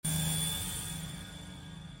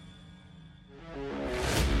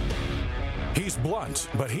He's blunt,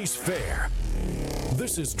 but he's fair.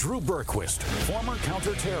 This is Drew Berquist, former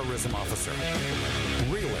counterterrorism officer,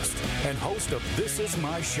 realist, and host of This Is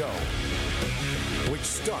My Show, which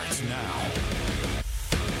starts now.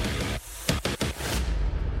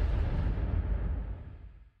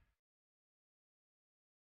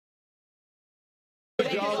 The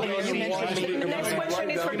next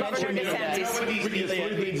question is for Governor DeSantis. We want to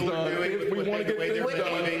get things done.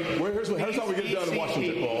 Here's how we get it done in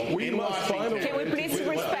Washington. We must find a way. Can we please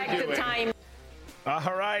respect the time?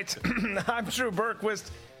 All right. I'm Drew Berquist.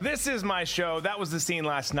 This is my show. That was the scene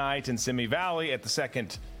last night in Simi Valley at the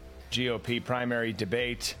second GOP primary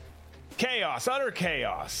debate. Chaos, utter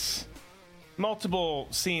chaos. Multiple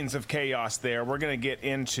scenes of chaos there. We're going to get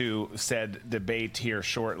into said debate here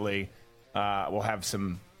shortly. We'll have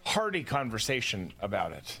some hearty conversation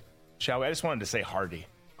about it. Shall we? I just wanted to say hearty.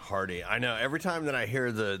 Hearty. I know. Every time that I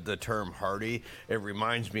hear the term hearty, it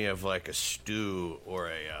reminds me of like a stew or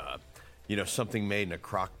a, something made in a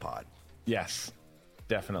crock pot. Yes,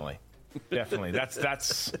 definitely. Definitely. But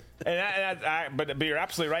you're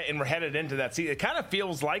absolutely right. And we're headed into that. See, it kind of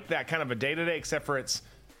feels like that kind of a day today, except for it's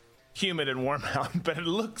humid and warm out, but it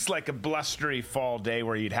looks like a blustery fall day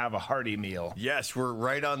where you'd have a hearty meal. Yes, we're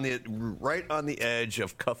right on the edge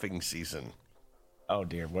of cuffing season. Oh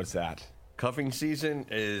dear, what's that? Cuffing season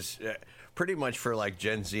is pretty much for like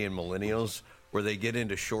Gen Z and millennials, where they get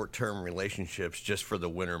into short-term relationships just for the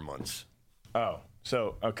winter months. Oh,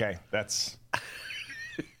 so okay, that's.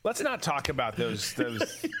 Let's not talk about those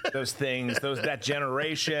things, that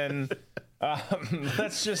generation.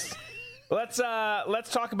 Let's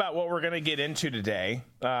talk about what we're going to get into today,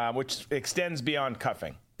 which extends beyond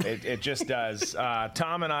cuffing. It just does.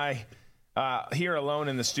 Tom and I, here alone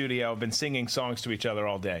in the studio, have been singing songs to each other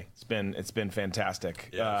all day. It's been fantastic.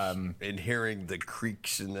 Yes. And hearing the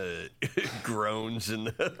creaks and the groans in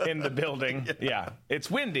the building. Yeah, it's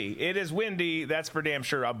windy. It is windy. That's for damn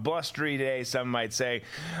sure. A blustery day, some might say.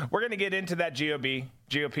 We're going to get into that GOP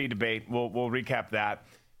debate. We'll recap that.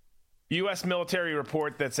 U.S. military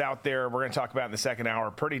report that's out there. We're going to talk about in the second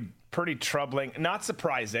hour. Pretty troubling. Not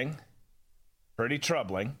surprising. Pretty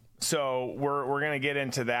troubling. So we're going to get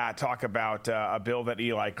into that. Talk about a bill that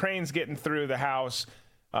Eli Crane's getting through the House.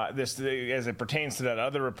 As it pertains to that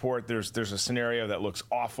other report, there's a scenario that looks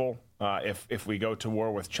awful if we go to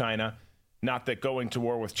war with China. Not that going to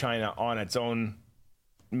war with China on its own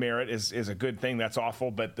merit is a good thing. That's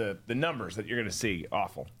awful. But the numbers that you're going to see,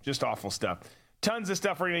 awful. Just awful stuff. Tons of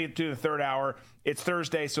stuff we're going to get to the third hour. It's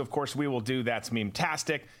Thursday, so of course we will do That's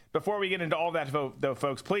Meme-tastic. Before we get into all that, though,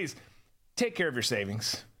 folks, please take care of your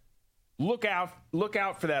savings. Look out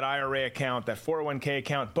for that IRA account, that 401k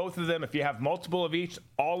account, both of them. If you have multiple of each,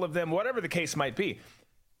 all of them, whatever the case might be.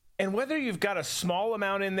 And whether you've got a small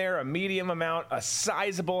amount in there, a medium amount, a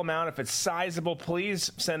sizable amount, if it's sizable,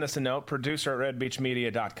 please send us a note,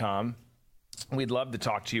 producer@redbeachmedia.com. We'd love to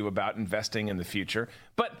talk to you about investing in the future.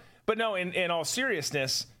 But no, in all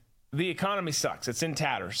seriousness, the economy sucks. It's in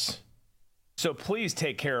tatters. So please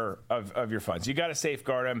take care of your funds. You got to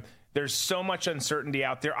safeguard them. There's so much uncertainty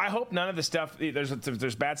out there. I hope none of the stuff,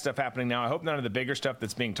 there's bad stuff happening now. I hope none of the bigger stuff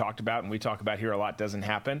that's being talked about, and we talk about here a lot, doesn't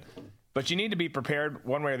happen. But you need to be prepared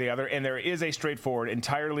one way or the other. And there is a straightforward,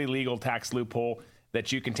 entirely legal tax loophole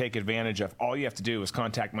that you can take advantage of. All you have to do is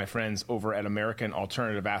contact my friends over at American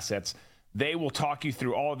Alternative Assets. They will talk you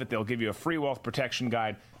through all of it. They'll give you a free wealth protection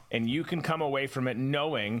guide, and you can come away from it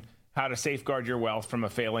knowing how to safeguard your wealth from a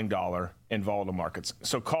failing dollar in volatile markets.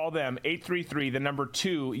 So call them, 833,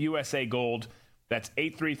 2 USA-GOLD. That's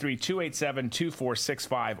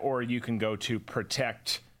 833-287-2465, or you can go to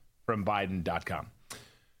protectfrombiden.com.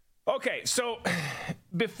 Okay, so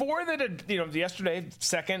before yesterday,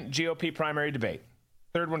 second GOP primary debate,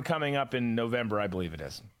 third one coming up in November, I believe it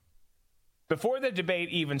is. Before the debate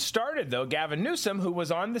even started, though, Gavin Newsom, who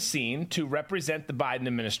was on the scene to represent the Biden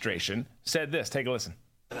administration, said this. Take a listen.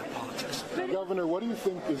 Governor, what do you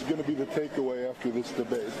think is going to be the takeaway after this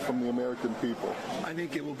debate from the American people? I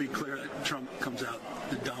think it will be clear that Trump comes out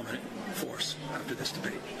the dominant force after this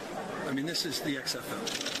debate. I mean, this is the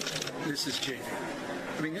XFL. This is JV.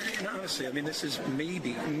 I mean, honestly, this is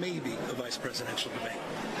maybe a vice presidential debate.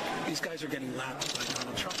 These guys are getting lapped by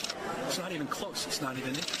Donald Trump. It's not even close. It's not even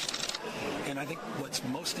interesting. And I think what's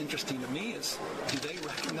most interesting to me is, do they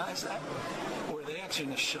recognize that? Or are they actually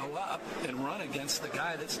going to show up and run against the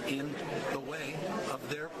guy that's in the way of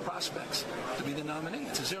their prospects to be the nominee.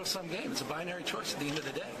 It's a zero-sum game. It's a binary choice at the end of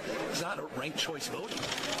the day. It's not a ranked choice voting.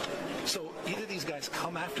 So either these guys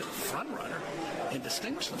come after the front runner and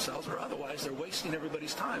distinguish themselves, or otherwise they're wasting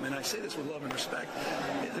everybody's time. And I say this with love and respect.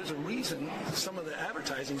 There's a reason some of the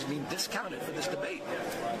advertising is being discounted for this debate.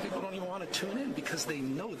 People don't even want to tune in because they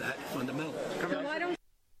know that fundamentally.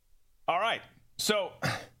 All right. So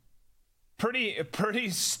pretty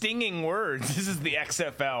stinging words. This is the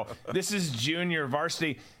XFL. This is junior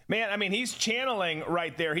varsity. Man, I mean, he's channeling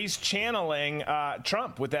right there. He's channeling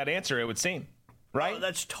Trump with that answer, it would seem. Right? Oh,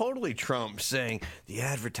 that's totally Trump saying the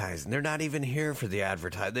advertising. They're not even here for the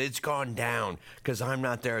advertising. It's gone down because I'm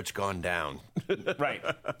not there. It's gone down. Right.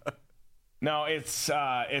 No, it's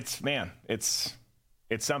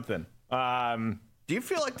something. Do you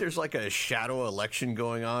feel like there's like a shadow election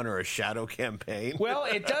going on or a shadow campaign? Well,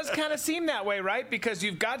 it does kind of seem that way, right? Because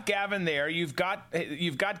you've got Gavin there. You've got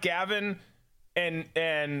Gavin and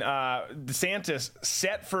DeSantis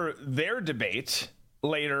set for their debate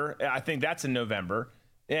later. I think that's in November.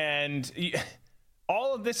 And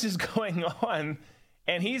all of this is going on,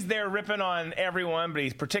 and he's there ripping on everyone, but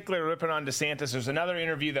he's particularly ripping on DeSantis. There's another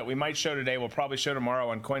interview that we might show today. We'll probably show tomorrow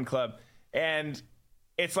on Coin Club. And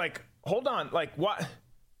it's like, hold on, like what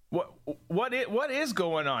is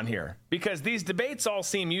going on here? Because these debates all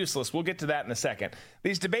seem useless. We'll get to that in a second.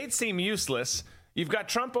 These debates seem useless. You've got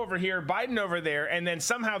Trump over here, Biden over there, and then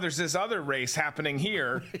somehow there's this other race happening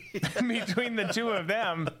here between the two of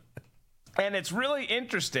them. And it's really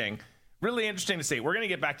interesting to see. We're going to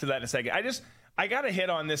get back to that in a second. I got to hit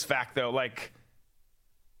on this fact, though. Like,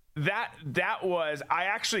 that was, I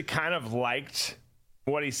actually kind of liked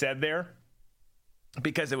what he said there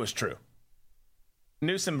because it was true.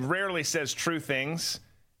 Newsom rarely says true things,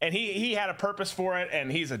 and he had a purpose for it,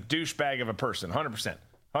 and he's a douchebag of a person,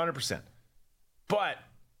 100%. But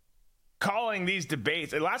calling these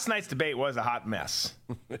debates, last night's debate was a hot mess.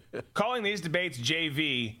 Calling these debates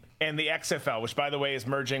JV and the XFL, which, by the way, is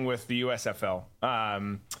merging with the USFL.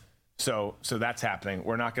 So that's happening.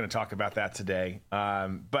 We're not going to talk about that today.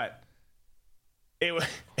 But it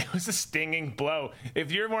was a stinging blow.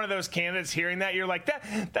 If you're one of those candidates hearing that, you're like,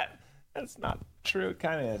 that's not true. It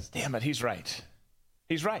kind of is. Damn it, he's right.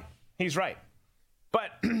 He's right.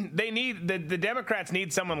 But they need the Democrats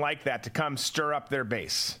need someone like that to come stir up their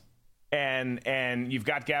base. And you've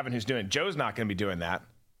got Gavin who's doing it. Joe's not going to be doing that.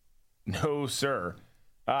 No, sir.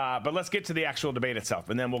 But let's get to the actual debate itself,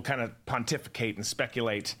 and then we'll kind of pontificate and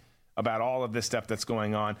speculate about all of this stuff that's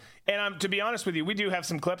going on. And to be honest with you, we do have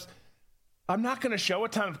some clips. I'm not going to show a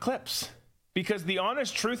ton of clips because the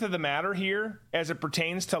honest truth of the matter here, as it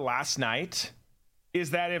pertains to last night,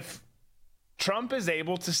 is that if Trump is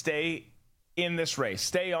able to stay in this race,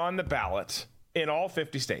 stay on the ballot in all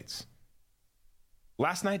 50 states,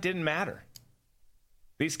 last night didn't matter.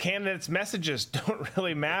 These candidates' messages don't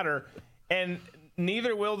really matter, and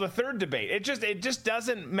neither will the third debate. It just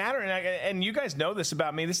doesn't matter. And you guys know this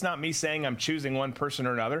about me. This is not me saying I'm choosing one person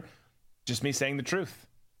or another. Just me saying the truth.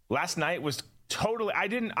 Last night was totally. I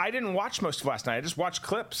didn't watch most of last night. I just watched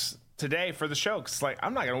clips today for the show. 'Cause it's like,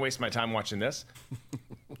 I'm not going to waste my time watching this.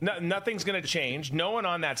 Nothing's going to change. No one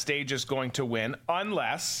on that stage is going to win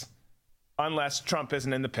unless Trump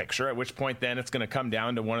isn't in the picture. At which point, then it's going to come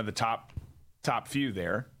down to one of the top few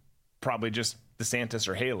there, probably just DeSantis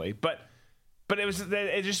or Haley. But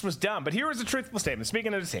it just was dumb. But here was a truthful statement.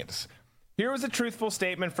 Speaking of DeSantis, here was a truthful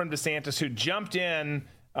statement from DeSantis, who jumped in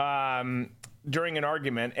during an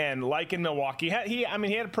argument, and like in Milwaukee, he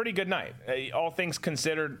had a pretty good night. All things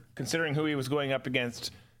considered, considering who he was going up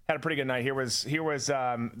against, had a pretty good night. Here was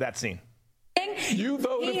that scene. You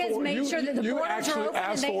voted for you actually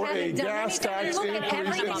asked for a gas tax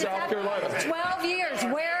increase in South Carolina. 12 years.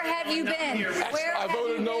 Where have you been? Where I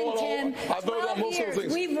voted no on all. I voted on most of those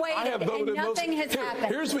things. We've waited, I have voted and nothing has happened.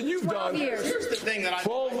 Here's what you've done. Here's the thing that I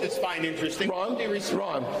just find interesting. Ron,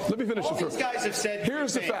 let me finish all this. These guys have said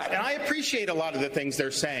here's the things, fact. and I appreciate a lot of the things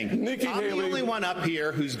they're saying. Nikki I'm Haley, the only one up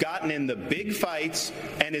here who's gotten in the big fights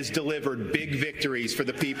and has delivered big victories for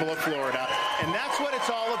the people of Florida, and that's what it's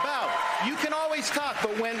all about. You can always talk,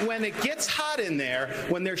 but when it gets hot in there,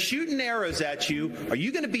 when they're shooting arrows at you, are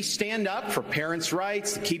you going to be stand up for parents'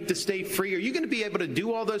 rights, to keep the state free? Are you going to be able to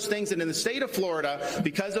do all those things? And in the state of Florida,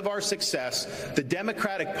 because of our success, the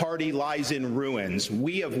Democratic Party lies in ruins.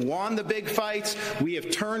 We have won the big fights. We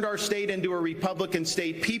have turned our state into a Republican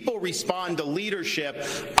state. People respond to leadership.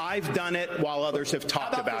 I've done it while others have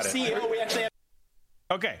talked about it.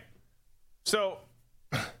 Okay. So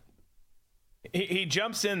he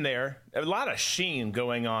jumps in there. A lot of sheen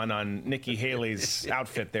going on Nikki Haley's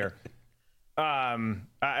outfit there.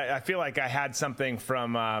 I feel like I had something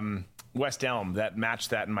from West Elm that matched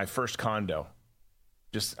that in my first condo.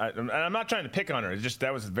 And I'm not trying to pick on her. It's just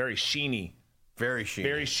that was very sheeny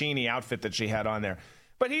outfit that she had on there.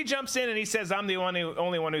 But he jumps in and he says, I'm the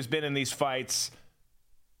only one who's been in these fights,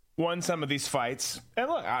 won some of these fights. And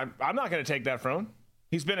look, I'm not going to take that from him.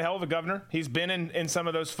 He's been a hell of a governor. He's been in some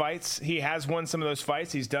of those fights. He has won some of those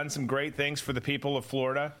fights. He's done some great things for the people of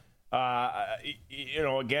Florida.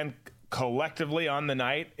 Again, collectively on the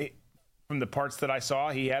night, from the parts that I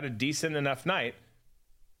saw, he had a decent enough night.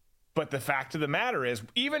 But the fact of the matter is,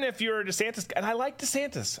 even if you're a DeSantis, and I like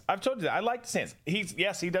DeSantis, I've told you that, I like DeSantis.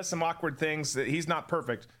 He does some awkward things. He's not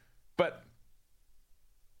perfect, but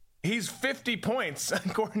he's 50 points,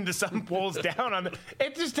 according to some polls, down on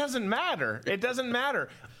it just doesn't matter. It doesn't matter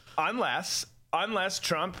unless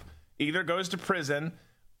Trump either goes to prison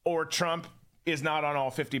or Trump is not on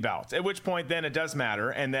all 50 ballots, at which point then it does matter.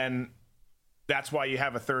 And then that's why you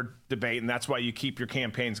have a third debate, and that's why you keep your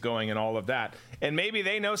campaigns going and all of that. And maybe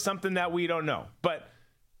they know something that we don't know. But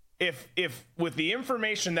if with the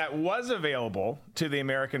information that was available to the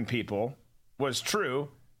American people was true,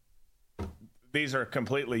 these are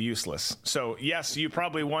completely useless. So, yes, you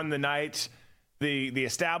probably won the night. The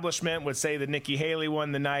establishment would say that Nikki Haley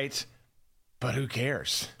won the night, but who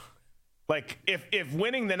cares? Like, if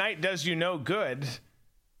winning the night does you no good,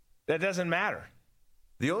 that doesn't matter.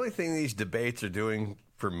 The only thing these debates are doing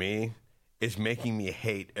for me is making me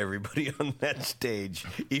hate everybody on that stage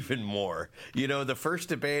even more. The first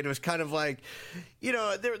debate was kind of like,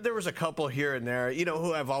 there was a couple here and there,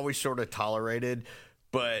 who I've always sort of tolerated.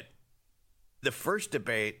 But the first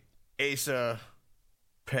debate, Asa,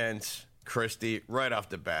 Pence, Christie, right off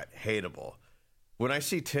the bat, hateable. When I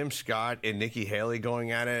see Tim Scott and Nikki Haley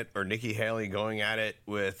going at it, or Nikki Haley going at it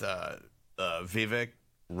with Vivek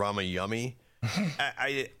Ramayami,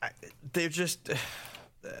 they're just,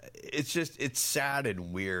 it's sad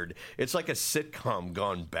and weird. It's like a sitcom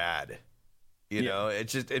gone bad.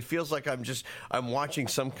 It feels like I'm watching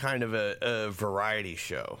some kind of a variety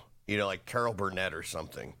show, like Carol Burnett or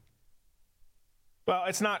something. Well,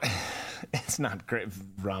 it's not great,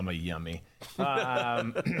 Ramayami.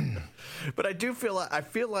 But I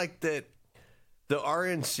feel like that the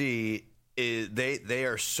RNC they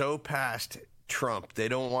are so past Trump. They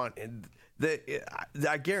don't want.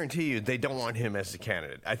 I guarantee you, they don't want him as the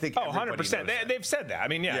candidate. I think 100%. They've said that. I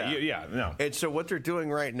mean, no. And so what they're doing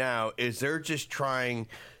right now is they're just trying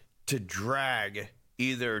to drag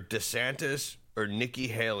either DeSantis or Nikki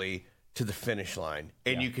Haley to the finish line,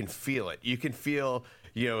 and you can feel it. You can feel,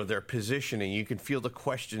 their positioning. You can feel the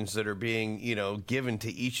questions that are being, given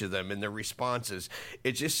to each of them and their responses.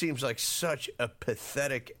 It just seems like such a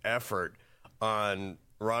pathetic effort on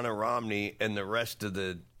Ronna Romney and the rest of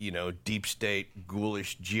the, deep state,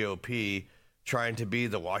 ghoulish GOP trying to be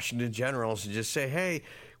the Washington Generals and just say, hey,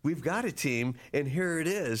 we've got a team, and here it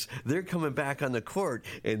is. They're coming back on the court,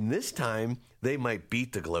 and this time they might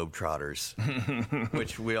beat the Globetrotters,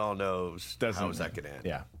 which we all know how is that going to end.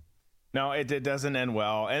 Yeah. No, it doesn't end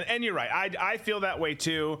well. And you're right. I feel that way,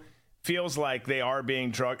 too. Feels like they are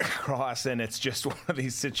being dragged across, and it's just one of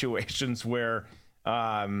these situations where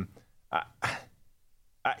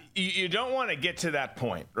you don't want to get to that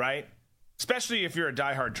point, right? Especially if you're a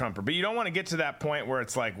diehard Trumper. But you don't want to get to that point where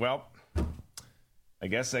it's like, well, I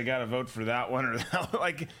guess I got to vote for that one or that one.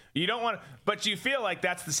 Like, you don't want to, but you feel like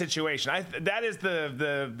that's the situation. That is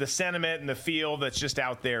the sentiment and the feel that's just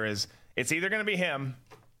out there is it's either going to be him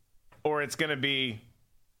or it's going to be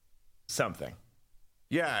something.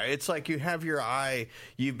 Yeah, it's like you have your eye,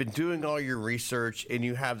 you've been doing all your research, and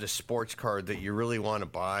you have the sports card that you really want to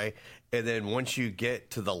buy. And then once you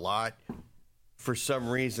get to the lot, for some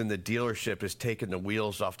reason, the dealership has taken the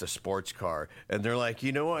wheels off the sports car. And they're like,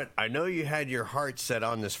 you know what? I know you had your heart set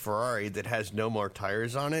on this Ferrari that has no more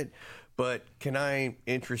tires on it, but can I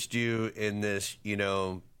interest you in this,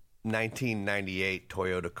 1998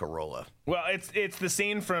 Toyota Corolla? Well, it's the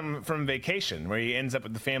scene from Vacation where he ends up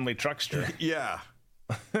at the family truckster. Yeah.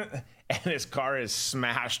 And his car is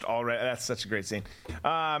smashed already. That's such a great scene.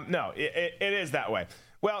 No, it is that way.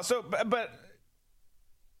 Well, but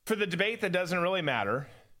for the debate that doesn't really matter,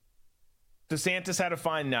 DeSantis had a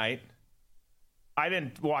fine night. I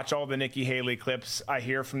didn't watch all the Nikki Haley clips. I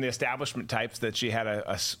hear from the establishment types that she had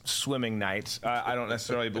a swimming night. I don't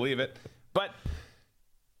necessarily believe it. But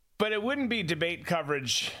it wouldn't be debate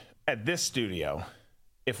coverage at this studio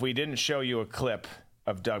if we didn't show you a clip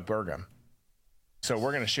of Doug Burgum. So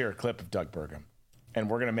we're going to share a clip of Doug Burgum, and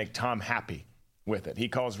we're going to make Tom happy with it. He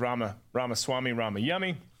calls Ramaswamy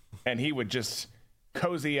Ramayummy, and he would just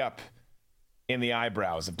cozy up in the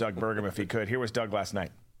eyebrows of Doug Burgum if he could. Here was Doug last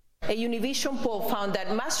night. A Univision poll found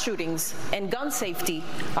that mass shootings and gun safety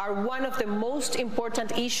are one of the most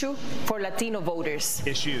important issues for Latino voters.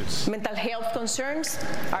 Mental health concerns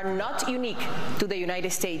are not unique to the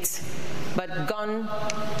United States, but gun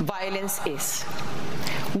violence is.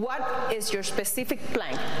 What is your specific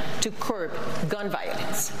plan to curb gun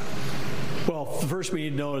violence? Well, first we need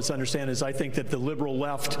to know is understand is I think that the liberal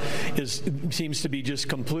left seems to be just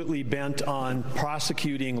completely bent on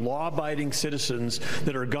prosecuting law-abiding citizens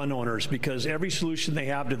that are gun owners, because every solution they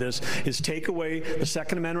have to this is take away the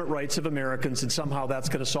Second Amendment rights of Americans, and somehow that's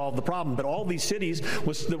going to solve the problem. But all these cities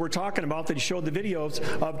that we're talking about that he showed the videos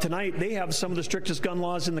of tonight, they have some of the strictest gun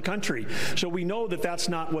laws in the country. So we know that that's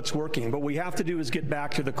not what's working. But what we have to do is get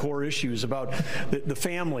back to the core issues about the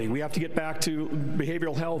family. We have to get back to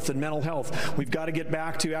behavioral health and mental health. We've got to get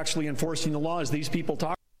back to actually enforcing the laws these people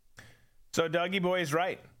talk. So Dougie Boy is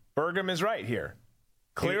right. Burgum is right here.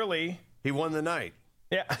 Clearly, he won the night.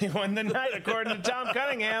 Yeah, he won the night, according to Tom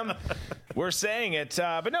Cunningham. We're saying it.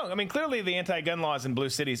 But no, I mean, clearly the anti-gun laws in blue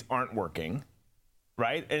cities aren't working,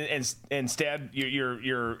 right? And instead,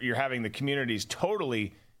 you're having the communities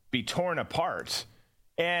totally be torn apart.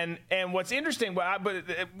 And what's interesting,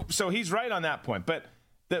 so he's right on that point. But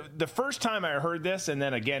the first time I heard this, and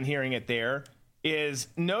then again hearing it there, is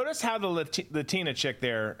notice how the Latina chick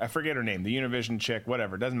there, I forget her name, the Univision chick,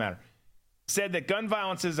 whatever, doesn't matter, said that gun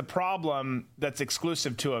violence is a problem that's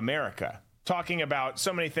exclusive to America, talking about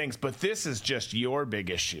so many things, but this is just your big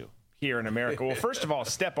issue here in America. Well, first of all,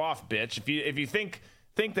 step off, bitch. If you think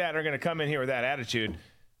that are going to come in here with that attitude,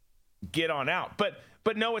 get on out. But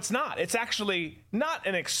no, it's not. It's actually not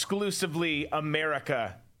an exclusively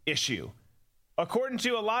America issue. According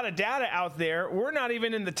to a lot of data out there, we're not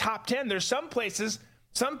even in the top 10. There's some places,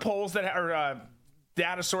 some polls that are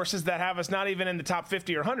data sources that have us not even in the top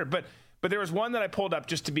 50 or 100. But there was one that I pulled up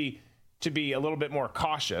just to be a little bit more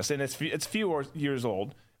cautious, and it's few years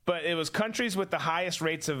old. But it was countries with the highest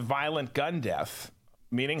rates of violent gun death,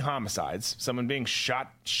 meaning homicides, someone being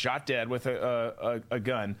shot dead with a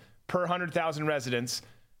gun per 100,000 residents.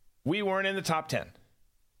 We weren't in the top 10.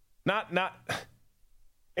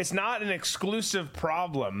 It's not an exclusive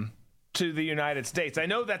problem to the United States. I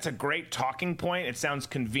know that's a great talking point. It sounds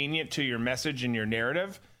convenient to your message and your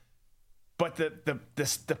narrative. But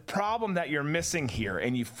the problem that you're missing here,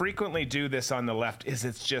 and you frequently do this on the left, is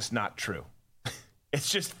it's just not true. It's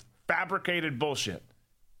just fabricated bullshit.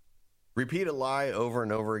 Repeat a lie over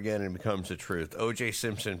and over again and it becomes the truth. O.J.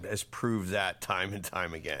 Simpson has proved that time and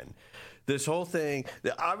time again. This whole thing,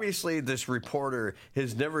 obviously this reporter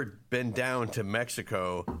has never been down to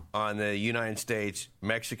Mexico on the United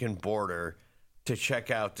States-Mexican border to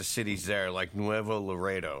check out the cities there like Nuevo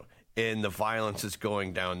Laredo and the violence that's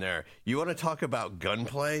going down there. You want to talk about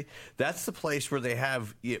gunplay? That's the place where they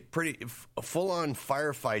have pretty full-on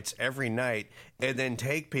firefights every night and then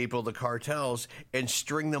take people, the cartels, and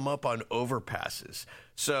string them up on overpasses.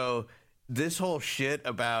 So this whole shit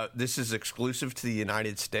about this is exclusive to the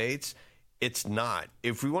United States, it's not.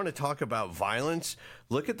 If we want to talk about violence,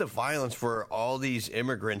 look at the violence where all these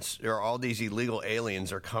immigrants or all these illegal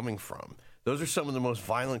aliens are coming from. Those are some of the most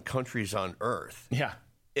violent countries on earth. Yeah.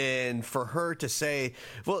 And for her to say,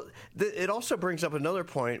 well, it also brings up another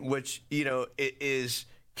point, which, it is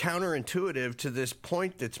counterintuitive to this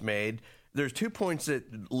point that's made. There's 2 points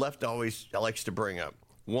that left always likes to bring up.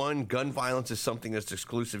 One, gun violence is something that's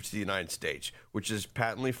exclusive to the United States, which is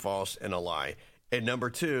patently false and a lie. And number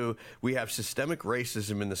 2, we have systemic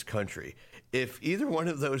racism in this country. If either one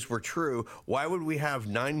of those were true, why would we have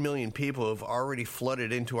 9 million people who have already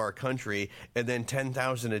flooded into our country and then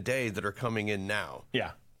 10,000 a day that are coming in now?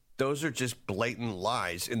 Yeah. Those are just blatant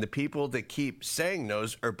lies. And the people that keep saying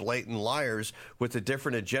those are blatant liars with a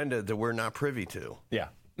different agenda that we're not privy to. Yeah.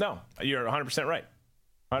 No, you're 100% right.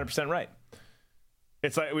 100% right.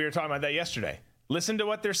 It's like we were talking about that yesterday. Listen to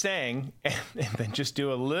what they're saying and then just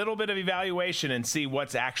do a little bit of evaluation and see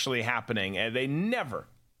what's actually happening. And they never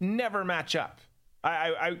match up.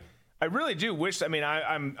 I really do wish. I mean,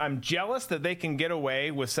 I'm jealous that they can get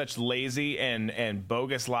away with such lazy and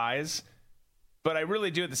bogus lies, but I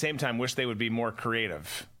really do at the same time wish they would be more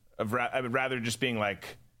creative. I would rather just being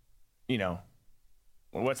like,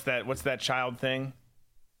 what's that child thing?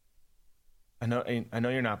 I know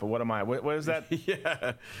you're not, but what am I? What is that?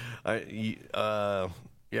 I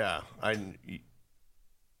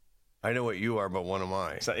know what you are, but what am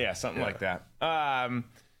I? So, something like that.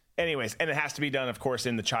 Anyways, and it has to be done, of course,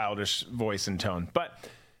 in the childish voice and tone. But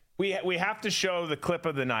we have to show the clip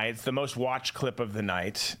of the night. It's the most watched clip of the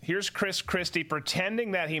night. Here's Chris Christie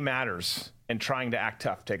pretending that he matters and trying to act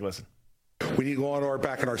tough. Take a listen. We need law and order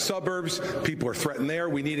back in our suburbs. People are threatened there.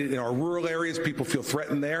 We need it in our rural areas. People feel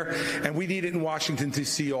threatened there. And we need it in Washington,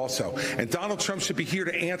 D.C. also. And Donald Trump should be here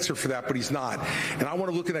to answer for that, but he's not. And I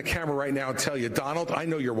want to look at that camera right now and tell you, Donald, I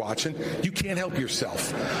know you're watching. You can't help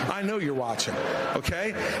yourself. I know you're watching,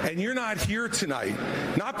 okay? And you're not here tonight,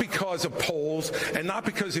 not because of polls and not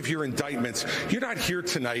because of your indictments. You're not here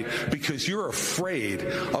tonight because you're afraid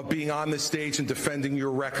of being on the stage and defending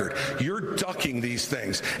your record. You're ducking these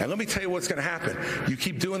things. And let me tell you what's going to happen. You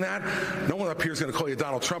keep doing that, no one up here is going to call you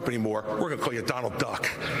Donald Trump anymore. We're going to call you Donald Duck.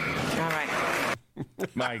 All right.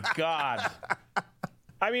 My God.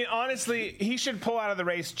 I mean, honestly, he should pull out of the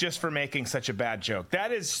race just for making such a bad joke.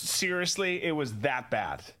 That is, seriously, it was that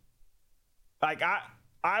bad. Like,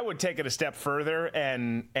 I would take it a step further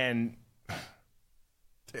and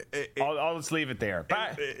I'll just leave it there.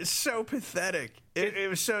 But it's so pathetic. It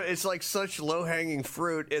was so. It's like such low-hanging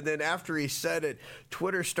fruit. And then after he said it,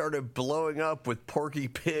 Twitter started blowing up with Porky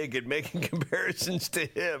Pig and making comparisons to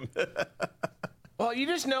him. Well, you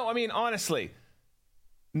just know. I mean, honestly,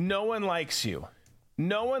 no one likes you.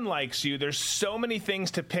 No one likes you. There's so many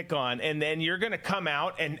things to pick on, and then you're going to come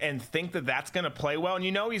out and think that that's going to play well. And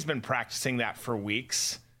you know he's been practicing that for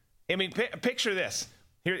weeks. I mean, picture this.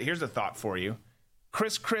 Here's a thought for you.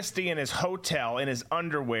 Chris Christie in his hotel in his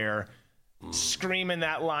underwear screaming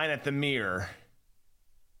that line at the mirror.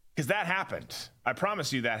 Because that happened. I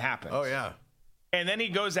promise you that happened. Oh, yeah. And then he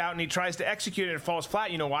goes out and he tries to execute it and falls flat.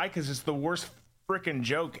 You know why? Because it's the worst freaking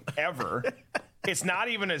joke ever. It's not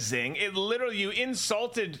even a zing. It literally, you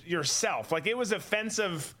insulted yourself. Like, it was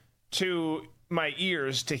offensive to my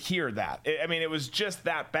ears to hear that. I mean, it was just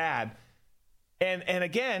that bad. And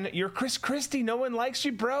again, you're Chris Christie. No one likes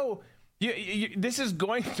you, bro. This is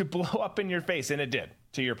going to blow up in your face. And it did,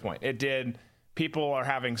 to your point. It did. People are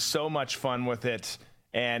having so much fun with it.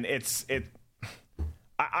 And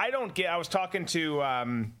I don't get, I was talking to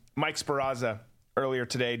Mike Sparazza earlier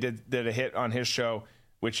today, did a hit on his show,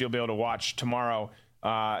 which you'll be able to watch tomorrow.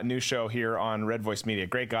 New show here on Red Voice Media.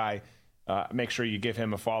 Great guy. Make sure you give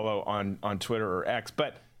him a follow on Twitter or X.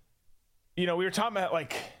 But, you know, we were talking about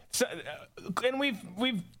like, so, and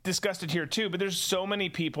we've discussed it here too, but there's so many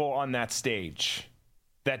people on that stage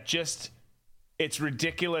that just, it's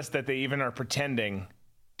ridiculous that they even are pretending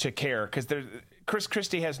to care, because Chris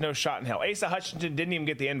Christie has no shot in hell. Asa Hutchinson didn't even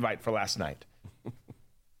get the invite for last night.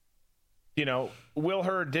 You know, Will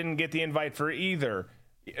Hurd didn't get the invite for either.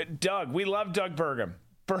 Doug, we love Doug Burgum.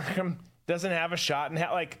 Burgum doesn't have a shot in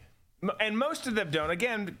hell. Like, and most of them don't,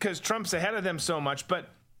 again, because Trump's ahead of them so much. But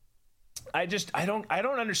I don't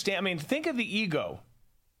understand. I mean, think of the ego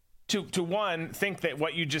to one, think that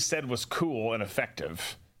what you just said was cool and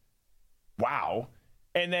effective. Wow.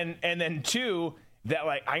 And then two, that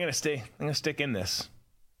like, I'm going to stick in this.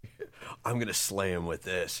 I'm going to slay him with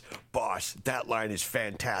this. Boss, that line is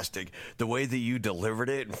fantastic. The way that you delivered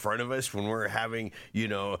it in front of us when we're having, you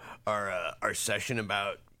know, our session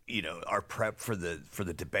about, you know, our prep for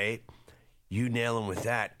the debate, you nail him with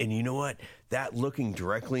that. And you know what? That looking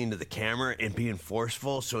directly into the camera and being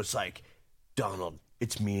forceful. So it's like, Donald,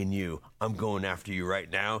 it's me and you. I'm going after you right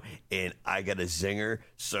now, and I got a zinger,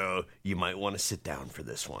 so you might want to sit down for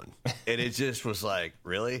this one. And it just was like,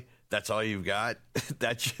 really? That's all you've got?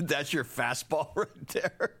 That's your fastball right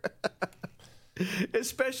there?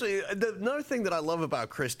 Especially, another thing that I love about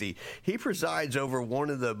Christie, he presides over one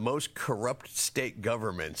of the most corrupt state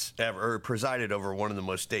governments ever, or presided over one of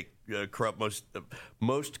the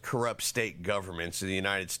most corrupt state governments in the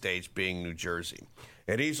United States, being New Jersey.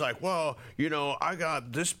 And he's like, well, you know, I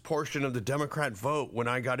got this portion of the Democrat vote when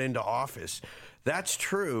I got into office. That's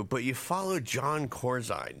true, but you follow John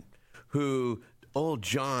Corzine, who... Old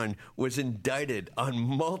John was indicted on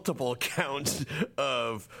multiple counts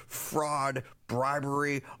of fraud,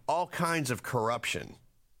 bribery, all kinds of corruption.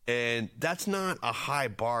 And that's not a high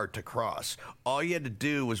bar to cross. All you had to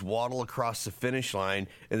do was waddle across the finish line,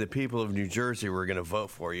 and the people of New Jersey were going to vote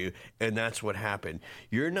for you. And that's what happened.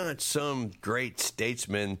 You're not some great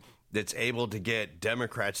statesman that's able to get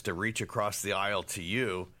Democrats to reach across the aisle to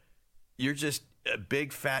you. You're just a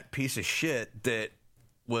big, fat piece of shit that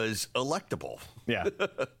was electable. Yeah.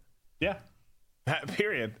 Yeah.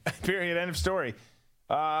 Period. End of story.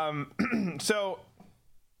 So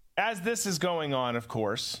as this is going on, of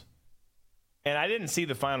course, and I didn't see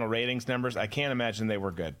the final ratings numbers. I can't imagine they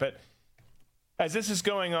were good. But as this is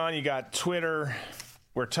going on, you got Twitter,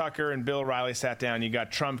 where Tucker and Bill O'Reilly sat down. You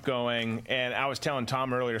got Trump going. And I was telling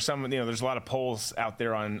Tom earlier, there's a lot of polls out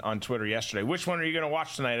there on Twitter yesterday. Which one are you going to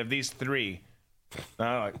watch tonight of these three?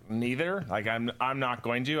 Neither. Like, I'm not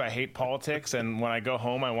going to. I hate politics, and when I go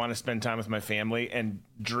home, I want to spend time with my family and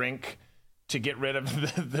drink to get rid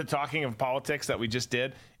of the talking of politics that we just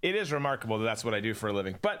did. It is remarkable that that's what I do for a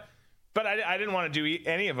living. But I didn't want to do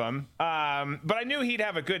any of them. But I knew he'd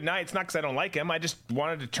have a good night. It's not because I don't like him. I just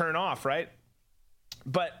wanted to turn off, right?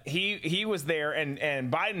 But he was there,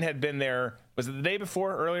 and Biden had been there. Was it the day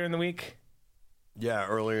before, earlier in the week? Yeah,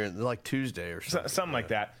 earlier, like Tuesday or something. Something like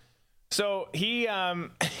that. So he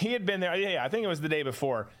had been there. Yeah, I think it was the day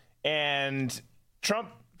before. And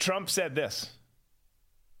Trump said this.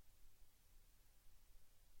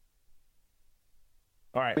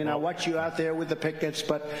 All right. I mean, I watch you out there with the pickets,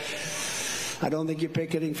 but I don't think you're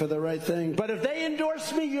picketing for the right thing. But if they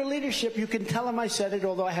endorse me, your leadership, you can tell them I said it,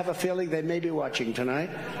 although I have a feeling they may be watching tonight.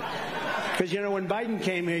 Because, when Biden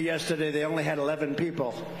came here yesterday, they only had 11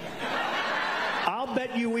 people. I'll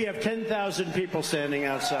bet you we have 10,000 people standing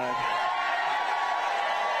outside.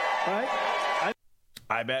 Right?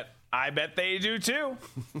 I bet they do too.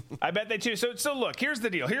 I bet they do. So look, here's the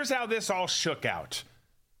deal. Here's how this all shook out.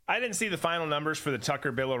 I didn't see the final numbers for the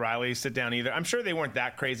Tucker Bill O'Reilly sit down either. I'm sure they weren't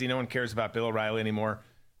that crazy. No one cares about Bill O'Reilly anymore.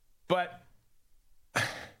 But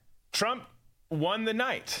Trump won the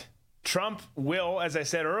night. Trump will, as I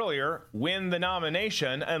said earlier, win the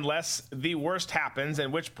nomination unless the worst happens,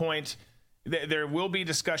 at which point there will be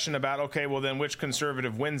discussion about, okay, well then which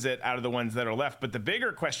conservative wins it out of the ones that are left. But the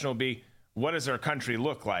bigger question will be, what does our country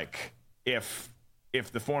look like if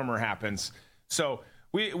the former happens? So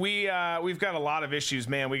we've got a lot of issues,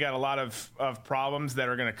 man. We got a lot of problems that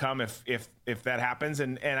are going to come if that happens.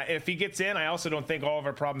 And if he gets in, I also don't think all of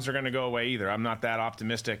our problems are going to go away either. I'm not that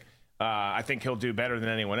optimistic. I think he'll do better than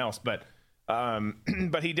anyone else. But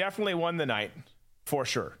he definitely won the night for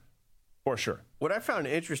sure. For sure. What I found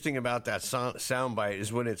interesting about that soundbite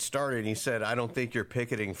is when it started, he said, I don't think you're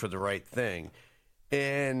picketing for the right thing.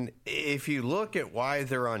 And if you look at why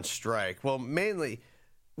they're on strike, well, mainly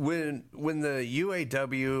when the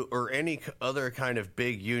UAW or any other kind of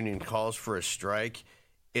big union calls for a strike,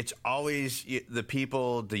 it's always the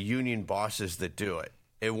people, the union bosses that do it.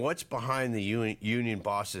 And what's behind the union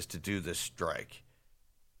bosses to do this strike?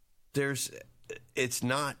 It's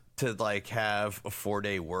not to have a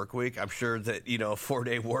 4-day work week. I'm sure that, a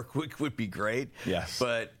 4-day work week would be great. Yes.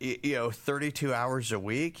 But, 32 hours a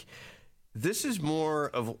week. This is more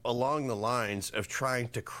of along the lines of trying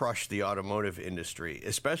to crush the automotive industry,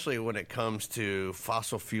 especially when it comes to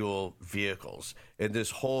fossil fuel vehicles and this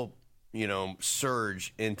whole,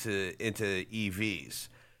 surge into EVs.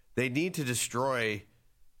 They need to destroy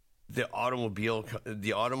the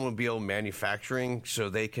automobile manufacturing so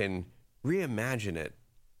they can reimagine it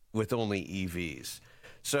with only EVs.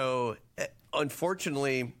 So,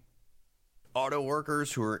 unfortunately, auto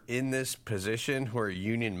workers who are in this position, who are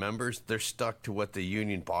union members, they're stuck to what the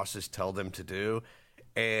union bosses tell them to do.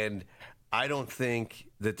 And I don't think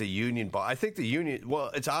that I think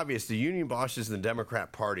it's obvious the union bosses in the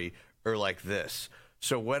Democrat Party are like this.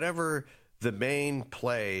 So whatever the main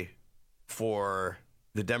play for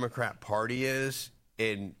the Democrat Party is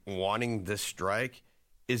in wanting this strike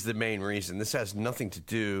is the main reason. This has nothing to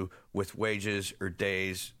do with wages or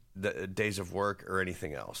days of work or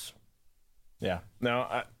anything else. Yeah,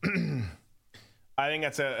 no, I think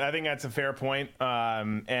that's a fair point,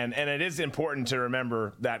 and it is important to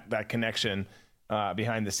remember that connection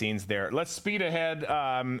behind the scenes there. Let's speed ahead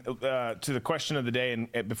to the question of the day,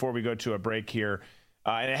 and before we go to a break here,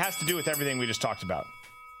 and it has to do with everything we just talked about.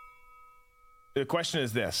 The question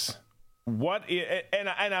is this: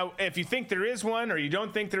 if you think there is one, or you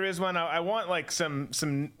don't think there is one, I want some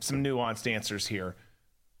nuanced answers here.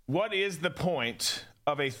 What is the point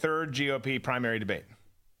of a third GOP primary debate?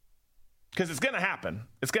 Because it's going to happen.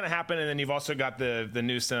 It's going to happen, and then you've also got the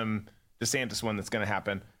Newsom DeSantis one that's going to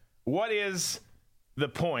happen. What is the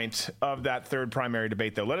point of that third primary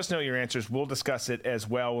debate, though? Let us know your answers. We'll discuss it as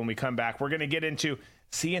well when we come back. We're going to get into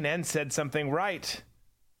CNN said something right.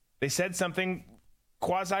 They said something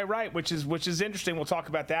quasi-right, which is interesting. We'll talk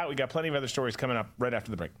about that. We got plenty of other stories coming up right after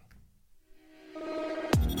the break.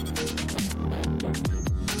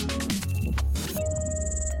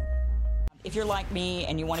 If you're like me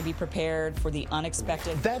and you want to be prepared for the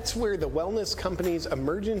unexpected, that's where the wellness company's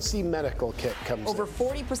emergency medical kit comes in. Over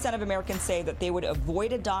 40% of Americans say that they would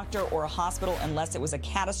avoid a doctor or a hospital unless it was a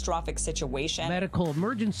catastrophic situation. Medical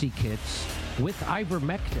emergency kits with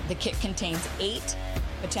ivermectin. The kit contains 8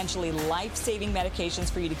 potentially life-saving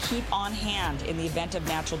medications for you to keep on hand in the event of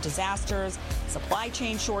natural disasters, supply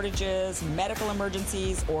chain shortages, medical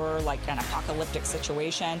emergencies, or like an apocalyptic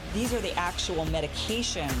situation. These are the actual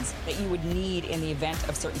medications that you would need in the event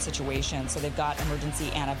of certain situations. So they've got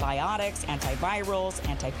emergency antibiotics, antivirals,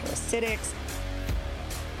 antiparasitics.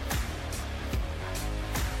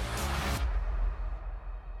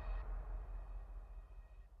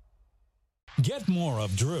 Get more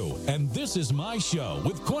of Drew and This Is My Show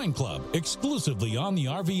with Coin Club exclusively on the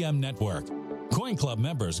RVM network. Coin Club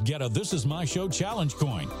members get a This Is My Show challenge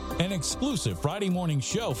coin, an exclusive Friday morning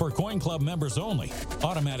show for Coin Club members only,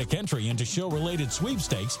 automatic entry into show-related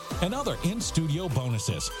sweepstakes, and other in-studio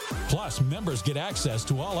bonuses. Plus, members get access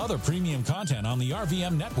to all other premium content on the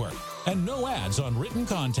RVM network and no ads on written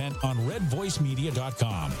content on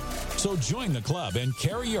redvoicemedia.com. So join the club and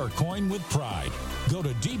carry your coin with pride. Go to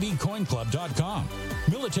dbcoinclub.com.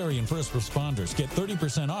 Military and first responders get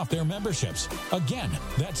 30% off their memberships. Again,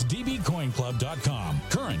 that's dbcoinclub.com.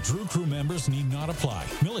 Current Drew Crew members need not apply.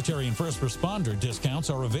 Military and first responder discounts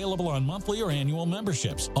are available on monthly or annual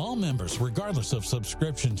memberships. All members, regardless of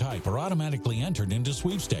subscription type, are automatically entered into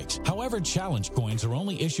sweepstakes. However, challenge coins are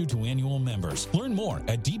only issued to annual members. Learn more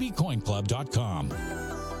at dbcoinclub.com.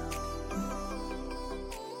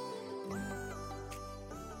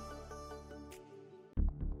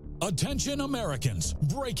 Attention Americans,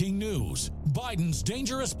 breaking news. Biden's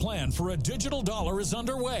dangerous plan for a digital dollar is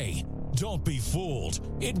underway. Don't be fooled.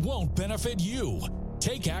 It won't benefit you.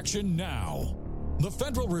 Take action now. The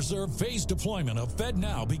Federal Reserve phased deployment of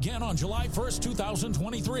FedNow began on July 1st,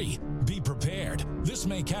 2023. Be prepared. This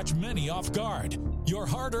may catch many off guard. Your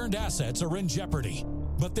hard-earned assets are in jeopardy.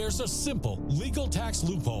 But there's a simple legal tax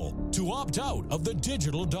loophole to opt out of the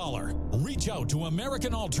digital dollar. Reach out to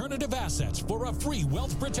American Alternative Assets for a free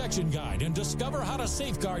wealth protection guide and discover how to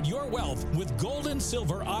safeguard your wealth with gold and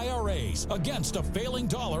silver IRAs against a failing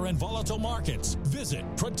dollar and volatile markets. Visit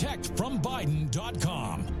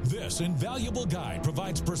protectfrombiden.com. This invaluable guide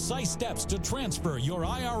provides precise steps to transfer your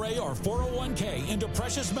IRA or 401k into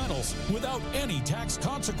precious metals without any tax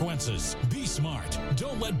consequences. Be smart.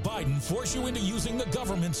 Don't let Biden force you into using the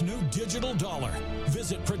government's new digital dollar.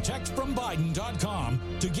 Visit protectfrombiden.com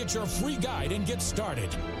to get your free guide and get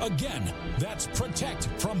started. Again, that's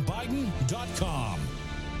protectfrombiden.com.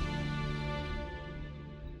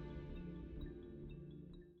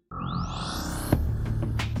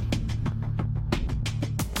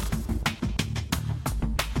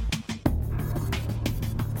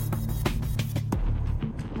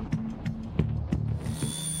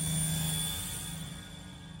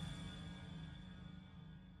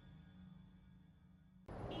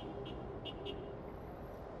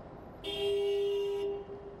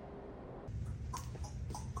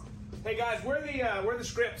 Hey guys, where are the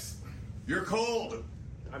scripts? You're cold.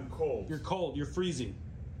 I'm cold. You're cold. You're freezing.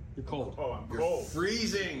 You're cold. Oh, I'm You're cold.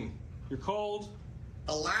 freezing. You're cold.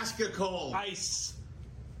 Alaska cold. Ice.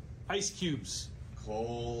 Ice cubes.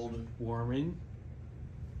 Cold. Warming.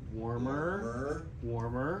 Warmer.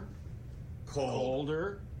 Warmer. Cold.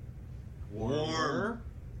 Colder. Warm.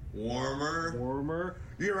 Warmer. Warmer.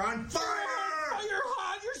 You're on fire! Oh, you're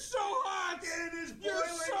hot! You're so hot! It is boiling. You're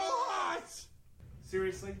so hot!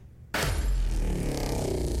 Seriously?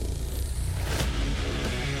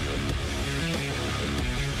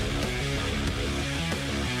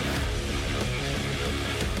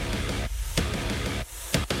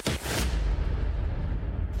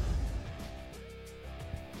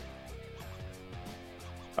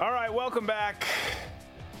 All right, welcome back.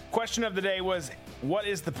 Question of the day was, what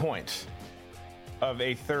is the point of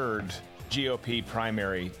a third GOP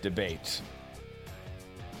primary debate?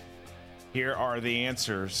 Here are the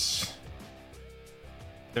answers.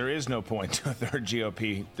 There is no point to a third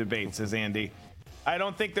GOP debate, says Andy. I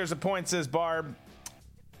don't think there's a point, says Barb.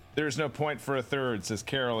 There's no point for a third, says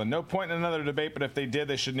Carolyn. No point in another debate, but if they did,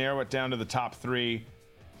 they should narrow it down to the top three,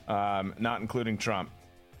 not including Trump.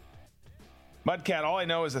 Mudcat, all I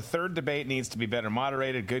know is a third debate needs to be better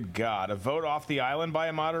moderated. Good God. A vote off the island by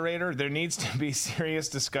a moderator? There needs to be serious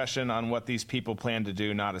discussion on what these people plan to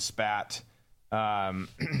do, not a spat. Prefer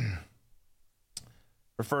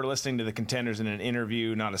listening to the contenders in an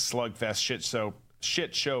interview, not a slugfest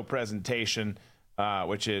shit show presentation,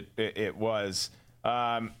 which it was.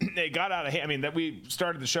 It got out of hand. I mean, that we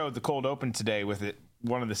started the show at the cold open today with it.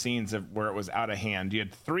 One of the scenes where it was out of hand. You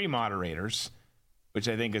had three moderators, which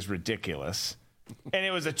I think is ridiculous. And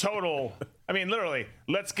it was a total, I mean, literally,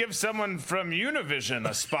 let's give someone from Univision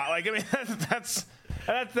a spot. Like, I mean,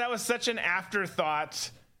 that was such an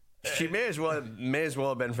afterthought. She may as well have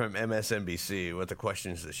been from MSNBC with the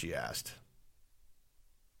questions that she asked.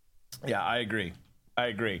 Yeah, I agree.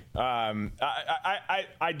 I do.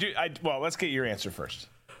 Well, let's get your answer first.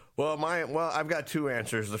 Well, I've got two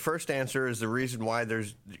answers. The first answer is the reason why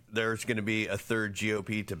there's going to be a third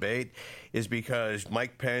GOP debate is because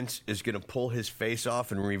Mike Pence is going to pull his face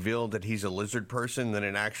off and reveal that he's a lizard person. That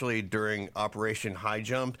actually during Operation High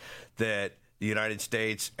Jump that the United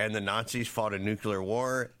States and the Nazis fought a nuclear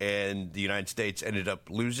war, and the United States ended up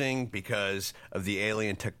losing because of the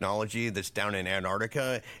alien technology that's down in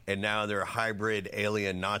Antarctica, and now there are hybrid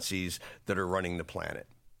alien Nazis that are running the planet.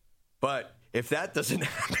 But if that doesn't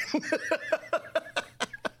happen...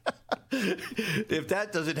 If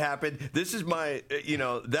that doesn't happen, this is my,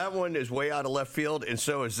 that one is way out of left field, and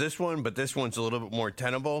so is this one, but this one's a little bit more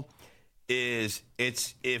tenable, it's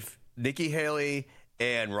if Nikki Haley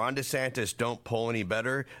and Ron DeSantis don't pull any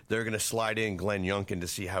better, they're going to slide in Glenn Youngkin to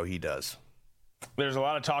see how he does. There's a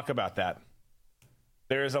lot of talk about that.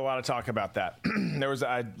 There is a lot of talk about that.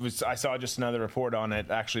 I saw just another report on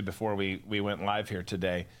it, actually, before we went live here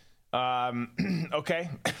today. Okay,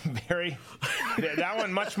 that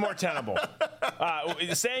one much more tenable.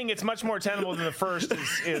 Saying it's much more tenable than the first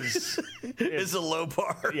is a low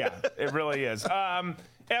bar. Yeah, it really is.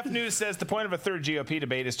 F News says the point of a third GOP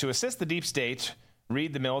debate is to assist the deep state,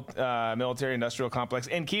 read the military-industrial complex,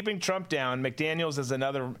 and keeping Trump down. McDaniels is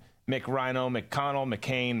another McRhino, McConnell,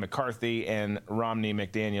 McCain, McCarthy, and Romney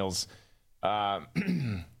McDaniels. Yeah,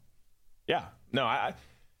 no,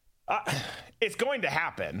 it's going to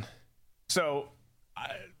happen. So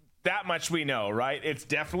that much we know, right? It's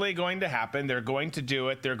definitely going to happen. They're going to do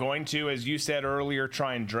it. They're going to, as you said earlier,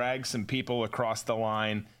 try and drag some people across the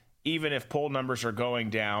line, even if poll numbers are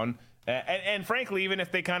going down. And frankly, even if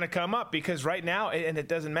they kind of come up, because right now, and it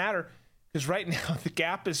doesn't matter, because right now the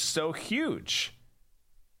gap is so huge.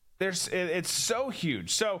 It's so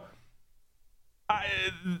huge. So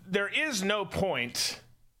there is no point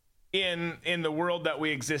in the world that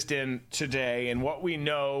we exist in today and what we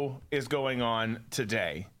know is going on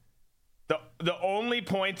today. The only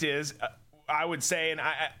point is, I would say, and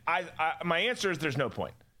I my answer is there's no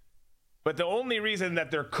point. But the only reason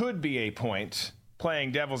that there could be a point,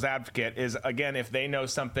 playing devil's advocate, is, again, if they know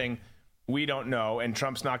something we don't know and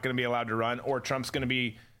Trump's not going to be allowed to run, or Trump's going to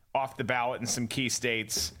be off the ballot in some key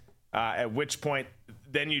states, at which point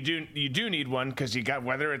then you do need one, because you got,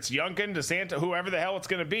 whether it's Youngkin, DeSantis, whoever the hell it's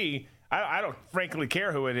going to be. I don't frankly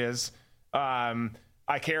care who it is. I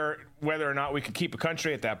care whether or not we could keep a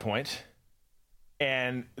country at that point,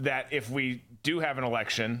 and that if we do have an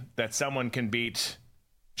election, that someone can beat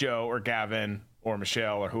Joe or Gavin or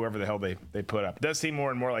Michelle or whoever the hell they put up. It does seem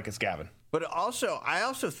more and more like it's Gavin. But I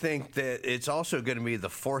also think that it's also going to be the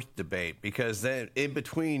fourth debate, because then in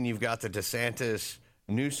between you've got the DeSantis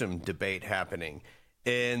Newsom debate happening.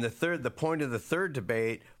 And the point of the third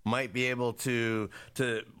debate might be able to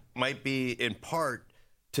might be in part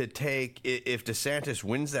to take, if DeSantis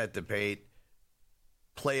wins that debate,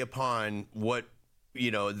 play upon what,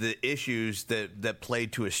 the issues that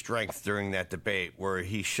played to his strength during that debate, where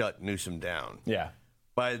he shut Newsom down. Yeah.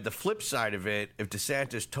 By the flip side of it, if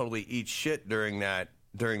DeSantis totally eats shit during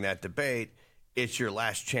that debate, it's your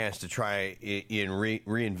last chance to try and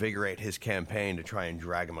reinvigorate his campaign, to try and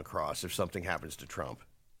drag him across if something happens to Trump.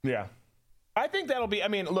 Yeah. I think that'll be,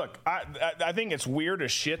 look, I think it's weird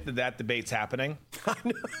as shit that debate's happening.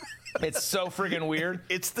 It's so friggin' weird.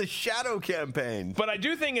 It's the shadow campaign. But I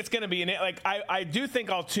do think it's going to be, I do think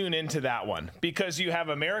I'll tune into that one, because you have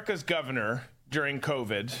America's governor during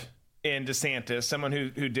COVID in DeSantis, someone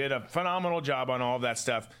who did a phenomenal job on all of that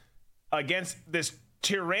stuff, against this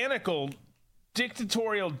tyrannical,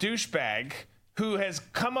 dictatorial douchebag who has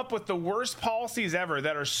come up with the worst policies ever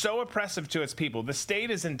that are so oppressive to its people. The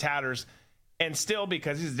state is in tatters. And still,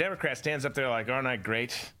 because he's a Democrat, stands up there like, aren't I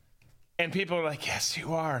great? And people are like, yes,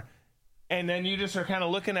 you are. And then you just are kind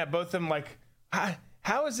of looking at both of them like,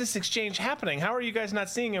 how is this exchange happening? How are you guys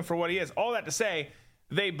not seeing him for what he is? All that to say,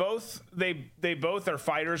 they both are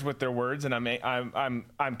fighters with their words, and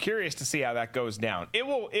I'm curious to see how that goes down. It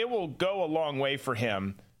will go a long way for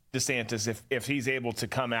him, DeSantis, if he's able to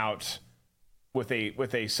come out with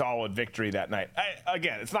a solid victory that night.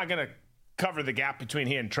 Again, it's not going to cover the gap between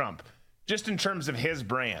he and Trump. Just in terms of his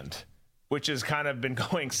brand, which has kind of been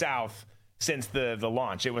going south since the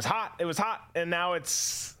launch. It was hot, and now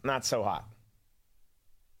it's not so hot.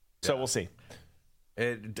 So we'll see.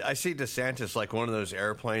 I see DeSantis like one of those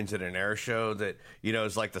airplanes at an air show that,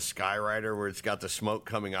 is like the Skyrider, where it's got the smoke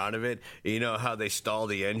coming out of it. You know how they stall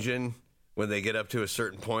the engine when they get up to a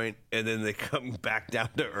certain point and then they come back down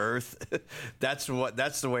to earth? That's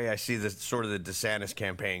the way I see the sort of the DeSantis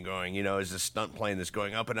campaign going, is a stunt plane that's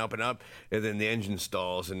going up and up and up, and then the engine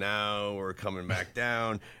stalls, and now we're coming back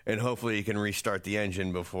down, and hopefully you can restart the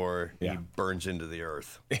engine before he burns into the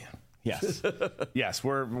earth. Yes. Yes,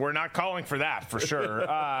 we're not calling for that, for sure.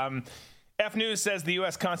 F News says the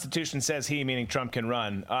U.S. Constitution says he, meaning Trump, can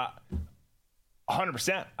run.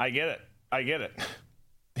 100%. I get it.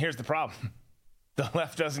 Here's the problem. The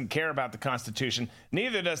left doesn't care about the Constitution.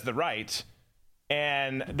 Neither does the right.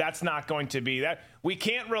 And that's not going to be that. We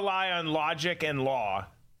can't rely on logic and law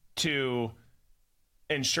to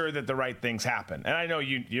ensure that the right things happen. And I know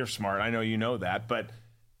you're smart. I know you know that, but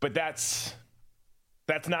that's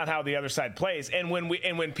not how the other side plays. And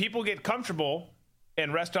when people get comfortable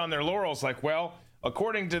and rest on their laurels, like, well,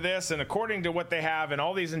 according to this and according to what they have, and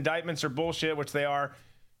all these indictments are bullshit, which they are,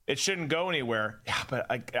 it shouldn't go anywhere. Yeah, but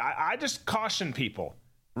I just caution people.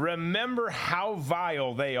 Remember how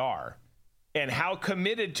vile they are and how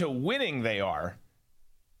committed to winning they are.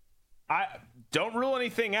 I don't rule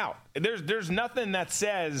anything out. There's nothing that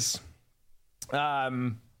says that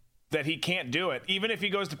he can't do it, even if he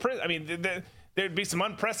goes to prison. I mean, there'd be some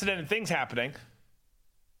unprecedented things happening.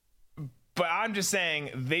 But I'm just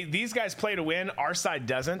saying these guys play to win. Our side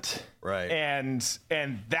doesn't. Right. And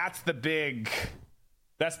that's the big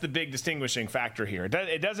distinguishing factor here.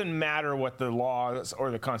 It doesn't matter what the laws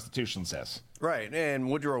or the Constitution says. Right. And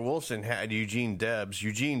Woodrow Wilson had Eugene Debs.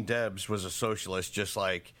 Eugene Debs was a socialist, just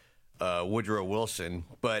like Woodrow Wilson.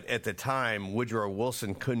 But at the time, Woodrow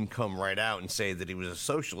Wilson couldn't come right out and say that he was a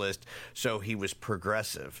socialist, so he was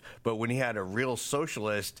progressive. But when he had a real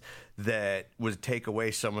socialist that would take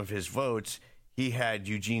away some of his votes, he had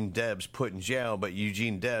Eugene Debs put in jail, but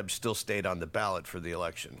Eugene Debs still stayed on the ballot for the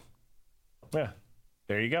election. Yeah,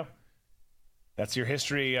 there you go. That's your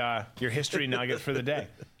history nugget for the day.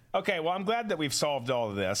 Okay, well, I'm glad that we've solved all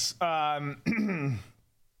of this.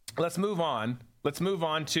 Let's move on. Let's move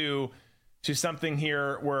on to something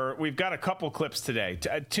here where we've got a couple clips today,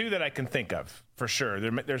 two that I can think of for sure.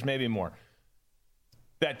 There's maybe more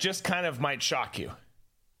that just kind of might shock you,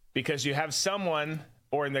 because you have someone,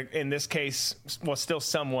 or in this case, well, still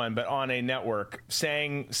someone, but on a network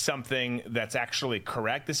saying something that's actually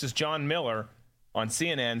correct. This is John Miller on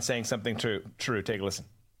CNN saying something true. Take a listen.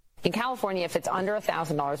 In California, if it's under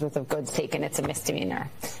 $1,000 worth of goods taken, it's a misdemeanor.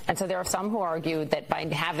 And so there are some who argue that by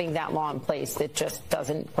having that law in place, it just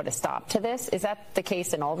doesn't put a stop to this. Is that the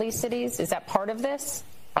case in all these cities? Is that part of this?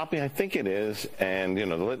 I think it is. And, the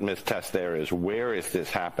litmus test there is, where is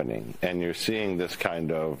this happening? And you're seeing this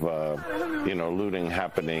kind of, looting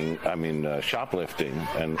happening, shoplifting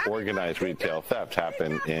and organized retail theft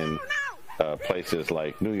happen in places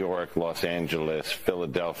like New York, Los Angeles,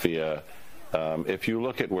 Philadelphia. If you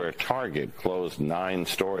look at where Target closed 9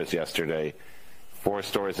 stores yesterday, 4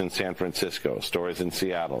 stores in San Francisco, stores in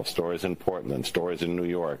Seattle, stores in Portland, stores in New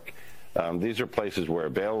York. These are places where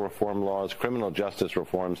bail reform laws, criminal justice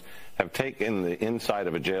reforms have taken the inside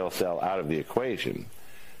of a jail cell out of the equation.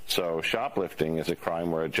 So shoplifting is a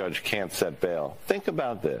crime where a judge can't set bail. Think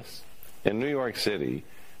about this. In New York City,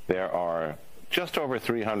 there are just over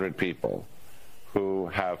 300 people who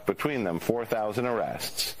have between them 4,000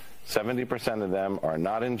 arrests. 70% of them are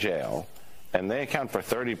not in jail, and they account for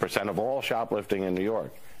 30% of all shoplifting in New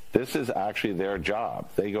York. This is actually their job.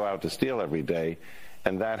 They go out to steal every day,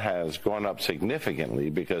 and that has gone up significantly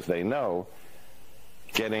because they know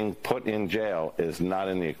getting put in jail is not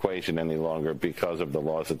in the equation any longer because of the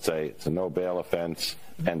laws that say it's a no bail offense,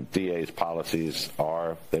 and DA's policies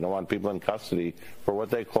are they don't want people in custody for what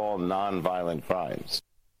they call nonviolent crimes.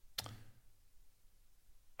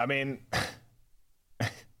 I mean,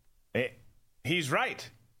 he's right.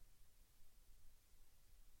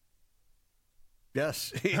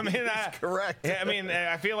 Yes, he's correct.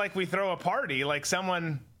 I feel like we throw a party, like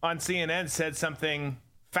someone on CNN said something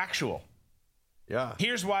factual. Yeah.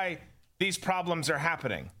 Here's why these problems are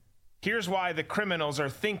happening. Here's why the criminals are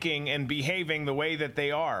thinking and behaving the way that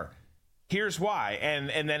they are. Here's why. And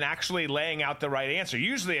then actually laying out the right answer.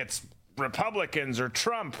 Usually it's Republicans or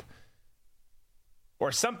Trump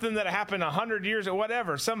or something that happened 100 years or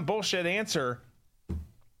whatever, some bullshit answer.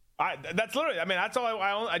 That's literally, that's all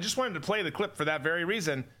I just wanted to play the clip for that very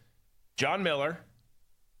reason. John Miller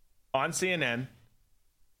on CNN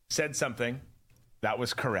said something that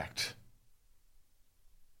was correct.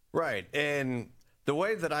 Right. And the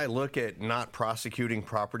way that I look at not prosecuting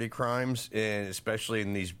property crimes, and especially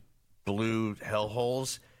in these blue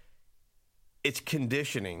hellholes, it's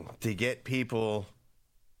conditioning to get people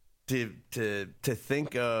to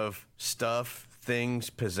think of stuff, things,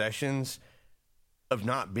 possessions of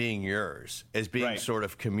not being yours as being right. Sort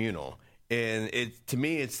of communal. And to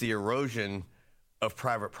me, it's the erosion of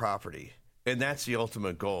private property. And that's the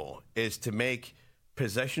ultimate goal, is to make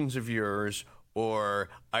possessions of yours or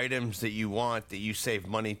items that you want, that you save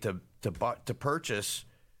money to purchase,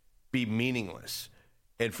 be meaningless.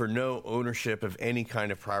 And for no ownership of any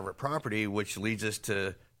kind of private property, which leads us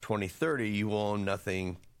to 2030, you will own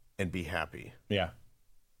nothing and be happy. Yeah.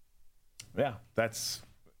 Yeah.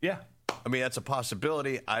 I mean, that's a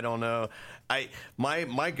possibility. I don't know.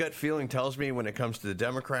 My gut feeling tells me when it comes to the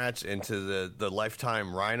Democrats and to the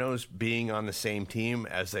lifetime rhinos being on the same team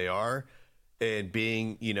as they are and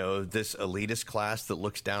being, this elitist class that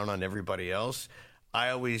looks down on everybody else, I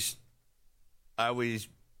always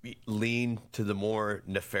lean to the more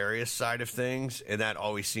nefarious side of things, and that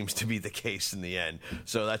always seems to be the case in the end.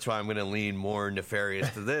 So that's why I'm going to lean more nefarious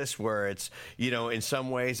to this, where it's, in some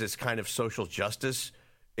ways it's kind of social justice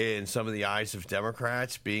in some of the eyes of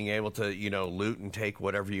Democrats, being able to, loot and take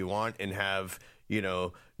whatever you want and have,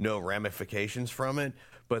 no ramifications from it.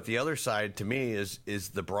 But the other side to me is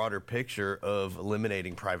the broader picture of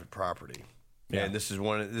eliminating private property. Yeah. And this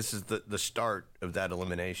is the start of that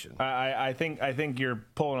elimination. I think you're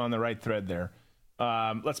pulling on the right thread there.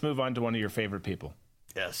 Let's move on to one of your favorite people.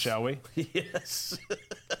 Yes. Shall we? Yes.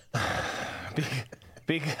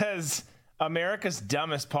 Because America's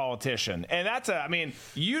dumbest politician, and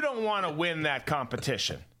you don't want to win that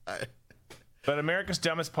competition. But America's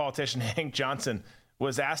dumbest politician, Hank Johnson,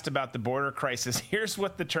 was asked about the border crisis. Here's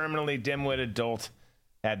what the terminally dim-witted dolt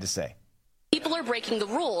had to say. People are breaking the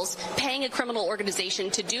rules, paying a criminal organization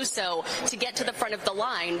to do so to get to the front of the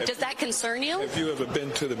line. Does that concern you? Have you ever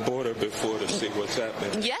been to the border before to see what's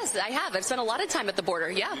happening? Yes, I have. I've spent a lot of time at the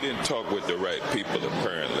border, yeah. You didn't talk with the right people,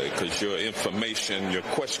 apparently, because your information, your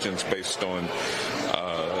questions based on,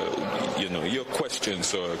 your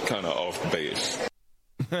questions are kind of off base.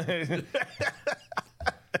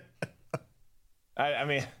 I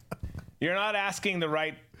mean, you're not asking the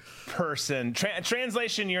right person.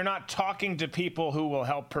 Translation, you're not talking to people who will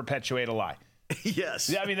help perpetuate a lie.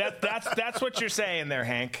 Yes. I mean, that's what you're saying there,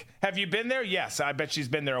 Hank. Have you been there? Yes. I bet she's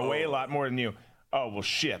been there a lot more than you. Oh, well,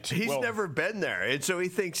 shit. He's never been there. And so he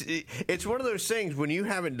thinks it's one of those things when you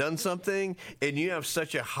haven't done something and you have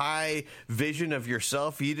such a high vision of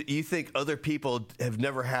yourself, you think other people have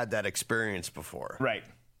never had that experience before. Right.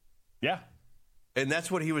 Yeah. And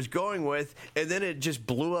that's what he was going with. And then it just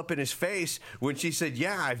blew up in his face when she said,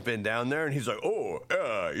 yeah, I've been down there. And he's like,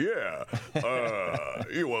 yeah.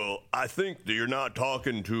 Well, I think that you're not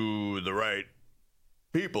talking to the right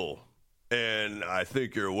people. And I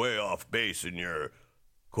think you're way off base in your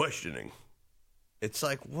questioning. It's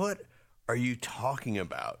like, what are you talking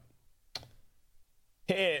about?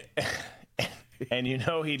 And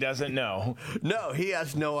he doesn't know. No, he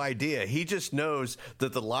has no idea. He just knows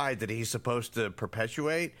that the lie that he's supposed to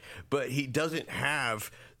perpetuate, but he doesn't have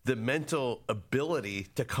the mental ability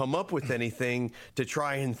to come up with anything to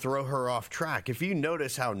try and throw her off track. If you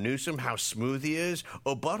notice how Newsom, how smooth he is,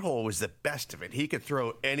 Butthole was the best of it. He could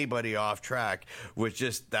throw anybody off track with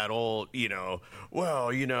just that old, and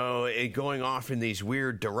going off in these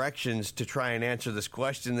weird directions to try and answer this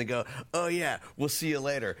question. They go, oh, yeah, we'll see you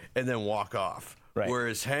later, and then walk off. Right.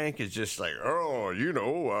 Whereas Hank is just like,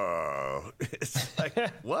 it's like,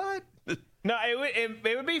 what? No,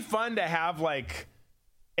 it would be fun to have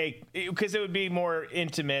because it would be more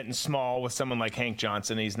intimate and small with someone like Hank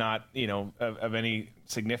Johnson. He's not, of any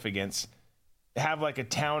significance. Have a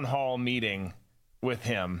town hall meeting with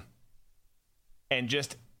him and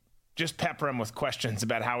just pepper him with questions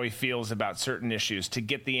about how he feels about certain issues to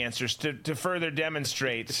get the answers to further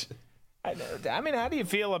demonstrate. I mean, how do you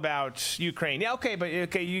feel about Ukraine? Yeah, okay,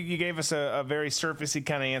 you gave us a very surfacey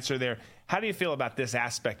kind of answer there. How do you feel about this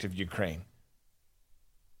aspect of Ukraine?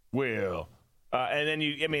 Well... and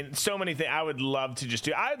then so many things I would love to just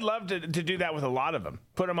do. I'd love to do that with a lot of them.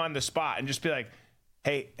 Put them on the spot and just be like,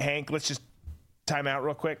 hey, Hank, let's just time out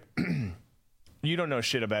real quick. You don't know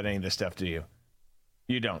shit about any of this stuff, do you?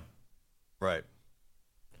 You don't. Right.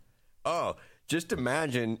 Oh, just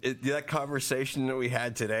imagine that conversation that we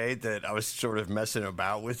had today that I was sort of messing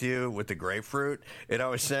about with you with the grapefruit. And I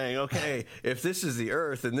was saying, okay, if this is the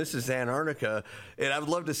Earth and this is Antarctica, and I would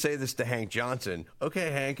love to say this to Hank Johnson.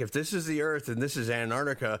 Okay, Hank, if this is the Earth and this is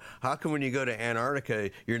Antarctica, how come when you go to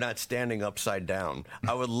Antarctica, you're not standing upside down?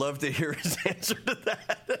 I would love to hear his answer to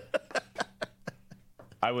that.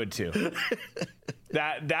 I would too.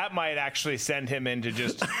 That might actually send him into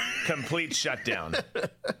just complete shutdown.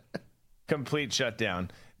 Complete shutdown.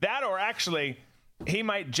 That, or actually, he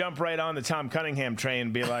might jump right on the Tom Cunningham train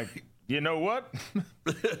and be like, you know what?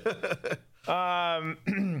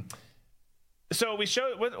 So we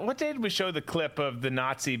showed, what day did we show the clip of the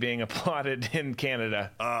Nazi being applauded in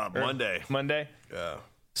Canada? Monday. Monday? Yeah.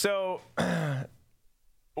 So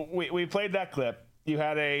we played that clip. You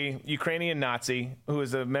had a Ukrainian Nazi who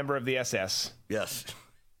was a member of the SS. Yes.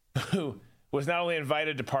 Who was not only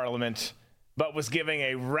invited to Parliament, but was giving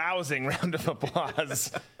a rousing round of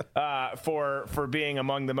applause for being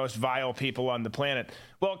among the most vile people on the planet.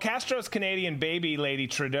 Well, Castro's Canadian baby lady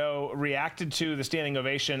Trudeau reacted to the standing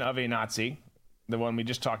ovation of a Nazi, the one we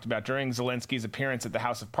just talked about, during Zelensky's appearance at the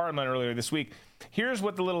House of Parliament earlier this week. Here's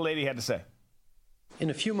what the little lady had to say. In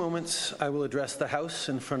a few moments, I will address the House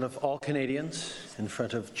in front of all Canadians, in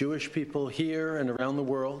front of Jewish people here and around the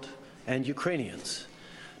world, and Ukrainians,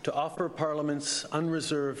 to offer Parliament's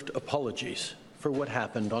unreserved apologies for what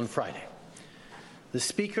happened on Friday. The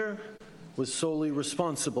Speaker was solely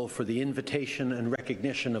responsible for the invitation and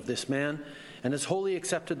recognition of this man and has wholly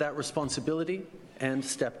accepted that responsibility and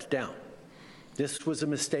stepped down. This was a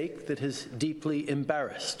mistake that has deeply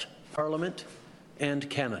embarrassed Parliament and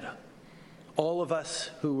Canada. All of us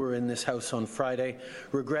who were in this House on Friday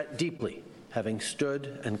regret deeply having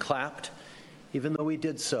stood and clapped, even though we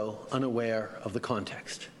did so unaware of the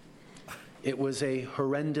context. It was a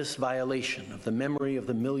horrendous violation of the memory of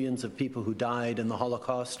the millions of people who died in the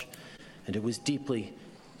Holocaust, and it was deeply,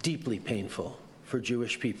 deeply painful for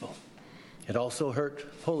Jewish people. It also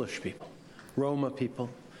hurt Polish people, Roma people,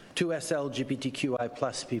 2S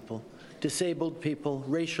LGBTQI+ people, disabled people,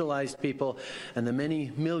 racialized people, and the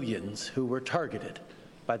many millions who were targeted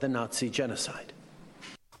by the Nazi genocide.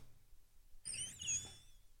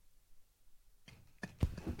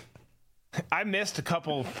 I missed a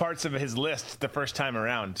couple parts of his list the first time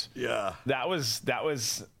around. Yeah. That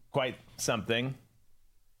was quite something.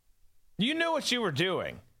 You knew what you were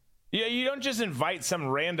doing. You don't just invite some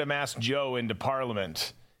random ass Joe into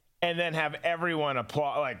Parliament and then have everyone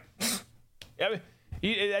applaud. Like,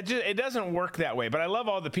 it doesn't work that way. But I love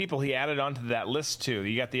all the people he added onto that list too.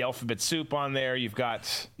 You got the alphabet soup on there. You've got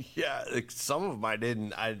some of them I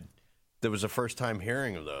didn't. There was a first time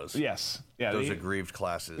hearing of those. Yes, yeah, those aggrieved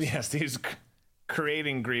classes. Yes, these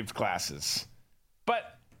creating grieved classes.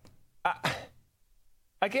 But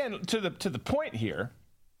again, to the point here.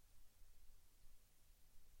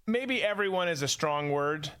 Maybe everyone is a strong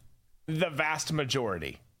word. The vast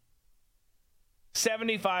majority.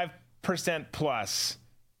 75% plus,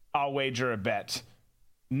 I'll wager a bet,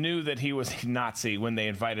 knew that he was a Nazi when they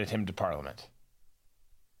invited him to Parliament.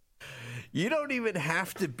 You don't even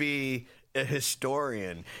have to be a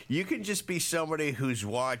historian. You can just be somebody who's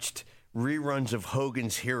watched reruns of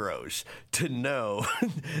Hogan's Heroes to know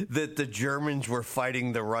that the Germans were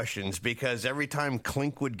fighting the Russians, because every time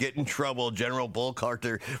Klink would get in trouble, General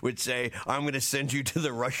Bullcarter would say, I'm going to send you to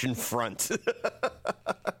the Russian front.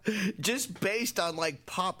 Just based on like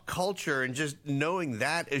pop culture and just knowing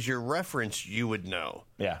that as your reference, you would know.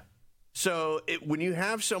 Yeah. So when you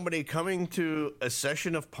have somebody coming to a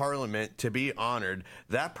session of Parliament to be honored,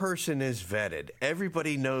 that person is vetted.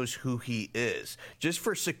 Everybody knows who he is, just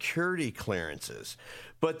for security clearances.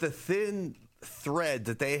 But the thin thread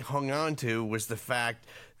that they hung on to was the fact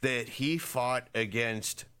that he fought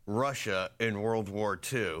against Russia in World War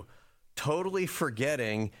II, totally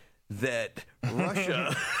forgetting that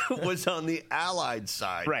Russia was on the Allied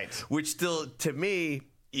side. Right. Which still, to me,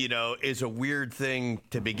 is a weird thing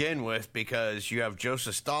to begin with, because you have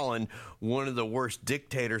Joseph Stalin, one of the worst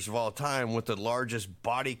dictators of all time, with the largest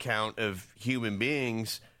body count of human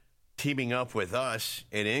beings, teaming up with us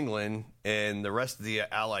in England and the rest of the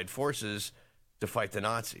Allied forces to fight the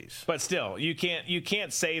Nazis. But still, you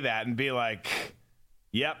can't say that and be like,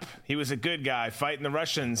 yep, he was a good guy fighting the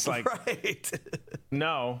Russians. Like, right.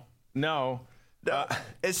 No.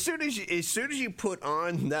 As soon as you put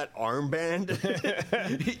on that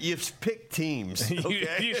armband, you've picked teams.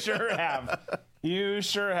 Okay? You sure have. You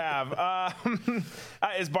sure have.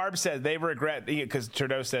 As Barb said, they regret, because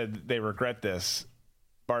Trudeau said they regret this.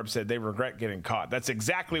 Barb said they regret getting caught. That's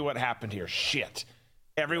exactly what happened here. Shit.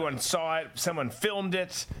 Everyone saw it. Someone filmed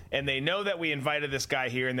it. And they know that we invited this guy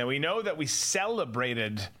here. And then we know that we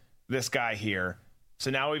celebrated this guy here. So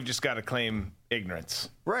now we've just got to claim ignorance.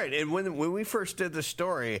 Right. And when we first did the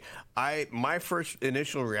story, my first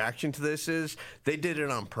initial reaction to this is they did it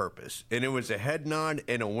on purpose. And it was a head nod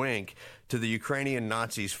and a wink to the Ukrainian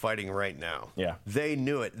Nazis fighting right now. Yeah. They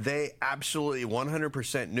knew it. They absolutely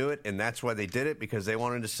 100% knew it. And that's why they did it, because they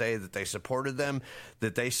wanted to say that they supported them,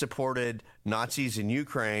 that they supported Nazis in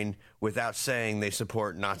Ukraine without saying they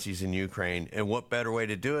support Nazis in Ukraine. And what better way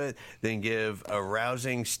to do it than give a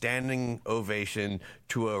rousing standing ovation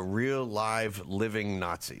to a real, live, living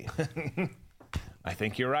Nazi? I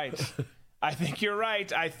think you're right. I think you're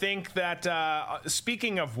right. I think that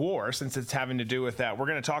speaking of war, since it's having to do with that, we're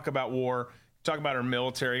going to talk about war, talk about our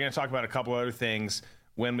military, we're going to talk about a couple other things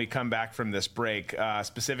when we come back from this break.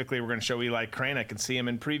 Specifically, we're going to show Eli Crane. I can see him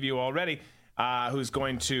in preview already, who's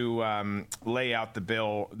going to lay out the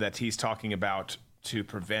bill that he's talking about to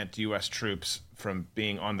prevent U.S. troops from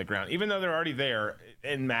being on the ground, even though they're already there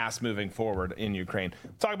en masse moving forward in Ukraine.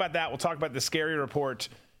 We'll talk about that. We'll talk about the scary report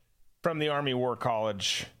from the Army War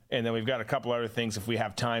College. And then we've got a couple other things, if we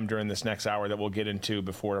have time during this next hour, that we'll get into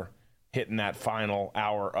before hitting that final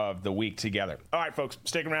hour of the week together. All right, folks,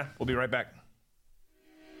 stick around. We'll be right back.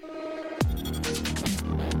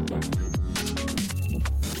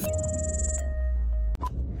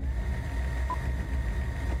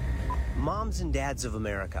 Moms and dads of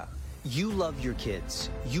America, you love your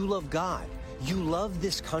kids, you love God, you love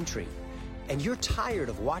this country, and you're tired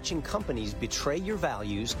of watching companies betray your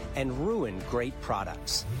values and ruin great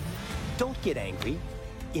products. Don't get angry.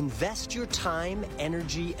 Invest your time,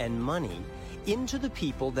 energy, and money into the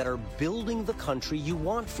people that are building the country you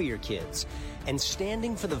want for your kids and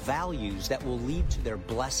standing for the values that will lead to their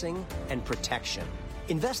blessing and protection.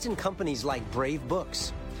 Invest in companies like Brave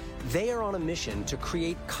Books. They are on a mission to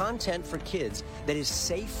create content for kids that is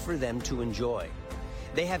safe for them to enjoy.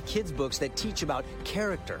 They have kids' books that teach about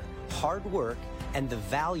character, hard work, and the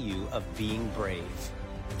value of being brave.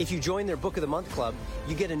 If you join their Book of the Month Club,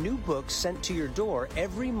 you get a new book sent to your door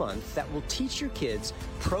every month that will teach your kids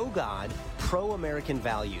pro-God, pro-American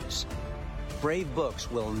values. Brave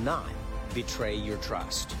Books will not betray your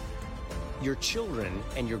trust. Your children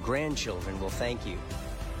and your grandchildren will thank you.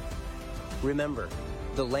 Remember,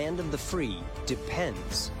 the land of the free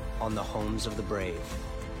depends on the homes of the brave.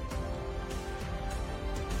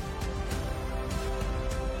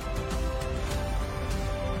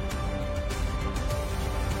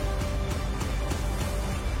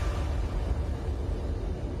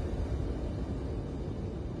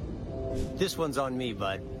 This one's on me,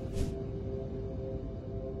 bud.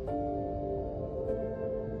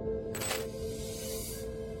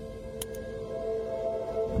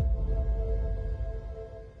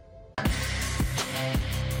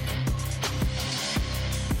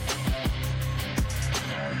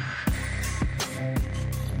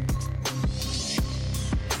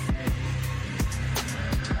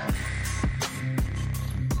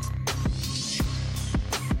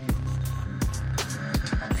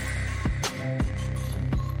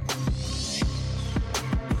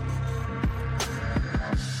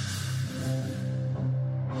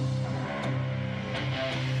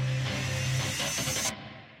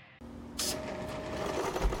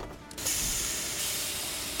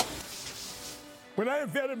 When I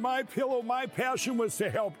invented MyPillow, my passion was to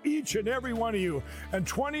help each and every one of you. And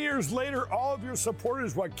 20 years later, all of your support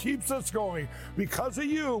is what keeps us going. Because of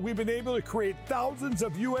you, we've been able to create thousands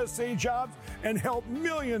of USA jobs and help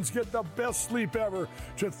millions get the best sleep ever.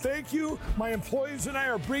 To thank you, my employees and I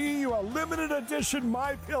are bringing you a limited edition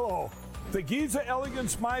MyPillow. The Giza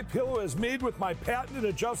Elegance MyPillow is made with my patented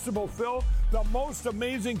adjustable fill, the most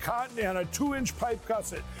amazing cotton, and a 2-inch pipe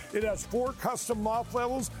gusset. It has 4 custom loft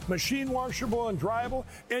levels, machine washable and dryable,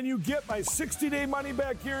 and you get my 60-day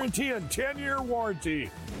money-back guarantee and 10-year warranty.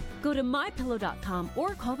 Go to MyPillow.com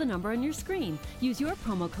or call the number on your screen. Use your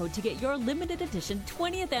promo code to get your limited edition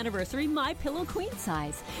 20th anniversary MyPillow queen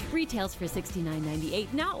size. Retails for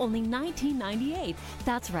 $69.98, now only $19.98.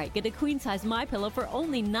 That's right, get a queen size MyPillow for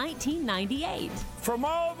only $19.98. From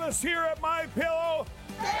all of us here at MyPillow,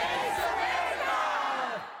 thanks,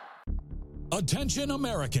 America! Attention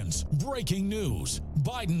Americans, breaking news.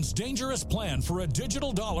 Biden's dangerous plan for a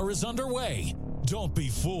digital dollar is underway. Don't be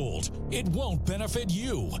fooled. It won't benefit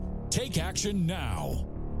you. Take action now.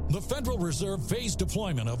 The Federal Reserve phased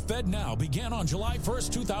deployment of FedNow began on July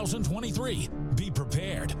 1st, 2023. Be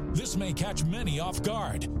prepared. This may catch many off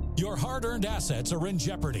guard. Your hard-earned assets are in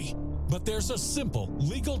jeopardy. But there's a simple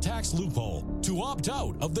legal tax loophole to opt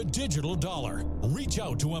out of the digital dollar. Reach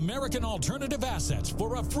out to American Alternative Assets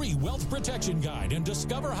for a free wealth protection guide and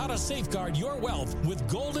discover how to safeguard your wealth with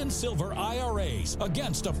gold and silver IRAs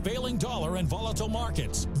against a failing dollar and volatile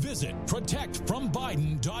markets. Visit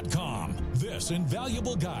protectfrombiden.com. This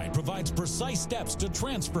invaluable guide provides precise steps to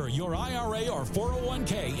transfer your IRA or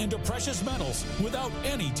 401k into precious metals without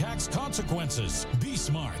any tax consequences. Be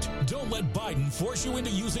smart. Don't let Biden force you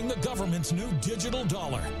into using the government's new digital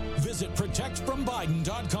dollar. Visit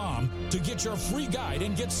protectfrombiden.com to get your free guide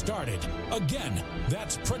and get started. Again,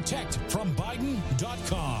 that's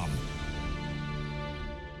protectfrombiden.com.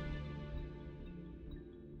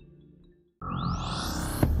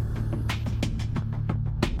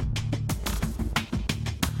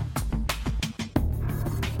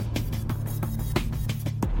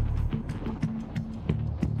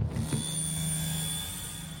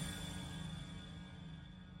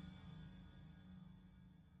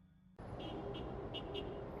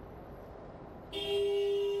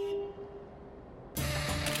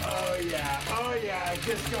 right,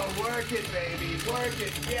 just go work it, baby. Work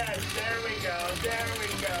it. Yes, there we go. There we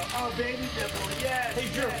go. Oh, baby nipple. Yes.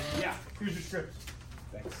 Hey, Drew. Yes. Yeah, here's your strips.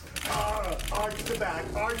 Thanks. Arch the back.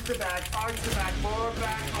 Arch the back. Arch the back. More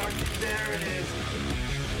back. Arch. There it is.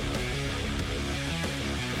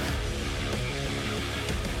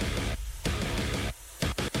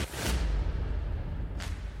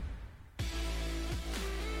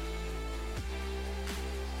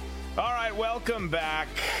 All right, welcome back.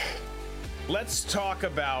 Let's talk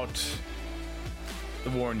about the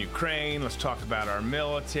war in Ukraine. Let's talk about our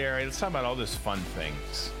military. Let's talk about all these fun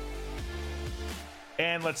things.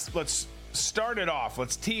 And let's start it off.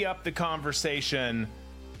 Let's tee up the conversation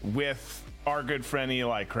with our good friend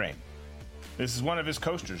Eli Crane. This is one of his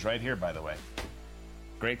coasters right here, by the way.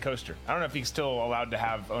 Great coaster. I don't know if he's still allowed to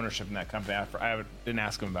have ownership in that company. I didn't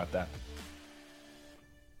ask him about that.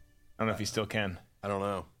 I don't know if he still can. I don't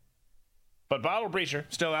know. But Bottle Breacher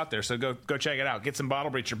still out there, so go check it out. Get some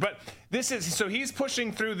Bottle Breacher. But he's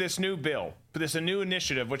pushing through this new bill, a new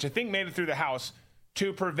initiative, which I think made it through the House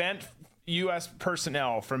to prevent U.S.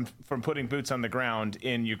 personnel from putting boots on the ground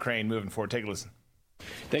in Ukraine moving forward. Take a listen.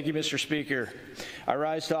 Thank you, Mr. Speaker. I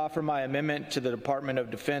rise to offer my amendment to the Department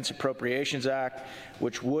of Defense Appropriations Act,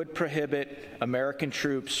 which would prohibit American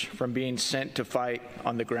troops from being sent to fight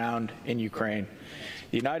on the ground in Ukraine.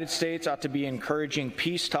 The United States ought to be encouraging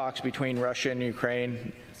peace talks between Russia and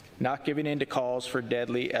Ukraine, not giving in to calls for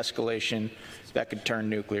deadly escalation that could turn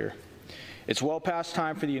nuclear. It's well past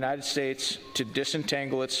time for the United States to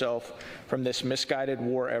disentangle itself from this misguided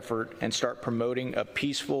war effort and start promoting a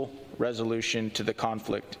peaceful resolution to the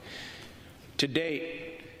conflict. To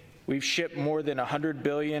date, we've shipped more than 100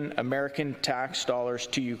 billion American tax dollars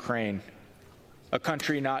to Ukraine, a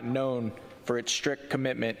country not known for its strict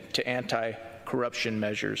commitment to anti-corruption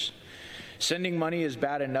measures. Sending money is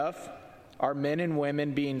bad enough. Our men and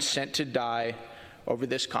women being sent to die over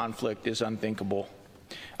this conflict is unthinkable.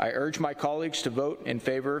 I urge my colleagues to vote in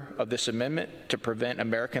favor of this amendment to prevent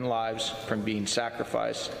American lives from being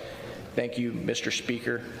sacrificed. Thank you, Mr.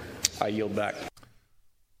 Speaker. I yield back.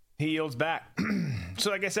 He yields back. So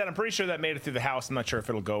like I said, I'm pretty sure that made it through the House. I'm not sure if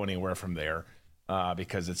it'll go anywhere from there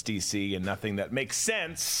because it's D.C. and nothing that makes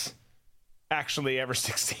sense actually ever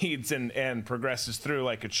succeeds and progresses through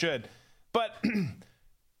like it should. But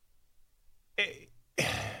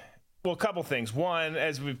well, a couple things. One,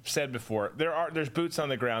 as we've said before, there's boots on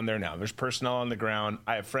the ground there now. There's personnel on the ground.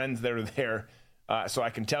 I have friends that are there, so I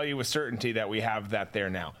can tell you with certainty that we have that there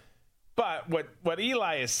now. But what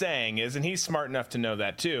Eli is saying is, and he's smart enough to know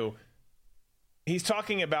that too, he's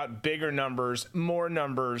talking about bigger numbers, more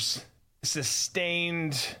numbers,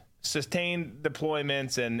 sustained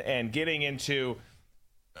deployments, and getting into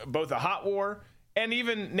both a hot war and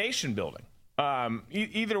even nation building.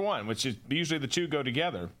 Either one, which is usually the two go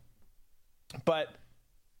together. But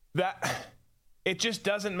that it just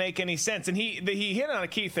doesn't make any sense. And he hit on a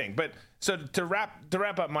key thing. But so to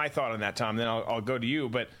wrap up my thought on that, Tom, then I'll go to you.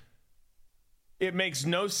 But it makes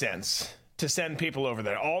no sense to send people over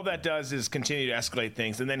there. All that does is continue to escalate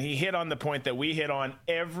things. And then he hit on the point that we hit on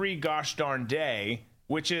every gosh darn day,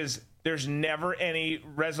 which is there's never any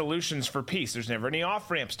resolutions for peace. There's never any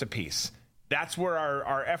off-ramps to peace. That's where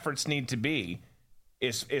our efforts need to be,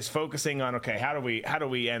 is focusing on, okay, how do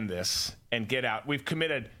we end this and get out? We've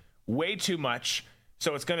committed way too much,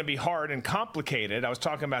 so it's going to be hard and complicated. I was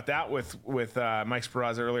talking about that with Mike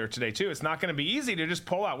Speraza earlier today too. It's not going to be easy to just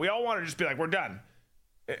pull out. We all want to just be like, we're done.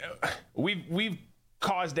 We've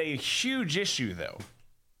caused a huge issue, though,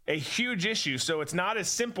 a huge issue. So it's not as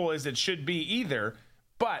simple as it should be either.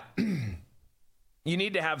 But you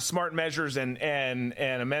need to have smart measures and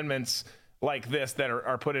amendments like this that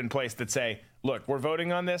are put in place that say, look, we're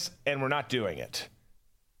voting on this and we're not doing it.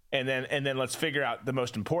 And then let's figure out the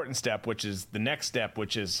most important step, which is the next step,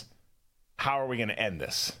 which is how are we going to end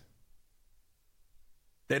this?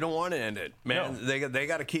 They don't want to end it, man. No. They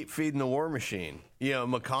got to keep feeding the war machine. You know,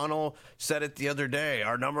 McConnell said it the other day.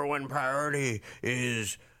 Our number one priority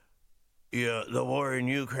is the war in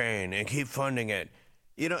Ukraine and keep funding it.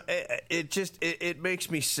 You know, it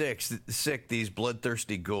makes me sick, these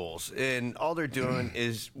bloodthirsty ghouls. And all they're doing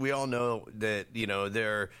is, we all know that, you know,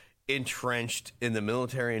 they're entrenched in the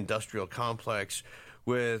military-industrial complex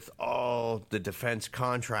with all the defense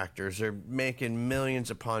contractors. They're making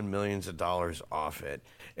millions upon millions of dollars off it.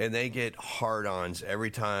 And they get hard-ons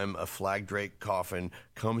every time a flag-draped coffin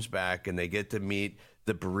comes back and they get to meet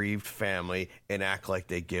the bereaved family and act like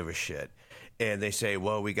they give a shit. And they say,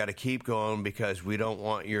 well, we got to keep going because we don't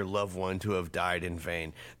want your loved one to have died in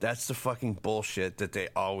vain. That's the fucking bullshit that they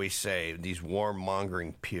always say, these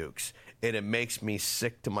warmongering pukes. And it makes me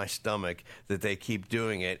sick to my stomach that they keep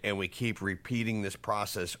doing it, and we keep repeating this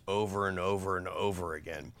process over and over and over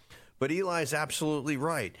again. But Eli's absolutely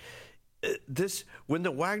right. When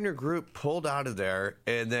the Wagner Group pulled out of there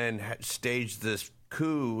and then staged this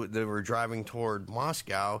coup that were driving toward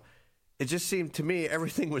Moscow, it just seemed to me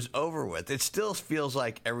everything was over with. It still feels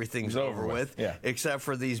like everything's over with, except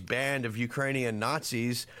for these band of Ukrainian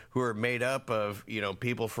Nazis who are made up of,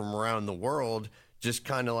 people from around the world, just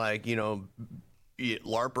kind of like,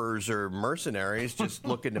 LARPers or mercenaries just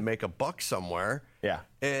looking to make a buck somewhere. Yeah.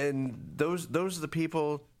 And those are the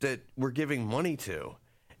people that we're giving money to.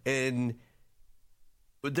 And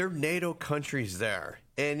they're NATO countries there.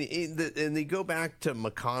 And they go back to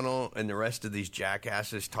McConnell and the rest of these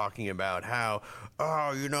jackasses talking about how,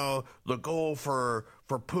 the goal for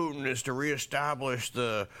Putin is to reestablish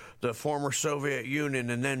the former Soviet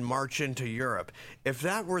Union and then march into Europe. If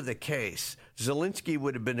that were the case, Zelensky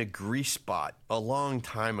would have been a grease spot a long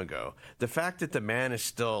time ago. The fact that the man is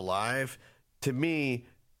still alive, to me,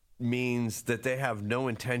 means that they have no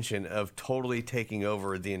intention of totally taking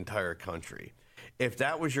over the entire country. If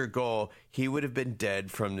that was your goal, he would have been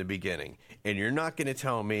dead from the beginning. And you're not going to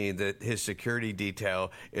tell me that his security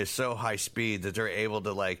detail is so high speed that they're able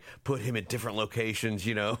to put him at different locations,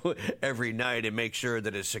 every night and make sure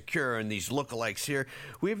that it's secure and these lookalikes here.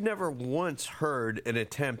 We've never once heard an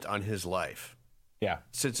attempt on his life. Yeah.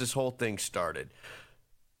 Since this whole thing started.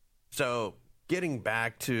 So getting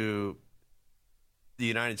back to the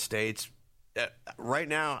United States, right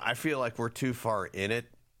now I feel like we're too far in it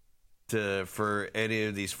for any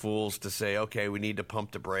of these fools to say, okay, we need to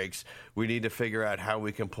pump the brakes. We need to figure out how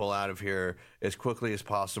we can pull out of here as quickly as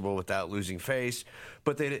possible without losing face.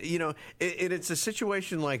 But it's a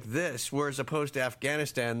situation like this, where as opposed to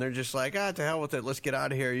Afghanistan, they're just like, to hell with it. Let's get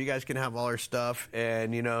out of here. You guys can have all our stuff.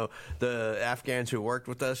 And, the Afghans who worked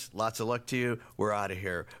with us, lots of luck to you. We're out of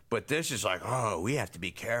here. But this is like, we have to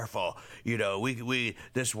be careful.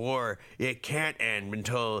 This war, it can't end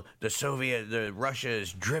until Russia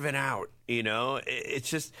is driven out. It's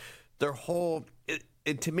just their whole.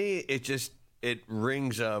 To me, it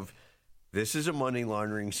rings of, this is a money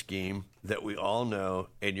laundering scheme that we all know,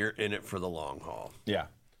 and you're in it for the long haul. Yeah.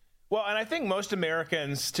 Well, and I think most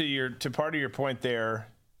Americans, to part of your point there,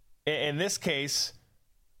 in this case,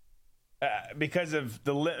 because of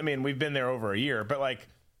we've been there over a year, but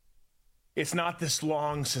it's not this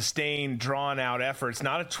long, sustained, drawn-out effort. It's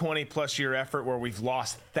not a 20-plus year effort where we've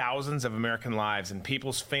lost thousands of American lives and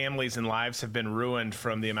people's families and lives have been ruined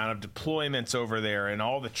from the amount of deployments over there and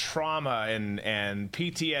all the trauma and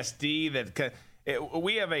PTSD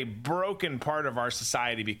we have a broken part of our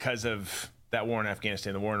society because of that war in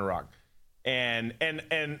Afghanistan, the war in Iraq. And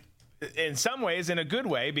in some ways, in a good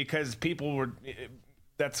way, because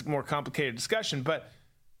that's a more complicated discussion, but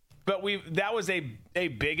that was a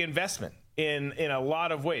big investment in a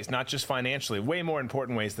lot of ways, not just financially, way more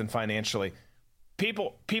important ways than financially.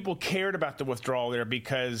 People cared about the withdrawal there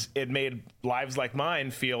because it made lives like mine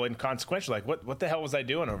feel inconsequential. What the hell was I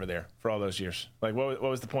doing over there for all those years? What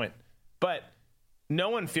was the point? But no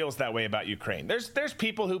one feels that way about Ukraine. There's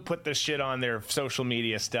people who put this shit on their social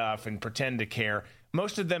media stuff and pretend to care.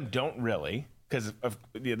 Most of them don't really, because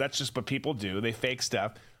that's just what people do. They fake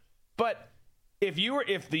stuff. But if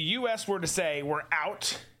the U.S. were to say we're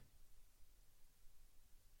out,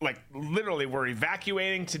 literally we're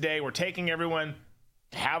evacuating today, we're taking everyone,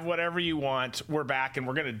 have whatever you want, we're back, and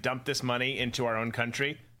we're going to dump this money into our own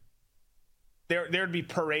country, there'd be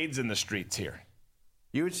parades in the streets here.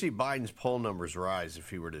 You would see Biden's poll numbers rise if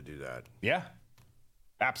he were to do that. Yeah,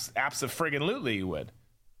 abso-friggin-lutely you would,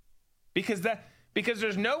 because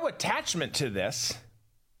there's no attachment to this,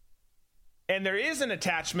 and there is an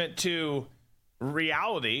attachment to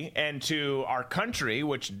reality and to our country,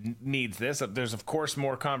 which needs this. There's, of course,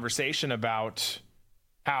 more conversation about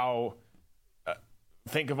how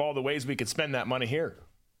think of all the ways we could spend that money here.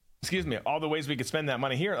 All the ways we could spend that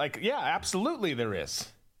money here. Yeah, absolutely there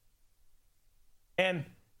is. And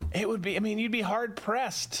it would be, you'd be hard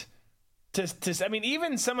pressed to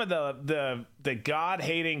even some of the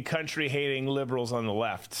God-hating, country-hating liberals on the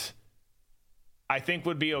left, I think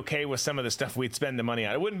would be okay with some of the stuff we'd spend the money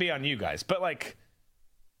on. It wouldn't be on you guys, but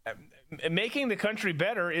making the country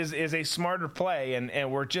better is a smarter play,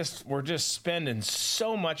 and we're just spending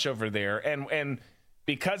so much over there, and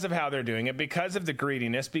because of how they're doing it, because of the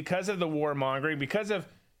greediness, because of the warmongering, because of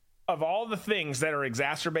all the things that are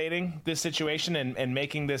exacerbating this situation and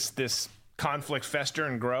making this conflict fester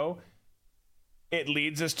and grow. it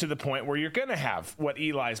leads us to the point where you're going to have what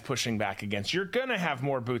Eli's pushing back against. You're going to have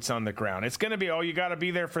more boots on the ground. It's going to be, oh, you got to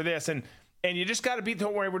be there for this. And you just got to be,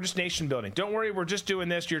 don't worry, we're just nation building. Don't worry, we're just doing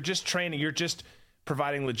this. You're just training. You're just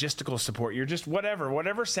providing logistical support. You're just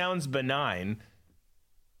whatever sounds benign.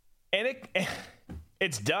 And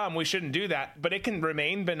it's dumb. We shouldn't do that. But it can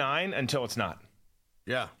remain benign until it's not.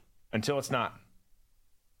 Yeah. Until it's not.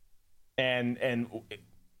 And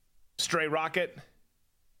stray rocket,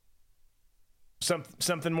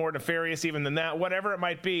 something more nefarious even than that, whatever it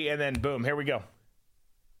might be, and then boom, here we go.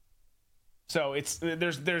 So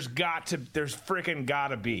there's freaking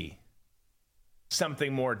gotta be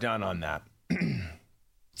something more done on that.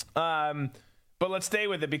 But let's stay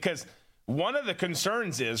with it, because one of the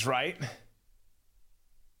concerns is, right,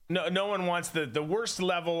 no one wants the worst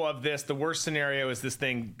level of this. The worst scenario is this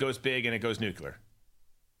thing goes big and it goes nuclear.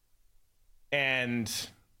 And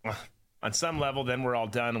on some level, then we're all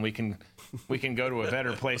done and we can go to a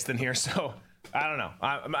better place than here. So I don't know.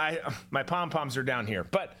 My pom-poms are down here,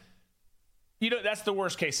 but that's the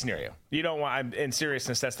worst case scenario. You don't want, in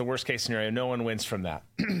seriousness, that's the worst case scenario. No one wins from that.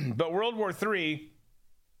 But World War III,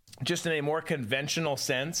 just in a more conventional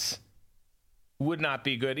sense, would not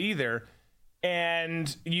be good either.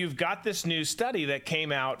 And you've got this new study that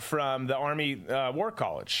came out from the Army War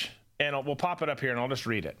College, and we'll pop it up here and I'll just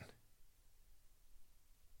read it.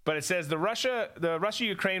 But it says the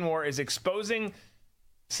Russia-Ukraine war is exposing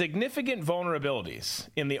significant vulnerabilities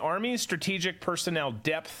in the Army's strategic personnel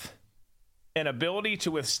depth and ability to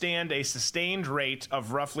withstand a sustained rate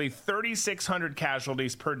of roughly 3,600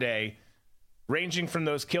 casualties per day, ranging from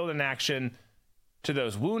those killed in action to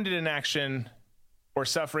those wounded in action or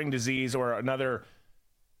suffering disease or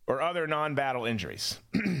other non-battle injuries.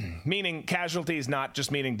 Meaning casualties, not just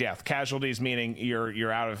meaning death. Casualties meaning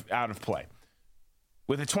you're out of play.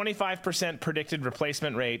 With a 25% predicted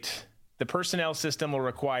replacement rate, the personnel system will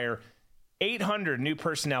require 800 new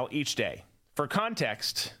personnel each day. For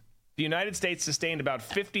context, the United States sustained about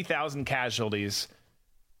 50,000 casualties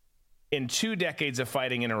in 2 decades of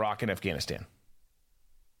fighting in Iraq and Afghanistan.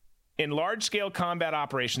 In large-scale combat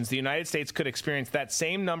operations, the United States could experience that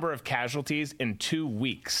same number of casualties in 2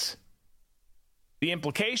 weeks. The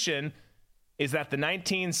implication is that the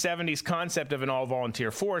 1970s concept of an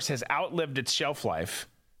all-volunteer force has outlived its shelf life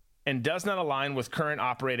and does not align with the current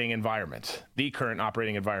operating environment.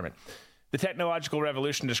 The technological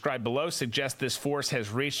revolution described below suggests this force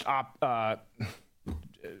has reached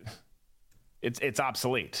it's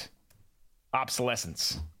obsolete.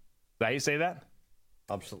 Obsolescence. Is that how you say that?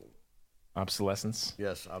 Obsolescence?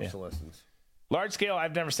 Yes, obsolescence. Yeah. Large-scale,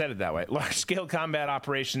 I've never said it that way. Large-scale combat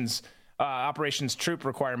operations troop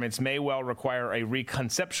requirements may well require a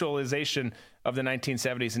reconceptualization of the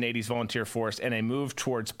 1970s and 80s volunteer force and a move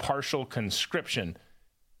towards partial conscription,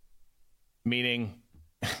 meaning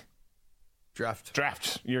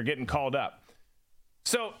draft. You're getting called up.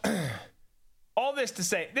 So all this to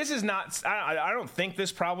say, this is not, I don't think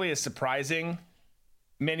this probably is surprising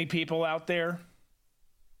many people out there,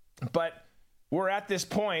 but we're at this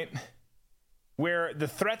point where the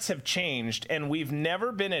threats have changed and we've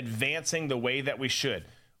never been advancing the way that we should.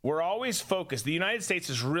 We're always focused. The United States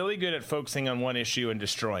is really good at focusing on one issue and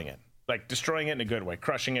destroying it. Like destroying it in a good way,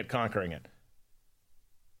 crushing it, conquering it.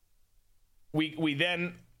 We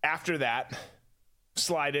then, after that,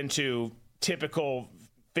 slide into typical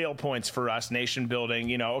fail points for us, nation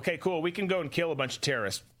building. Okay, cool, we can go and kill a bunch of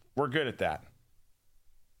terrorists. We're good at that.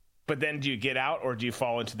 But then do you get out or do you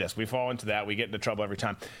fall into this? We fall into that. We get into trouble every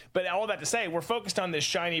time. But all that to say, we're focused on this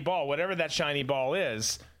shiny ball, whatever that shiny ball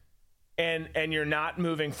is, and you're not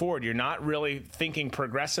moving forward. You're not really thinking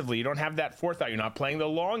progressively. You don't have that forethought. You're not playing the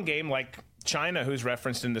long game like China, who's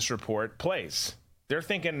referenced in this report, plays. They're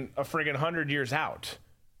thinking a friggin' 100 years out.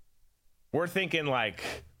 We're thinking like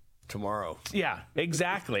tomorrow. Yeah,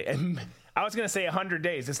 exactly. And I was going to say 100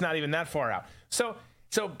 days. It's not even that far out.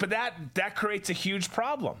 But that creates a huge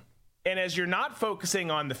problem. And as you're not focusing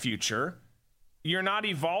on the future, you're not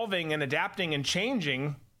evolving and adapting and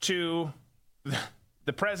changing to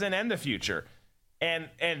the present and the future. And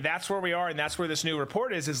that's where we are, and that's where this new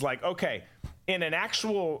report is like, okay, in an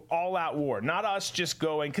actual all-out war, not us just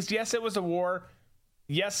going, because yes, it was a war.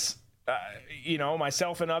 Yes,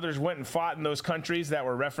 myself and others went and fought in those countries that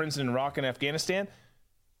were referenced in Iraq and Afghanistan.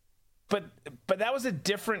 But that was a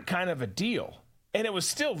different kind of a deal. And it was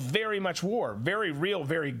still very much war, very real,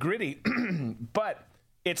 very gritty. But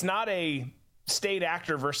it's not a state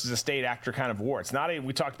actor versus a state actor kind of war. It's not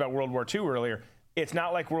we talked about World War II earlier. It's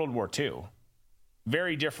not like World War II.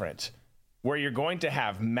 Very different, where you're going to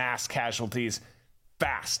have mass casualties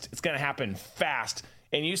fast. It's going to happen fast.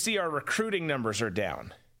 And you see our recruiting numbers are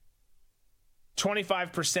down.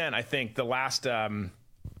 25%, I think, the last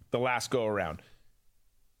go around.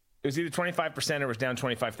 It was either 25% or it was down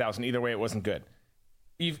 25,000. Either way, it wasn't good.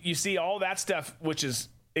 You see all that stuff, which is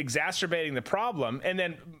exacerbating the problem. And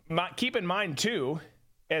then keep in mind, too,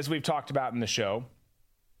 as we've talked about in the show,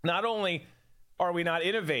 not only are we not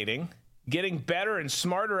innovating, getting better and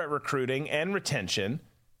smarter at recruiting and retention,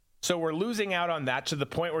 so we're losing out on that to the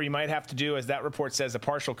point where you might have to do, as that report says, a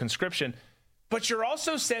partial conscription. But you're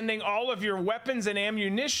also sending all of your weapons and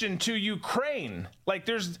ammunition to Ukraine. Like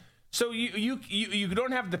so you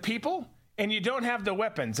don't have the people and you don't have the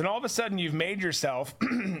weapons. And all of a sudden you've made yourself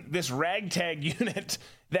this ragtag unit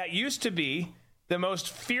that used to be the most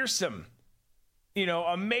fearsome,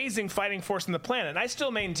 amazing fighting force on the planet. And I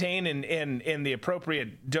still maintain in the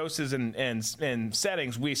appropriate doses and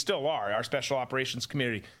settings, we still are. Our special operations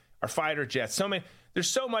community, our fighter jets, there's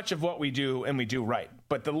so much of what we do and we do right.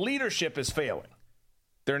 But the leadership is failing.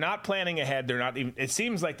 They're not planning ahead. It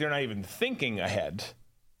seems like they're not even thinking ahead,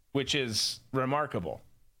 which is remarkable.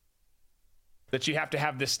 That you have to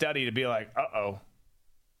have this study to be like, uh-oh.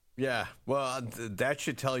 Yeah, well, that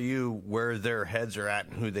should tell you where their heads are at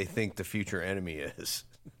and who they think the future enemy is,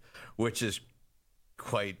 which is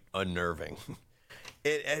quite unnerving.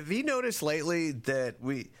 Have you noticed lately that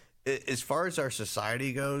as far as our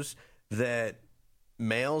society goes, that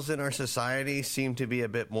males in our society seem to be a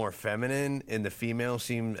bit more feminine and the females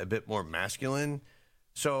seem a bit more masculine?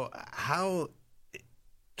 So how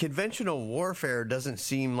conventional warfare doesn't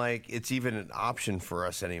seem like it's even an option for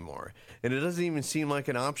us anymore. And it doesn't even seem like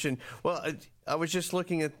an option. Well, I was just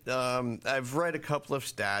looking at, I've read a couple of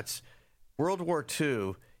stats. World War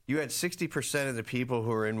II, you had 60% of the people who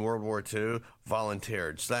were in World War II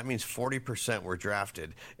volunteered. So that means 40% were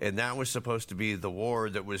drafted. And that was supposed to be the war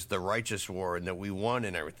that was the righteous war and that we won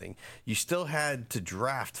and everything. You still had to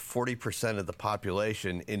draft 40% of the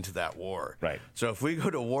population into that war. Right. So if we go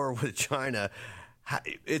to war with China,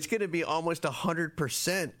 it's going to be almost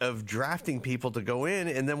 100% of drafting people to go in.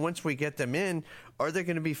 And then once we get them in, are they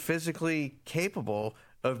going to be physically capable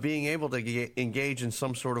of being able to engage in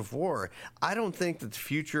some sort of war? I don't think that the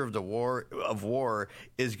future of war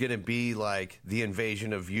is going to be like the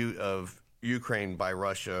invasion of Ukraine by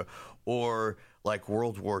Russia or like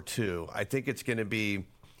World War II. I think it's going to be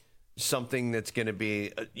something that's going to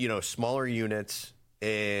be, smaller units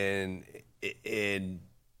and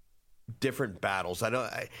different battles.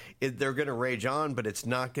 They're going to rage on, but it's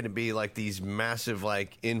not going to be like these massive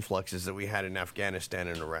influxes that we had in Afghanistan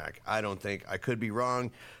and Iraq. I don't think. I could be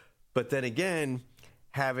wrong, but then again,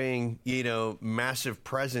 having massive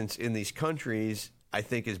presence in these countries, I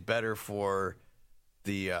think is better for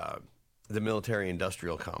the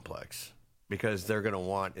military-industrial complex, because they're going to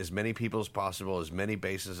want as many people as possible, as many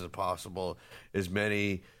bases as possible, as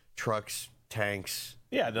many trucks, tanks.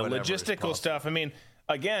 Yeah, the logistical stuff. I mean,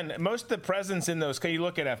 again, most of the presence in those, you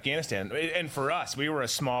look at Afghanistan, and for us, we were a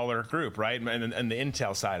smaller group, right? And the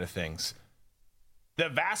intel side of things. The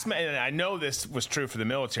vast, and I know this was true for the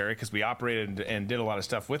military because we operated and did a lot of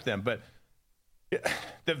stuff with them, but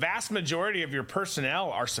the vast majority of your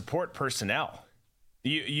personnel are support personnel.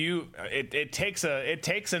 It takes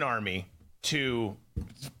an army to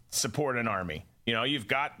support an army. You've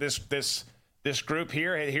got this group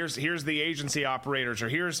here. Here's the agency operators, or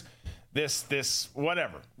here's this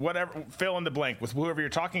whatever, fill in the blank with whoever you're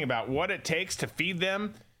talking about, what it takes to feed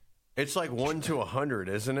them. It's like 1 to 100,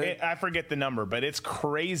 isn't it? I forget the number, but it's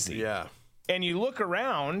crazy. Yeah. And you look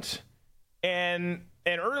around, and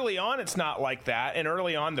early on it's not like that. And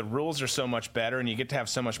early on the rules are so much better, and you get to have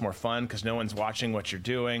so much more fun because no one's watching what you're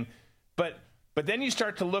doing. But then you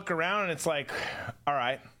start to look around, and it's like, all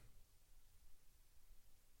right,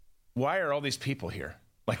 why are all these people here?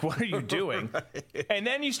 Like, what are you doing? Right. And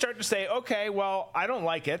then you start to say, okay, well, I don't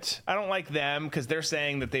like it. I don't like them because they're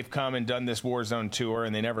saying that they've come and done this war zone tour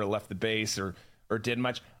and they never left the base or did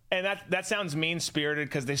much. And that sounds mean-spirited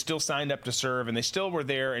because they still signed up to serve and they still were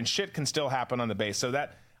there, and shit can still happen on the base. So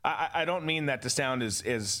that I don't mean that to sound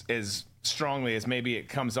as strongly as maybe it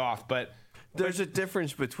comes off, but there's a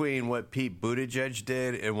difference between what Pete Buttigieg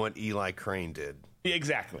did and what Eli Crane did.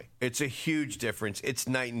 Exactly. It's a huge difference. It's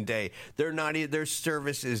night and day. Their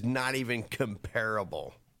service is not even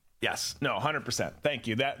comparable. Yes. No, 100%. Thank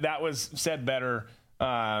you. That was said better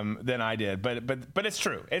than I did. But it's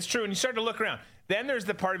true. It's true. And you start to look around. Then there's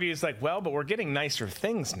the part of you that's like, well, but we're getting nicer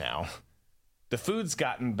things now. The food's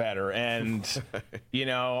gotten better, and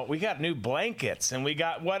we got new blankets and we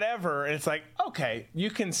got whatever. And it's like, okay,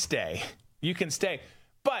 you can stay. You can stay.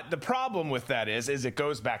 But the problem with that is it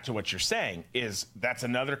goes back to what you're saying, is that's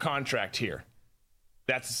another contract here.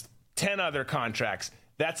 That's 10 other contracts.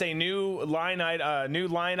 That's a new line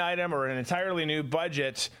item or an entirely new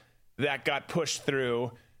budget that got pushed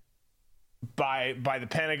through by the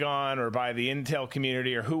Pentagon or by the intel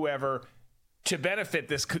community or whoever to benefit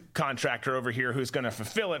this contractor over here who's going to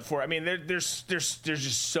fulfill it for. I mean, there's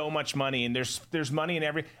just so much money, and there's money in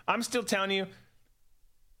every. I'm still telling you,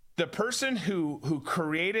 the person who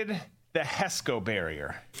created the HESCO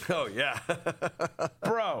barrier. Oh yeah,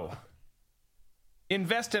 bro,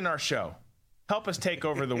 invest in our show. Help us take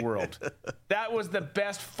over the world. That was the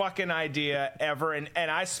best fucking idea ever. And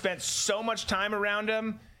I spent so much time around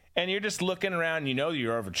them, and you're just looking around, you know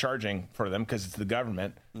you're overcharging for them because it's the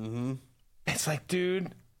government. Mm-hmm. It's like,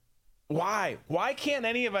 dude, why? Why can't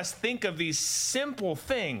any of us think of these simple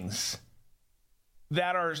things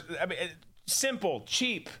that are simple,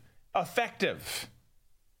 cheap, effective?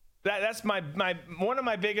 That's my one of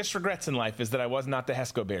my biggest regrets in life is that I was not the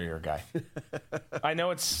HESCO barrier guy. I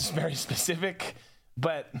know it's very specific,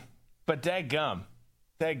 but daggum.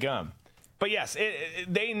 But yes,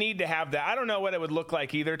 they need to have that. I don't know what it would look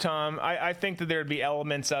like either, Tom. I think that there'd be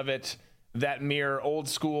elements of it that mirror old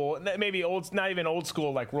school, maybe not even old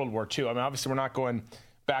school like World War II. I mean, obviously we're not going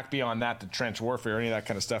back beyond that to trench warfare or any of that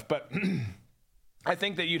kind of stuff. But I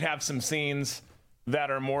think that you'd have some scenes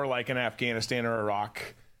that are more like in Afghanistan or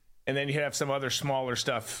Iraq. And then you have some other smaller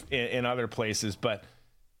stuff in other places. But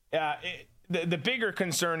the bigger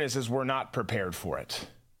concern is we're not prepared for it.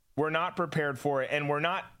 We're not prepared for it, and we're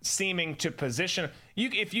not seeming to position.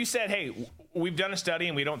 If you said, hey, we've done a study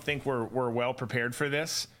and we don't think we're well prepared for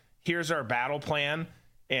this, here's our battle plan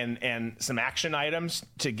and some action items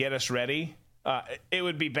to get us ready, it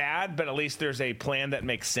would be bad, but at least there's a plan that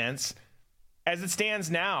makes sense. As it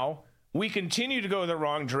stands now, we continue to go the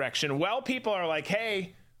wrong direction. Well, people are like,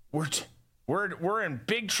 hey, we're in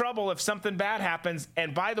big trouble if something bad happens.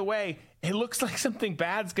 And by the way, it looks like something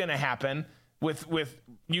bad's going to happen with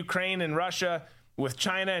Ukraine and Russia, with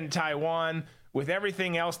China and Taiwan, with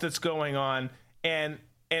everything else that's going on. And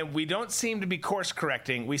we don't seem to be course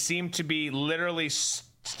correcting. We seem to be literally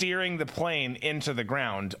steering the plane into the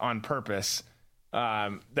ground on purpose.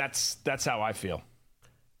 That's how I feel.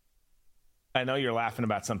 I know you're laughing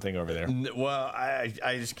about something over there. Well,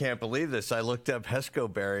 I just can't believe this. I looked up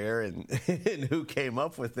HESCO barrier and who came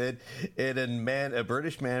up with it. And a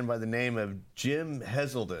British man by the name of Jim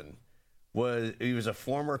Heselden was a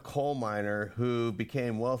former coal miner who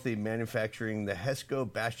became wealthy manufacturing the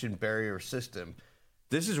HESCO bastion barrier system.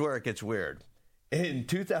 This is where it gets weird. In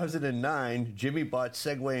 2009, Jimmy bought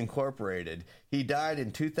Segway Incorporated. He died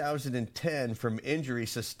in 2010 from injury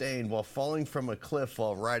sustained while falling from a cliff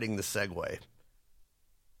while riding the Segway.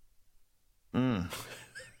 Kind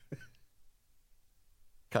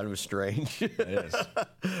of strange. It is.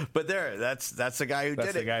 But that's the guy who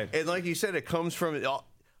did it. And like you said, it comes from...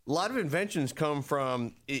 A lot of inventions come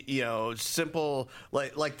from, simple,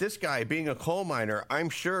 like this guy being a coal miner. I'm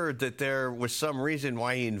sure that there was some reason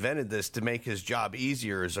why he invented this to make his job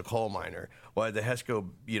easier as a coal miner. Why the HESCO,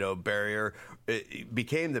 barrier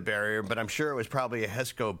became the barrier, but I'm sure it was probably a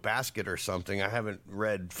HESCO basket or something. I haven't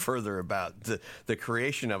read further about the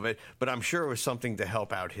creation of it, but I'm sure it was something to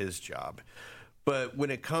help out his job. But when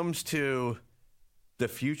it comes to the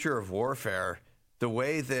future of warfare, the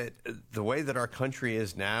way that our country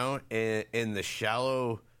is now, in the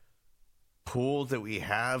shallow pool that we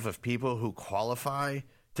have of people who qualify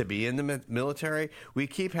to be in the military, we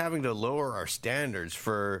keep having to lower our standards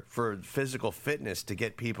for physical fitness to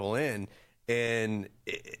get people in, and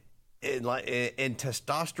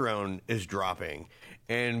testosterone is dropping,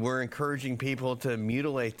 and we're encouraging people to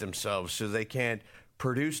mutilate themselves so they can't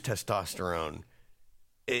produce testosterone.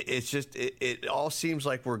 It all seems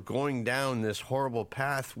like we're going down this horrible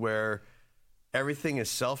path where everything is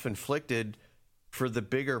self-inflicted for the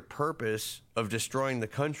bigger purpose of destroying the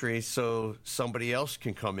country so somebody else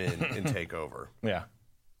can come in and take over. Yeah.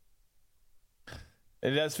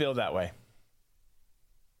 It does feel that way.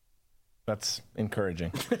 That's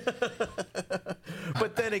encouraging.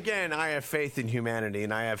 But then again, I have faith in humanity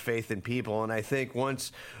and I have faith in people, and I think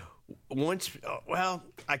once, well,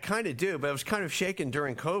 I kind of do, but I was kind of shaken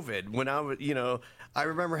during COVID when I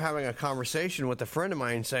remember having a conversation with a friend of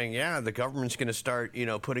mine saying, yeah, the government's going to start,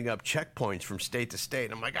 putting up checkpoints from state to state.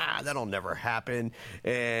 And I'm like, that'll never happen.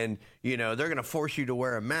 And, they're going to force you to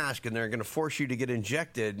wear a mask and they're going to force you to get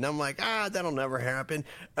injected. And I'm like, that'll never happen.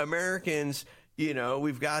 Americans,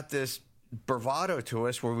 we've got this bravado to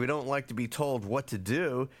us where we don't like to be told what to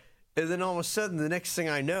do. And then all of a sudden, the next thing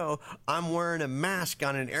I know, I'm wearing a mask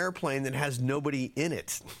on an airplane that has nobody in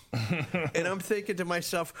it. And I'm thinking to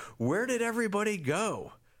myself, where did everybody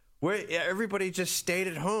go? where everybody just stayed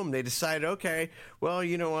at home. They decided, okay, well,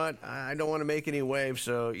 you know what? I don't want to make any waves,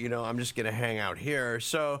 so, I'm just going to hang out here.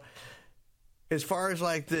 So as far as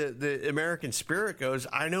like the American spirit goes,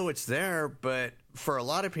 I know it's there, but for a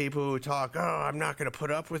lot of people who talk, I'm not going to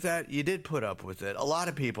put up with that, you did put up with it. A lot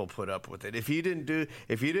of people put up with it. If you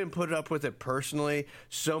didn't put up with it personally,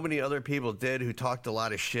 so many other people did who talked a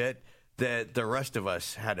lot of shit that the rest of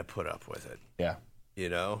us had to put up with it. Yeah.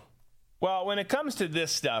 Well, when it comes to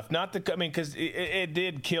this stuff, because it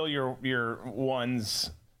did kill your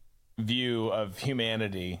one's view of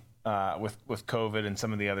humanity with COVID and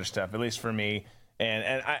some of the other stuff, at least for me.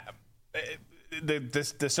 And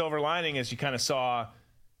the silver lining is you kind of saw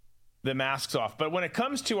the masks off. But when it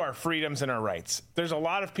comes to our freedoms and our rights, there's a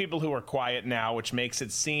lot of people who are quiet now, which makes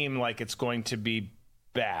it seem like it's going to be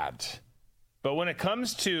bad. But when it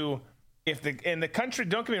comes to in the country,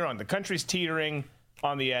 don't get me wrong, the country's teetering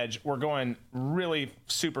on the edge. We're going really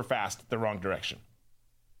super fast the wrong direction.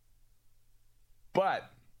 But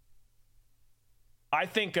I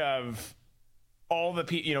think of all the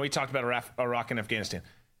people, we talked about Iraq and Afghanistan,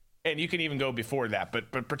 and you can even go before that,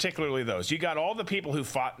 but particularly those. You got all the people who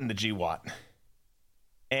fought in the GWAT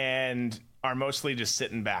and are mostly just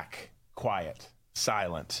sitting back, quiet,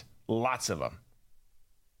 silent, lots of them.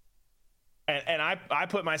 And I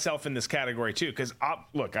put myself in this category too, because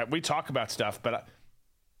look, we talk about stuff, but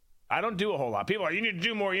I don't do a whole lot. People are, you need to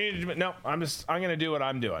do more. You need to do. No, I'm going to do what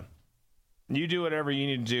I'm doing. You do whatever you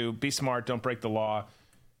need to do. Be smart. Don't break the law.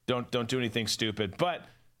 Don't do anything stupid. But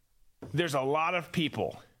there's a lot of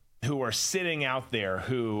people who are sitting out there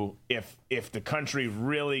who, if the country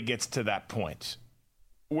really gets to that point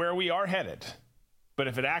where we are headed, but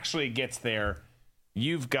if it actually gets there,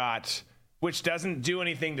 you've got, which doesn't do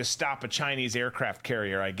anything to stop a Chinese aircraft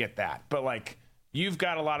carrier. I get that. But like, you've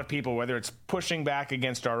got a lot of people, whether it's pushing back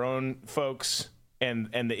against our own folks and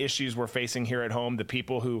the issues we're facing here at home, the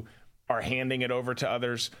people who are handing it over to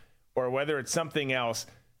others, or whether it's something else.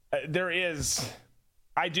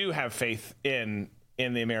 I do have faith in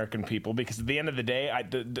the American people, because at the end of the day,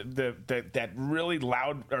 that really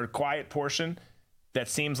loud or quiet portion that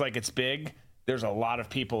seems like it's big, there's a lot of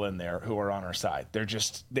people in there who are on our side. They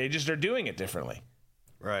just are doing it differently.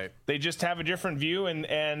 Right. They just have a different view, and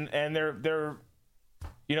they're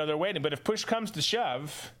waiting. But if push comes to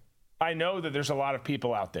shove, I know that there's a lot of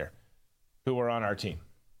people out there who are on our team.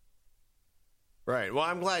 Right. Well,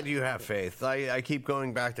 I'm glad you have faith. I keep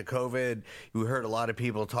going back to COVID. We heard a lot of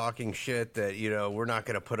people talking shit that, we're not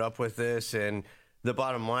going to put up with this. And the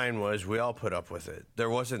bottom line was we all put up with it. There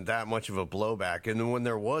wasn't that much of a blowback. And then when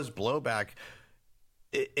there was blowback,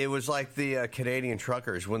 it was like the Canadian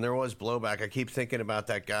truckers. When there was blowback, I keep thinking about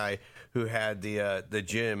that guy who had the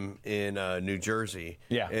gym in New Jersey.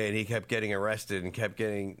 Yeah. And he kept getting arrested and kept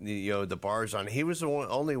getting the bars on. He was the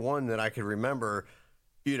only one that I could remember,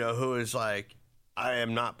 who was like, I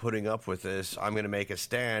am not putting up with this. I'm going to make a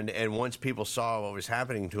stand. And once people saw what was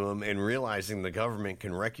happening to him and realizing the government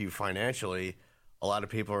can wreck you financially, a lot of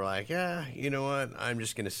people are like, yeah, you know what? I'm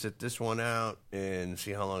just going to sit this one out and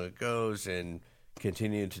see how long it goes and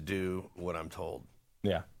continue to do what I'm told.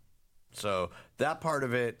 Yeah. So that part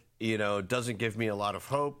of it, doesn't give me a lot of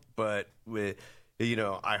hope, but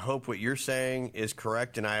I hope what you're saying is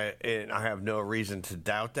correct, and I have no reason to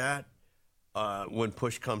doubt that. When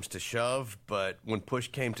push comes to shove, but when push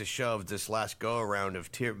came to shove this last go-around of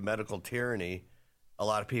medical tyranny, a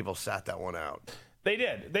lot of people sat that one out. They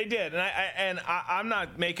did, and I'm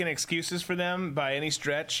not making excuses for them by any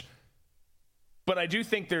stretch, but I do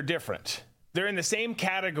think they're different. They're in the same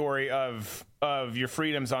category of your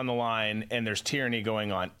freedoms on the line, and there's tyranny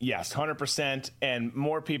going on. Yes, 100%, and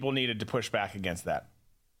more people needed to push back against that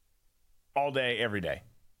all day, every day,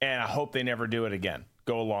 and I hope they never do it again.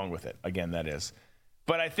 Go along with it again, that is.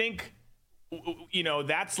 But I think,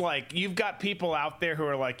 that's like, you've got people out there who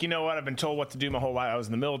are like, you know what, I've been told what to do my whole life. I was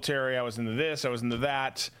in the military, I was into this, I was into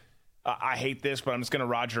that. I hate this, but I'm just going to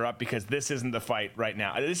Roger up because this isn't the fight right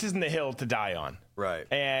now. This isn't the hill to die on. Right.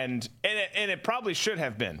 And it probably should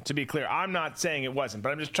have been, to be clear. I'm not saying it wasn't,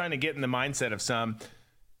 but I'm just trying to get in the mindset of some,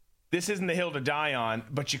 this isn't the hill to die on,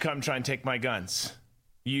 but you come try and take my guns.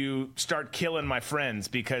 You start killing my friends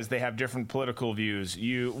because they have different political views.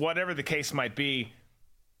 Whatever the case might be,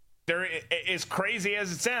 there, as crazy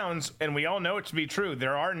as it sounds, and we all know it to be true,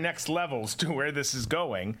 there are next levels to where this is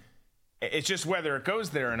going. It's just whether it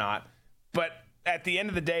goes there or not. But at the end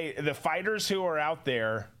of the day, the fighters who are out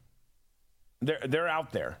there, they're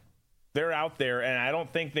out there. They're out there, and I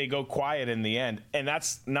don't think they go quiet in the end. And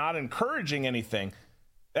that's not encouraging anything.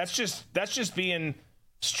 That's just being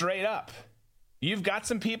straight up. You've got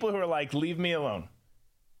some people who are like, leave me alone.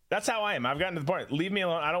 That's how I am. I've gotten to the point. Leave me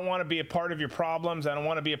alone. I don't want to be a part of your problems. I don't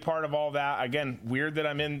want to be a part of all that. Again, weird that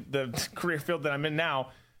I'm in the career field that I'm in now.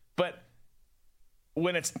 But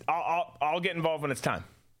when it's, I'll get involved when it's time.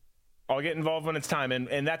 I'll get involved when it's time.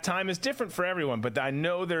 And that time is different for everyone. But I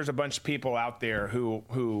know there's a bunch of people out there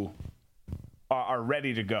who are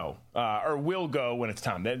ready to go or will go when it's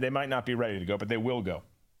time. They might not be ready to go, but they will go.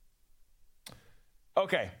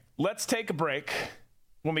 Okay, let's take a break.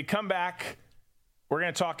 When we come back, we're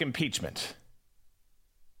going to talk impeachment.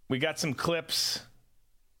 We got some clips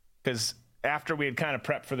because after we had kind of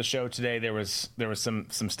prepped for the show today, there was some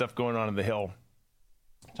stuff going on in the Hill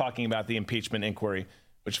talking about the impeachment inquiry,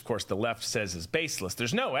 which, of course, the left says is baseless.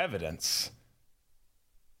 There's no evidence.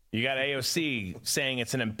 You got AOC saying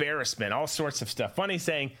it's an embarrassment, all sorts of stuff. Funny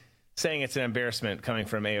saying it's an embarrassment coming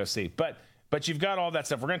from AOC. But you've got all that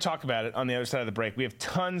stuff. We're going to talk about it on the other side of the break. We have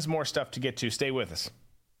tons more stuff to get to. Stay with us.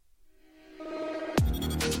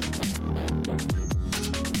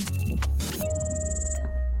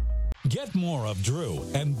 Get more of Drew,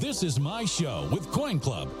 and This Is My Show with Coin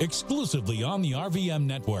Club, exclusively on the RVM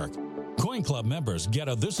network. Coin Club members get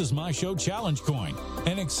a This Is My Show challenge coin,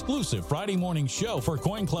 an exclusive Friday morning show for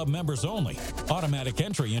Coin Club members only, automatic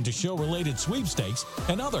entry into show-related sweepstakes,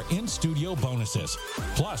 and other in-studio bonuses.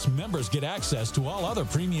 Plus, members get access to all other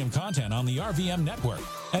premium content on the RVM network,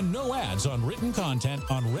 and no ads on written content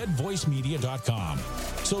on redvoicemedia.com.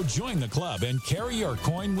 So join the club and carry your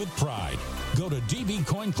coin with pride. Go to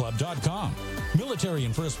dbcoinclub.com. Military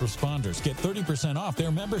and first responders get 30% off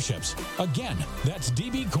their memberships. Again, that's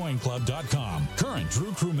dbcoinclub.com. Current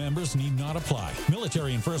Drew Crew members need not apply.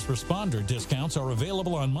 Military and first responder discounts are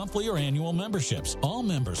available on monthly or annual memberships. All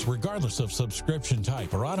members, regardless of subscription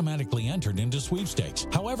type, are automatically entered into sweepstakes.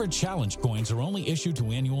 However, challenge coins are only issued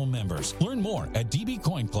to annual members. Learn more at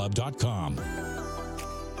dbcoinclub.com.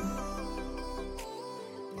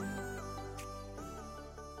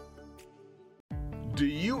 Do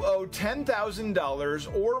you owe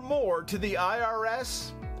 $10,000 or more to the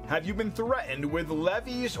IRS? Have you been threatened with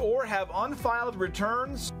levies or have unfiled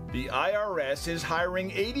returns? The IRS is hiring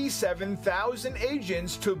 87,000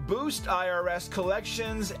 agents to boost IRS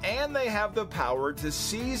collections, and they have the power to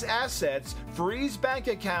seize assets, freeze bank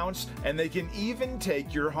accounts, and they can even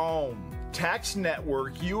take your home. Tax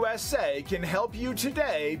Network USA can help you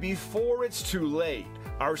today before it's too late.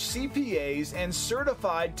 Our CPAs and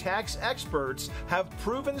certified tax experts have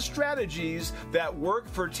proven strategies that work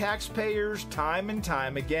for taxpayers time and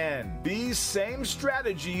time again. These same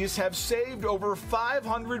strategies have saved over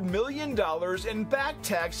 $500 million in back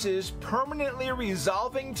taxes, permanently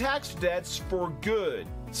resolving tax debts for good.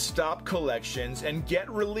 Stop collections and get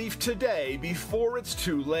relief today before it's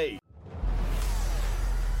too late.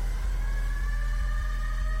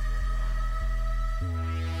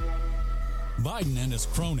 Biden and his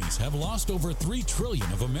cronies have lost over $3 trillion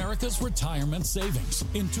of America's retirement savings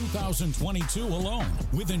in 2022 alone.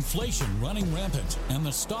 With inflation running rampant and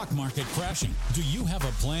the stock market crashing, do you have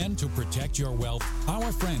a plan to protect your wealth?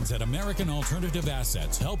 Our friends at American Alternative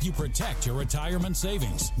Assets help you protect your retirement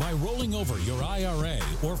savings by rolling over your IRA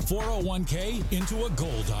or 401k into a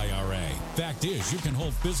gold IRA. Fact is, you can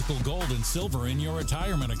hold physical gold and silver in your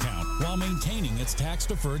retirement account while maintaining its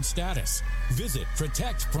tax-deferred status. Visit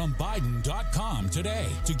protectfrombiden.com today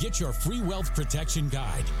to get your free wealth protection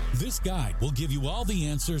guide. This guide will give you all the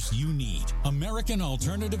answers you need. American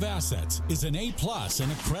Alternative Assets is an A+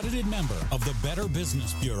 and accredited member of the Better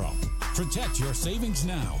Business Bureau. Protect your savings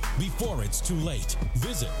now before it's too late.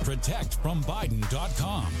 Visit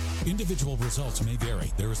protectfrombiden.com. Individual results may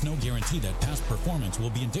vary. There is no guarantee that past performance will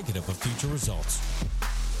be indicative of future results.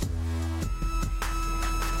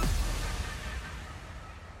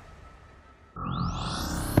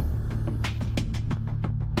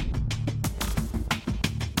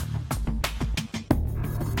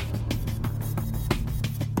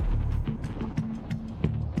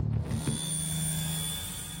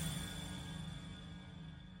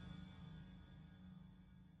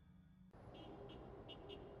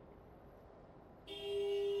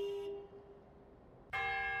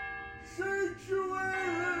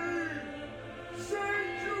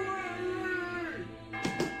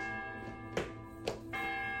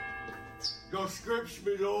 Your scripts,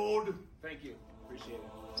 my lord. Thank you. Appreciate it.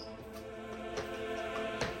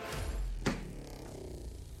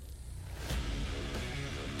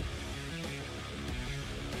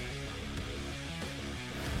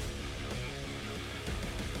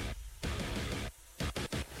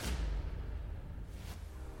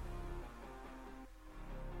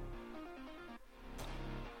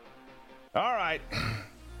 All right.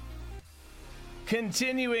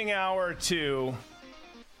 Continuing hour two.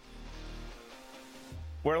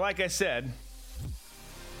 where, like I said,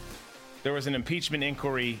 there was an impeachment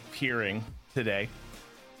inquiry hearing today.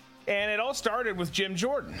 And it all started with Jim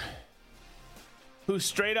Jordan, who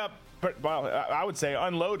straight up, well, I would say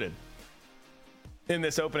unloaded in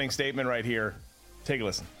this opening statement right here. Take a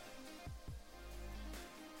listen.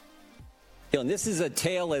 And this is a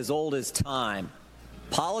tale as old as time.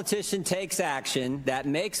 Politician takes action that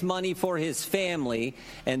makes money for his family,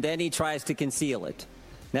 and then he tries to conceal it.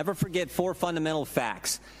 Never forget 4 fundamental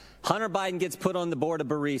facts. Hunter Biden gets put on the board of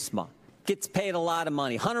Burisma. Gets paid a lot of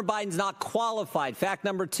money. Hunter Biden's not qualified, fact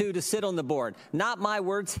number 2, to sit on the board. Not my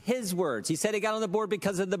words, his words. He said he got on the board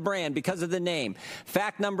because of the brand, because of the name.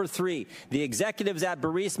 Fact number 3, the executives at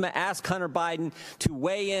Burisma asked Hunter Biden to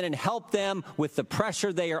weigh in and help them with the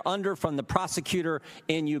pressure they are under from the prosecutor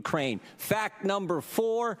in Ukraine. Fact number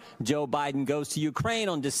 4, Joe Biden goes to Ukraine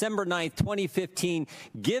on December 9th, 2015,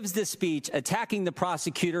 gives the speech attacking the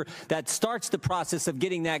prosecutor that starts the process of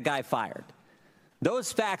getting that guy fired.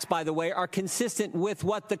 Those facts, by the way, are consistent with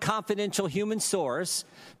what the confidential human source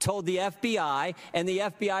told the FBI, and the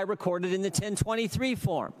FBI recorded in the 1023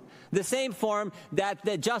 form, the same form that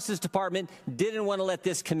the Justice Department didn't want to let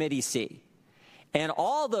this committee see. And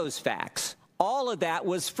all those facts, all of that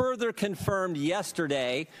was further confirmed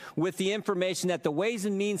yesterday with the information that the Ways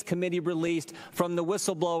and Means Committee released from the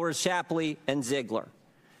whistleblowers Shapley and Ziegler.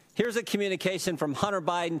 Here's a communication from Hunter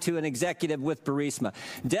Biden to an executive with Burisma.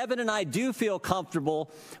 Devin and I do feel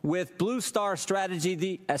comfortable with Blue Star strategies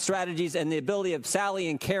and the ability of Sally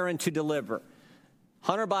and Karen to deliver.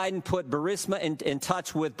 Hunter Biden put Burisma in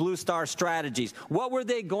touch with Blue Star Strategies. What were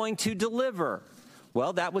they going to deliver?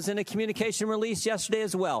 Well, that was in a communication release yesterday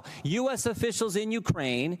as well. U.S. officials in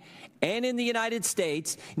Ukraine and in the United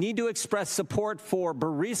States need to express support for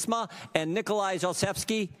Burisma and Nikolai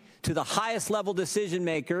Zlochevsky to the highest level decision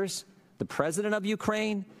makers, the president of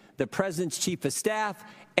Ukraine, the president's chief of staff,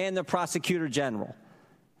 and the prosecutor general.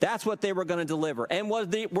 That's what they were going to deliver. And were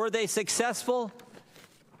they successful?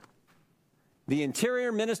 The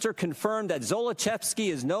Interior Minister confirmed that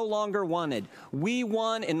Zlochevsky is no longer wanted. We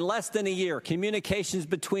won in less than a year communications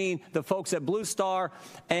between the folks at Blue Star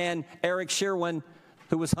and Eric Sherwin,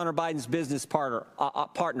 who was Hunter Biden's business partner.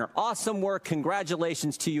 Awesome work.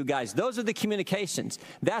 Congratulations to you guys. Those are the communications.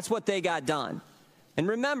 That's what they got done. And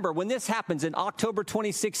remember, when this happens in October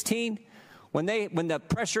 2016, when the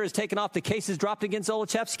pressure is taken off, the case is dropped against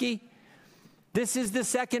Zlochevsky, this is the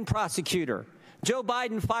second prosecutor. Joe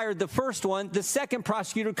Biden fired the first one. The second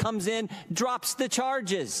prosecutor comes in, drops the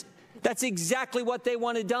charges. That's exactly what they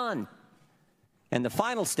wanted done. And the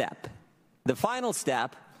final step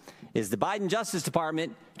is the Biden Justice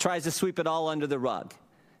Department tries to sweep it all under the rug.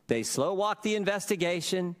 They slow walk the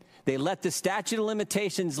investigation. They let the statute of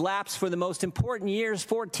limitations lapse for the most important years,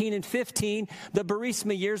 14 and 15, the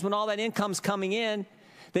Burisma years when all that income's coming in.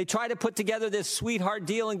 They try to put together this sweetheart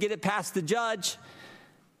deal and get it past the judge.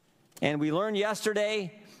 And we learned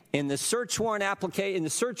yesterday in the search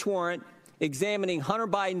warrant examining Hunter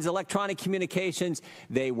Biden's electronic communications,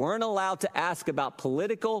 they weren't allowed to ask about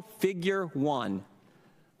political figure 1.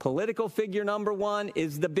 Political figure number 1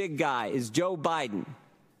 is the big guy, is Joe Biden.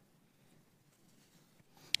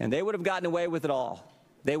 And they would have gotten away with it all.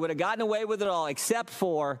 They would have gotten away with it all except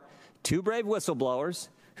for 2 brave whistleblowers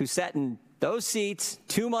who sat in those seats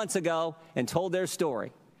 2 months ago and told their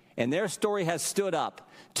story. And their story has stood up.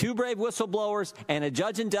 2 brave whistleblowers and a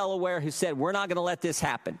judge in Delaware who said, we're not going to let this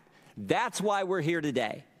happen. That's why we're here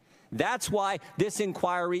today. That's why this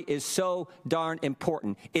inquiry is so darn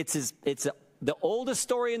important. It's the oldest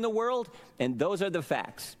story in the world, and those are the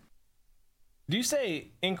facts. Do you say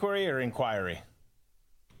inquiry or inquiry?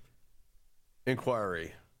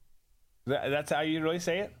 Inquiry. That's how you really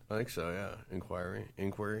say it? I think so, yeah.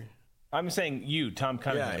 Inquiry. I'm saying you, Tom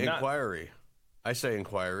Cunningham. Yeah, inquiry. I say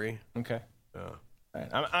inquiry. Okay. Yeah. Right.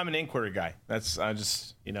 I'm an inquiry guy. I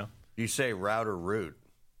just. You say route or route?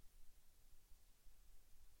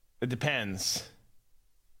 It depends.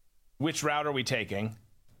 Which route are we taking?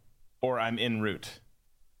 Or I'm en route.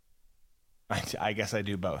 I guess I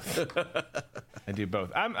do both. I do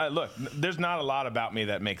both. Look, there's not a lot about me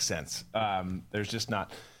that makes sense. There's just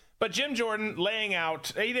not. But Jim Jordan laying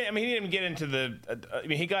out, he didn't get into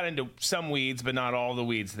he got into some weeds, but not all the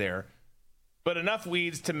weeds there. But enough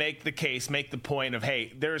weeds to make the case, make the point of,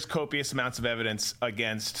 hey, there's copious amounts of evidence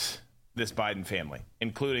against this Biden family,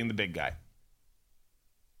 including the big guy.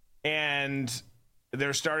 And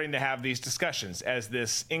they're starting to have these discussions as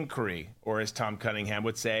this inquiry, or as Tom Cunningham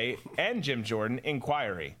would say, and Jim Jordan,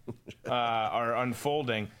 inquiry, are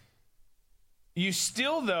unfolding. You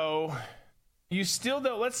still, though,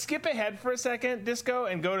 let's skip ahead for a second, Disco,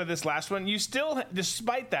 and go to this last one. You still,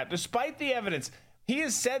 despite the evidence, He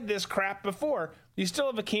has said this crap before. You still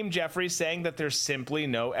have Hakeem Jeffries saying that there's simply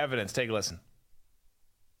no evidence. Take a listen.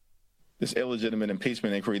 This illegitimate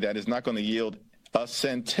impeachment inquiry that is not going to yield a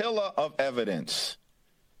scintilla of evidence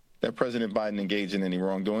that President Biden engaged in any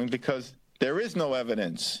wrongdoing, because there is no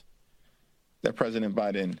evidence that President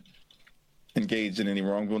Biden engaged in any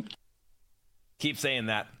wrongdoing. Keep saying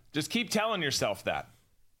that. Just keep telling yourself that.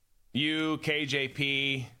 You,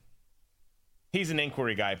 KJP, he's an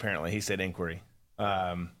inquiry guy, apparently. He said inquiry.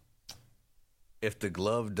 If the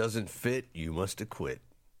glove doesn't fit, you must acquit.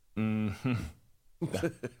 Mm-hmm.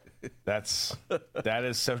 That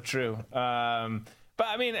is so true. But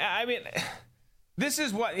I mean, this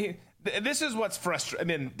is what's frustrating.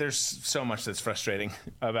 I mean, there's so much that's frustrating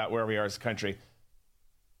about where we are as a country.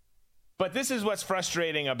 But this is what's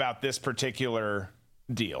frustrating about this particular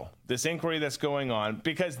deal, this inquiry that's going on,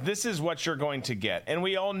 because this is what you're going to get. And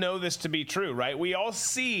we all know this to be true, right? We all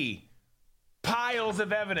see piles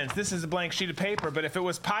of evidence. This is a blank sheet of paper, but if it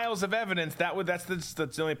was piles of evidence, that's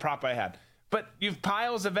the only prop I had. But you've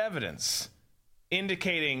piles of evidence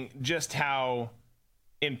indicating just how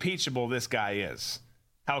impeachable this guy is,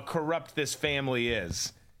 how corrupt this family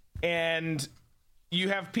is. And you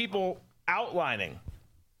have people outlining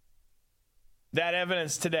that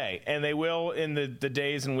evidence today, and they will in the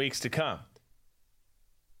days and weeks to come.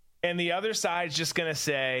 And the other side's just going to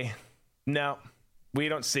say, no, we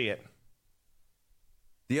don't see it.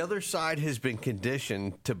 The other side has been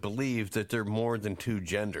conditioned to believe that they're more than two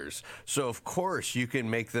genders. So, of course, you can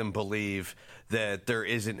make them believe that there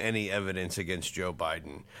isn't any evidence against Joe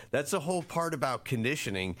Biden. That's the whole part about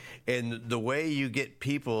conditioning. And the way you get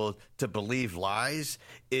people to believe lies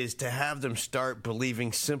is to have them start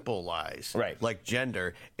believing simple lies, right, like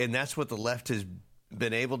gender. And that's what the left has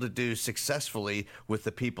been able to do successfully with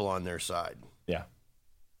the people on their side. Yeah.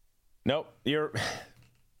 Nope, you're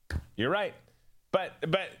right. But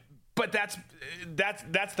that's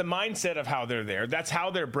the mindset of how they're there. That's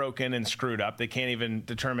how they're broken and screwed up. They can't even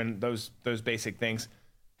determine those basic things.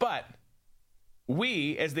 But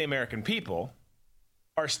we, as the American people,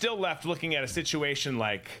 are still left looking at a situation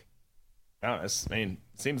like, I don't know, it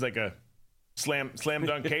seems like a slam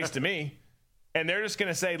dunk case to me. And they're just going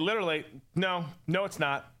to say, literally, no, it's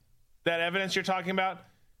not. That evidence you're talking about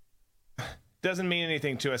doesn't mean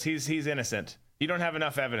anything to us. He's innocent. You don't have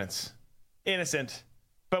enough evidence. Innocent.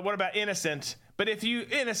 But what about innocent? But if you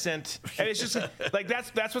innocent, and it's just like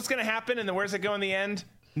that's what's going to happen. And then where's it go in the end?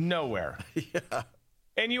 Nowhere. Yeah.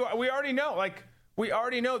 And we already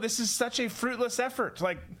know this is such a fruitless effort.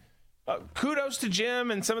 Like, kudos to Jim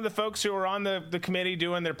and some of the folks who are on the committee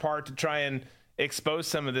doing their part to try and expose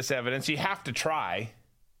some of this evidence. You have to try,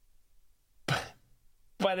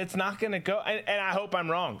 but it's not going to go. And I hope I'm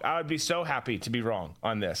wrong. I would be so happy to be wrong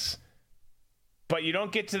on this. But you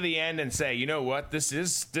don't get to the end and say, you know what, this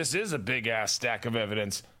is a big ass stack of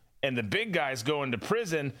evidence, and the big guy's going to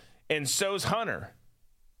prison, and so's Hunter,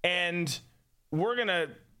 and we're gonna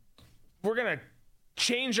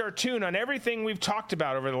change our tune on everything we've talked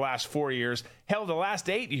about over the last 4 years, hell, the last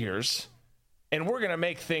 8 years, and we're gonna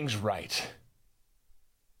make things right.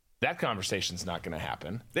 That conversation's not gonna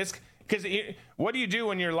happen. Because what do you do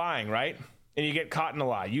when you're lying, right? And you get caught in a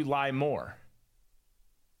lie, you lie more.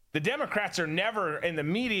 The Democrats are never, in the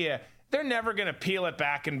media, they're never going to peel it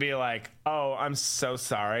back and be like, oh, I'm so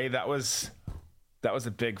sorry. That was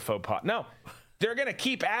a big faux pas. No, they're going to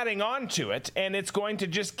keep adding on to it, and it's going to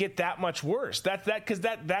just get that much worse.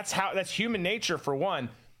 That's human nature, for one.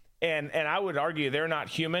 And I would argue they're not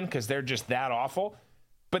human because they're just that awful.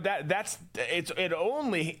 But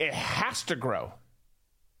it has to grow.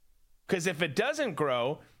 Because if it doesn't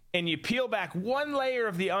grow, and you peel back one layer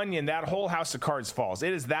of the onion, that whole house of cards falls.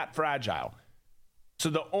 It is that fragile. So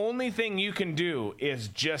the only thing you can do is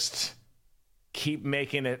just keep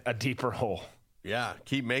making it a deeper hole. Yeah,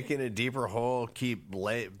 keep making it a deeper hole, keep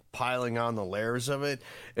piling on the layers of it,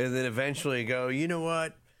 and then eventually go, you know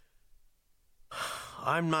what?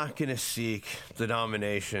 I'm not going to seek the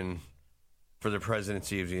nomination for the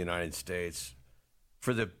presidency of the United States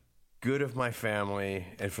for the good of my family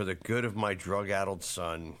and for the good of my drug-addled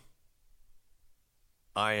son.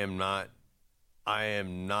 I am not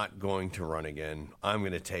going to run again. I'm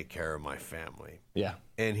going to take care of my family. Yeah.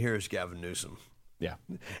 And here's Gavin Newsom. Yeah.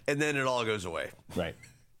 And then it all goes away. Right.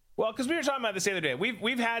 Well, because we were talking about this the other day.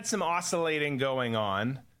 We've had some oscillating going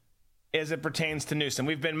on as it pertains to Newsom.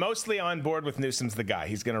 We've been mostly on board with Newsom's the guy.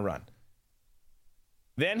 He's going to run.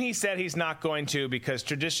 Then he said he's not going to because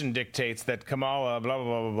tradition dictates that Kamala, blah, blah,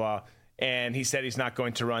 blah, blah, blah. And he said he's not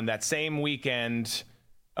going to run. That same weekend,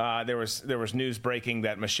 there was news breaking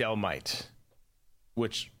that Michelle might,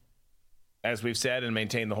 which, as we've said and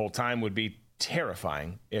maintained the whole time, would be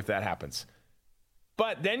terrifying if that happens.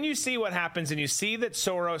 But then you see what happens, and you see that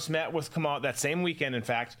Soros met with Kamala that same weekend. In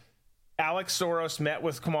fact, Alex Soros met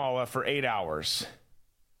with Kamala for 8 hours.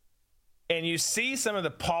 And you see some of the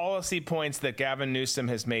policy points that Gavin Newsom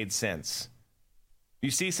has made since. You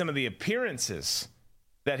see some of the appearances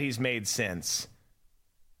that he's made since.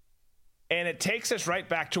 And it takes us right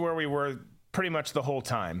back to where we were pretty much the whole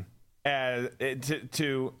time. Okay,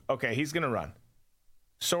 he's going to run.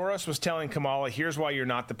 Soros was telling Kamala, here's why you're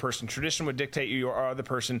not the person. Tradition would dictate you are the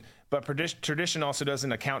person, but tradition also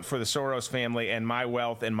doesn't account for the Soros family and my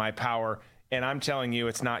wealth and my power. And I'm telling you,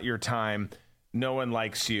 it's not your time. No one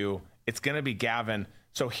likes you. It's going to be Gavin.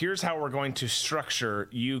 So here's how we're going to structure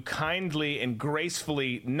you kindly and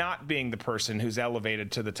gracefully not being the person who's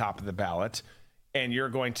elevated to the top of the ballot, and you're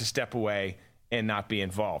going to step away and not be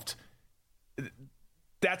involved.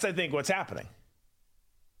 That's, I think, what's happening.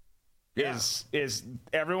 Yeah. Is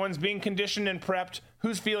everyone's being conditioned and prepped?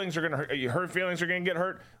 Whose feelings are going to hurt? Her feelings are going to get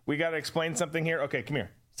hurt. We got to explain something here. Okay, come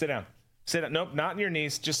here. Sit down. Sit down. Nope, not on your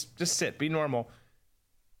knees. Just sit. Be normal.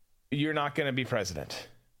 You're not going to be president.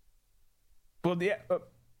 Well, yeah,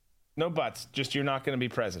 no buts. Just you're not going to be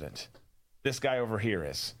president. This guy over here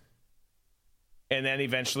is. And then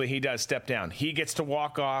eventually he does step down. He gets to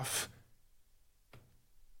walk off.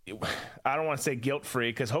 I don't want to say guilt-free,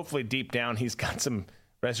 because hopefully deep down he's got some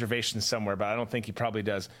reservations somewhere, but I don't think he probably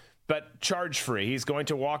does. But charge-free. He's going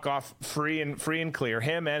to walk off free and clear,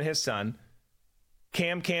 him and his son.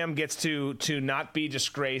 Cam gets to not be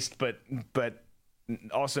disgraced, but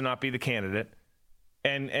also not be the candidate.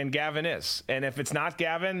 And Gavin is. And if it's not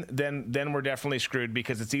Gavin, then we're definitely screwed,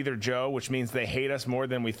 because it's either Joe, which means they hate us more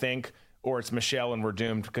than we think, or it's Michelle and we're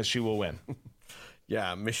doomed because she will win.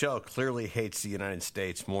 Yeah, Michelle clearly hates the United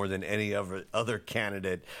States more than any other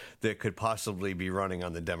candidate that could possibly be running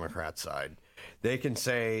on the Democrat side. They can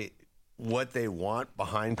say what they want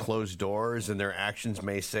behind closed doors, and their actions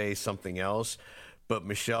may say something else, but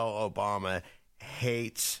Michelle Obama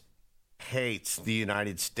hates the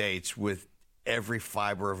United States with every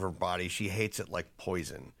fiber of her body. She hates it like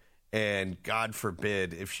poison. And God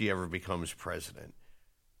forbid if she ever becomes president.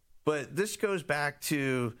 But this goes back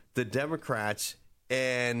to the Democrats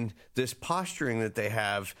and this posturing that they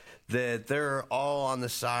have, that they're all on the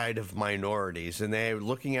side of minorities, and they're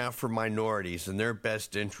looking out for minorities and their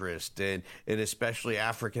best interest, and especially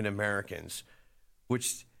African Americans,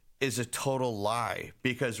 which is a total lie,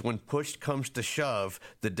 because when push comes to shove,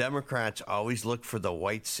 the Democrats always look for the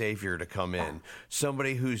white savior to come in,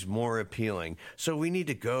 somebody who's more appealing. So we need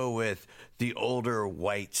to go with the older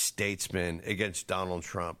white statesman against Donald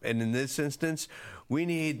Trump. And in this instance, we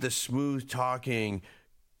need the smooth-talking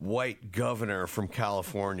white governor from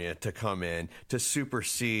California to come in to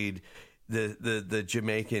supersede the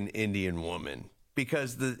Jamaican Indian woman.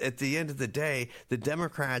 Because at the end of the day, the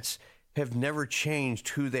Democrats have never changed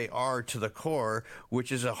who they are to the core,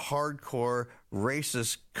 which is a hardcore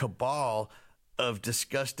racist cabal of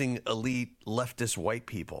disgusting elite leftist white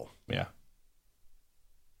people. Yeah.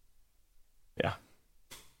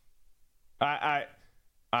 I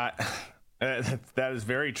that is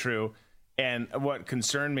very true. And what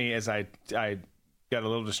concerned me is I got a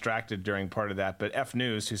little distracted during part of that, but F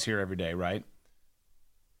News, who's here every day, right,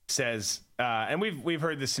 says, and we've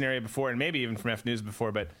heard this scenario before, and maybe even from F News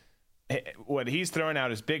before, but what he's throwing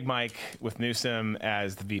out is Big Mike with Newsom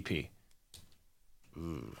as the VP.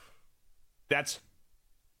 Ooh. That's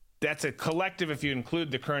a collective, if you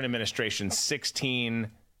include the current administration,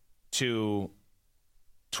 16 to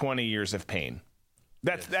 20 years of pain.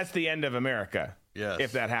 That's the end of America,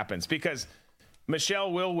 if that happens. Because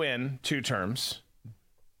Michelle will win 2 terms,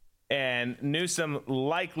 and Newsom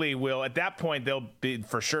likely will. At that point, they'll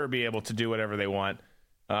for sure be able to do whatever they want.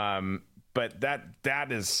 But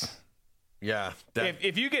that is... Yeah.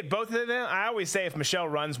 If you get both of them, I always say if Michelle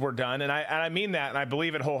runs, we're done. And I mean that, and I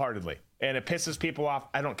believe it wholeheartedly. And it pisses people off.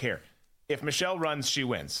 I don't care. If Michelle runs, she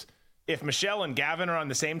wins. If Michelle and Gavin are on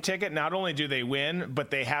the same ticket, not only do they win, but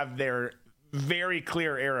they have their very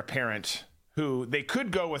clear heir apparent who they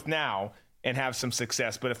could go with now and have some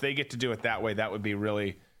success. But if they get to do it that way, that would be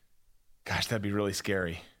really, that'd be really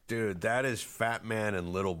scary. Dude, that is Fat Man and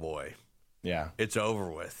Little Boy. Yeah. It's over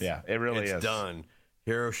with. Yeah, it really is. It's done.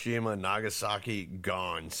 Hiroshima, Nagasaki,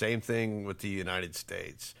 gone. Same thing with the United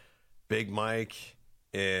States. Big Mike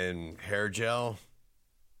in hair gel,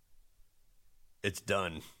 it's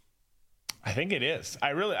done. I think it is.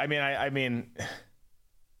 I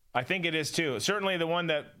think it is too. Certainly the one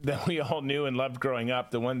that we all knew and loved growing up,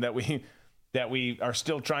 the one that we are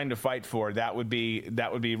still trying to fight for, that would be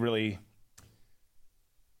really,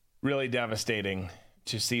 really devastating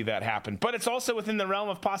to see that happen. But it's also within the realm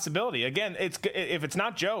of possibility. Again, if it's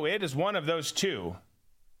not Joe, it is one of those two.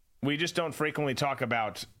 We just don't frequently talk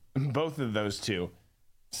about both of those two.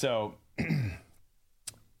 So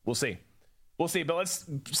we'll see. We'll see. But let's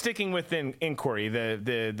sticking with inquiry,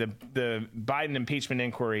 the Biden impeachment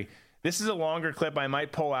inquiry. This is a longer clip. I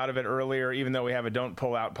might pull out of it earlier, even though we have a don't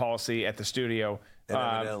pull out policy at the studio. And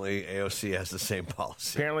evidently, AOC has the same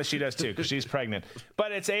policy. Apparently she does too, because she's pregnant.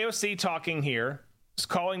 But it's AOC talking here,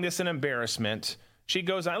 calling this an embarrassment. She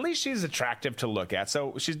goes on. At least she's attractive to look at.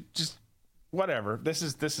 So she's just whatever. This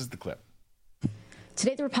is the clip.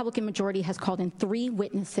 Today, the Republican majority has called in 3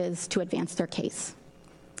 witnesses to advance their case.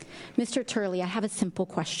 Mr. Turley, I have a simple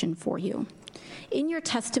question for you. In your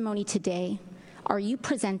testimony today, are you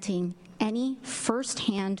presenting any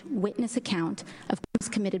firsthand witness account of crimes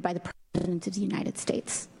committed by the President of the United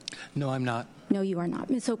States? No, I'm not. No, you are not.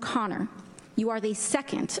 Ms. O'Connor, you are the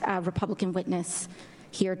second Republican witness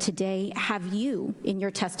here today. Have you, in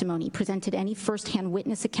your testimony, presented any firsthand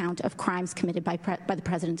witness account of crimes committed by the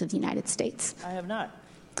President of the United States? I have not.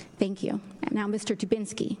 Thank you. And now, Mr.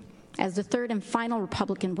 Dubinsky, as the third and final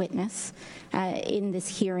Republican witness in this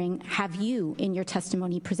hearing, have you, in your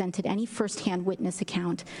testimony, presented any firsthand witness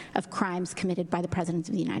account of crimes committed by the President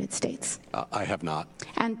of the United States? I have not.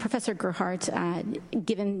 And Professor Gerhardt,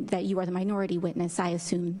 given that you are the minority witness, I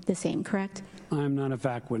assume the same, correct? I am not a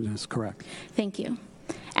fact witness, correct. Thank you.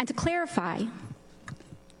 And to clarify,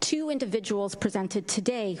 2 individuals presented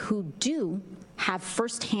today who do have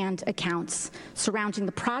firsthand accounts surrounding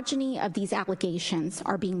the progeny of these allegations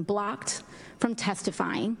are being blocked from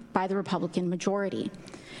testifying by the Republican majority.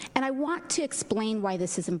 And I want to explain why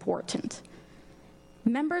this is important.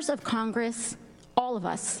 Members of Congress, all of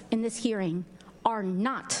us in this hearing, are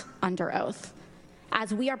not under oath,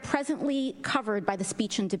 as we are presently covered by the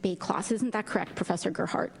speech and debate clause. Isn't that correct, Professor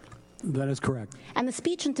Gerhardt? That is correct. And the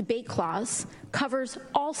speech and debate clause covers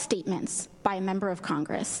all statements by a member of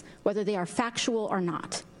Congress, whether they are factual or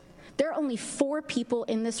not. There are only 4 people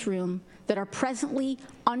in this room that are presently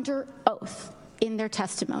under oath in their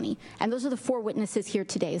testimony. And those are the 4 witnesses here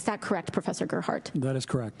today. Is that correct, Professor Gerhardt? That is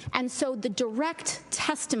correct. And so the direct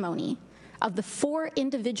testimony of the 4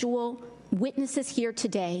 individual witnesses here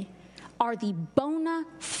today are the bona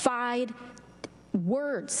fide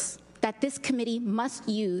words that this committee must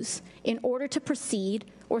use in order to proceed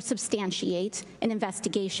or substantiate an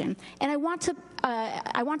investigation. And I want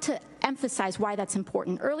to emphasize why that's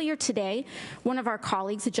important. Earlier today, one of our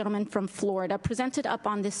colleagues, a gentleman from Florida, presented up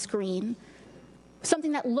on this screen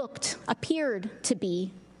something that appeared to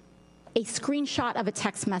be a screenshot of a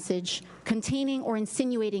text message containing or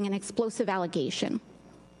insinuating an explosive allegation.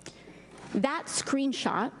 That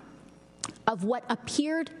screenshot of what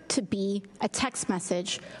appeared to be a text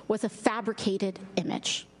message was a fabricated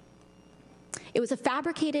image. It was a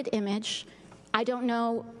fabricated image. I don't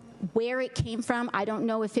know where it came from. I don't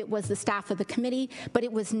know if it was the staff of the committee, but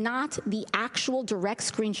it was not the actual direct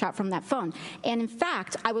screenshot from that phone. And in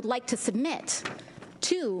fact, I would like to submit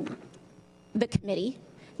to the committee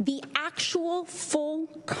the actual full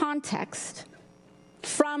context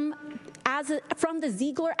from the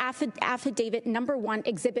Ziegler Affidavit number 1,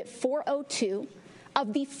 Exhibit 402,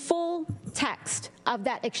 of the full text of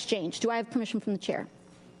that exchange. Do I have permission from the chair?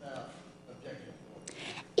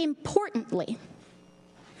 Importantly,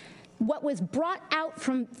 what was brought out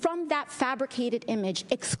from that fabricated image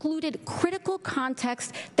excluded critical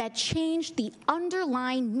context that changed the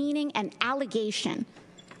underlying meaning and allegation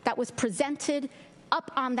that was presented up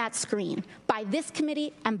on that screen by this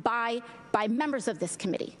committee and by members of this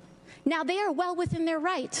committee. Now, they are well within their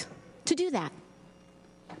right to do that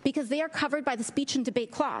because they are covered by the speech and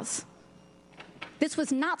debate clause. This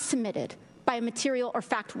was not submitted by a material or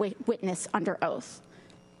fact witness under oath.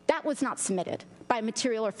 That was not submitted by a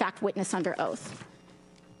material or fact witness under oath.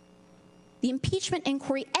 The impeachment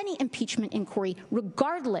inquiry, any impeachment inquiry,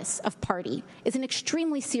 regardless of party, is an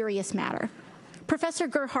extremely serious matter. Professor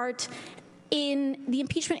Gerhardt, in the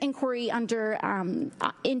impeachment inquiry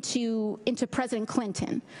into President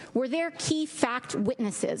Clinton, were there key fact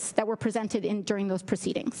witnesses that were presented during those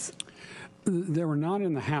proceedings? There were not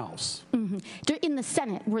in the House. Mm-hmm. In the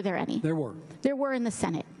Senate, were there any? There were. There were in the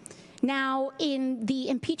Senate. Now, in the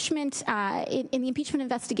impeachment, in the impeachment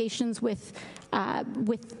investigations with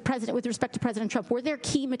respect to President Trump, were there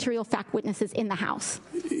key material fact witnesses in the House?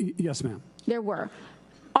 Yes, ma'am. There were.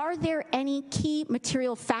 Are there any key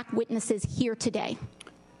material fact witnesses here today?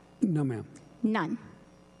 No, ma'am. None.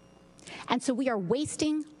 And so we are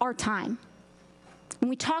wasting our time. when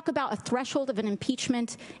we talk about a threshold of an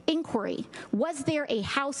impeachment inquiry, was there a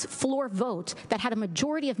House floor vote that had a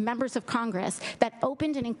majority of members of Congress that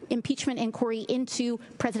opened an impeachment inquiry into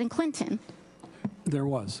President Clinton? There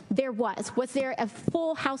was. There was. Was there a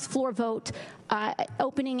full House floor vote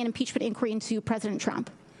opening an impeachment inquiry into President Trump?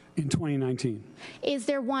 In 2019. Is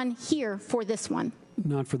there one here for this one?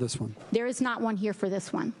 Not for this one. There is not one here for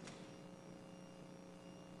this one.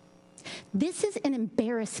 This is an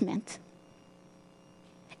embarrassment.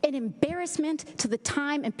 An embarrassment to the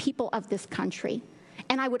time and people of this country.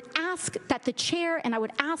 And I would ask that the chair and I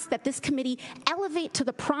would ask that this committee elevate to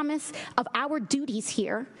the promise of our duties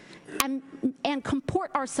here and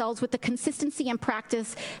comport ourselves with the consistency and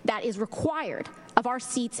practice that is required of our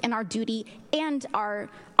seats and our duty and our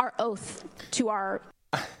oath to our...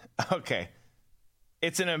 Okay.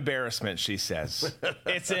 It's an embarrassment, she says.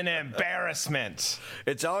 It's an embarrassment.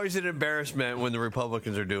 It's always an embarrassment when the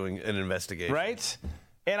Republicans are doing an investigation. Right?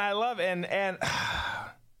 And I love, and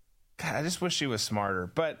God, I just wish she was smarter.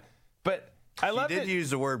 But I love it. She did use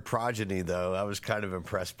the word progeny, though. I was kind of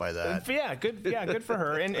impressed by that. Yeah, good for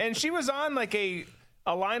her. And she was on like a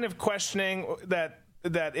line of questioning that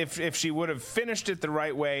if she would have finished it the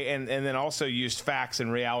right way and then also used facts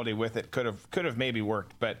and reality with it, could have maybe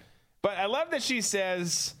worked. But I love that she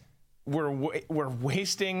says we're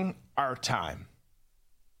wasting our time.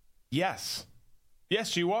 Yes,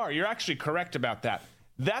 you are. You're actually correct about that.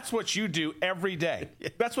 That's what you do every day.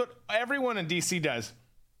 That's what everyone in D.C. does.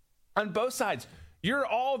 On both sides, you're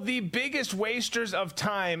all the biggest wasters of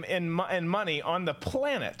time and money on the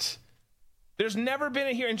planet. There's never been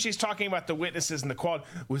a hearing. And she's talking about the witnesses and the quality.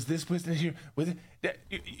 Was this witness here?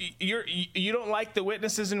 You don't like the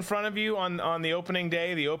witnesses in front of you on the opening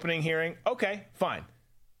day, the opening hearing? Okay, fine.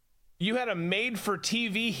 You had a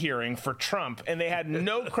made-for-TV hearing for Trump, and they had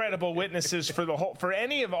no credible witnesses for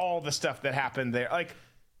any of all the stuff that happened there. Like,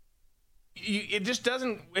 it just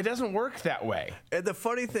doesn't work that way. And the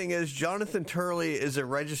funny thing is, Jonathan Turley is a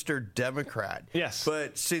registered Democrat. Yes,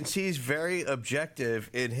 but since he's very objective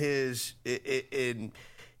in his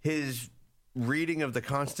reading of the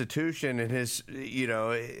Constitution and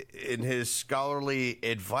in his scholarly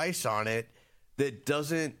advice on it, that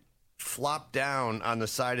doesn't flop down on the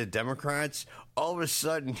side of Democrats, all of a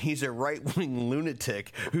sudden he's a right-wing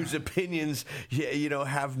lunatic whose opinions,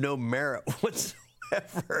 have no merit whatsoever.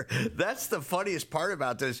 That's the funniest part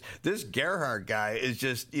about this. This Gerhardt guy is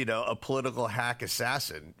just, a political hack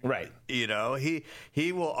assassin. Right.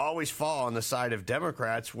 He will always fall on the side of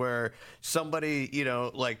Democrats where somebody,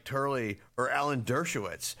 like Turley or Alan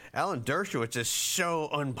Dershowitz. Alan Dershowitz is so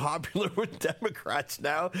unpopular with Democrats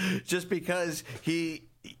now just because he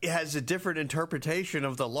has a different interpretation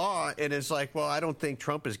of the law and is like, well, I don't think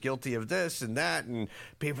Trump is guilty of this and that. And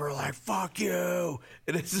people are like, fuck you.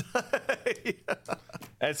 And it's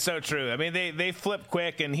That's so true. I mean, they flip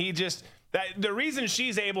quick, and the reason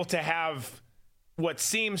she's able to have what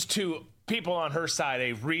seems to people on her side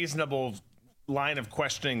a reasonable line of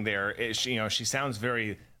questioning there is, she sounds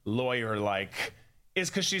very lawyer-like,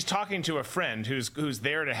 is because she's talking to a friend who's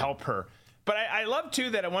there to help her. But I love,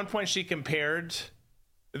 too, that at one point she compared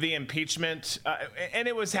the impeachment, and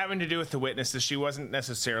it was having to do with the witnesses. She wasn't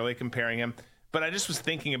necessarily comparing him, but I just was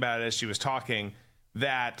thinking about it as she was talking,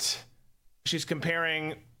 that she's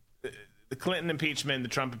comparing the Clinton impeachment, the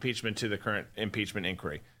Trump impeachment to the current impeachment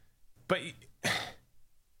inquiry. But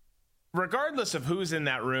regardless of who's in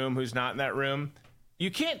that room, who's not in that room,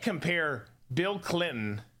 you can't compare Bill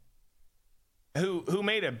Clinton, who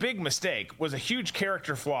made a big mistake, was a huge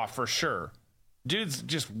character flaw for sure. Dude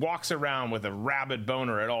just walks around with a rabid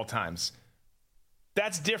boner at all times.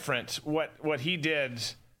 That's different, what he did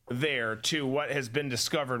there, to what has been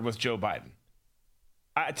discovered with Joe Biden.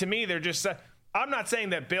 To me, they're just... I'm not saying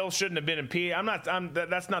that Bill shouldn't have been impeached.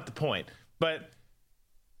 That's not the point. But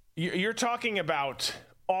you're talking about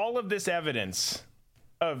all of this evidence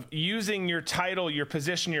of using your title, your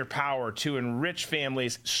position, your power to enrich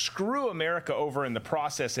families, screw America over in the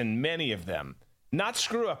process, in many of them. Not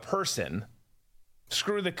screw a person,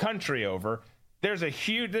 screw the country over. There's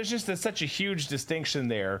just such a huge distinction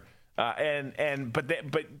there, but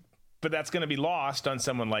that's going to be lost on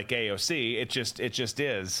someone like AOC. It just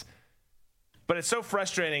is. But it's so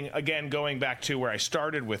frustrating. Again, going back to where I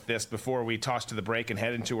started with this before we toss to the break and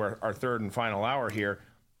head into our third and final hour here.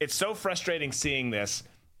 It's so frustrating seeing this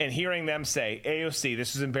and hearing them say, AOC,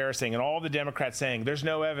 this is embarrassing, and all the Democrats saying there's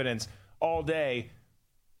no evidence all day.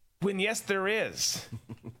 When yes, there is.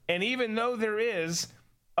 And even though there is,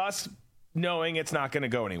 us knowing it's not going to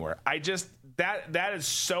go anywhere. That is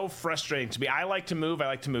so frustrating to me. I like to move. I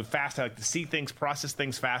like to move fast. I like to see things, process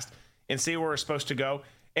things fast, and see where we're supposed to go.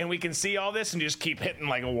 And we can see all this and just keep hitting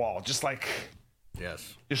like a wall, just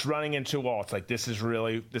running into a wall. It's like, this is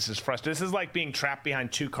frustrating. This is like being trapped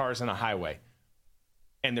behind two cars on a highway,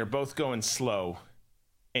 and they're both going slow,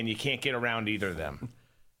 and you can't get around either of them.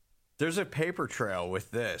 There's a paper trail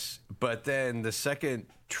with this, but then the second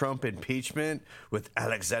Trump impeachment with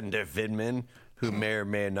Alexander Vindman, who may or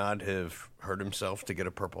may not have hurt himself to get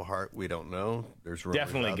a Purple Heart, we don't know. There's rumors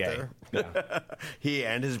definitely out gay. there. Yeah. He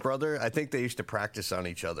and his brother, I think they used to practice on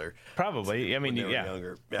each other. Probably. I mean, when they were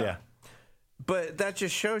younger. Yeah. But that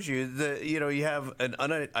just shows you that, you have an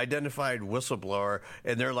unidentified whistleblower,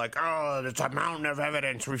 and they're like, oh, it's a mountain of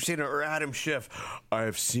evidence. We've seen it. Or Adam Schiff,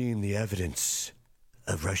 I've seen the evidence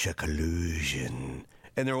of Russia collusion.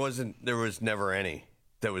 And there was never any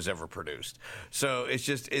that was ever produced. So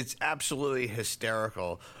it's absolutely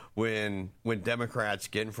hysterical when Democrats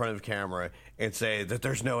get in front of the camera and say that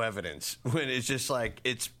there's no evidence, when it's just like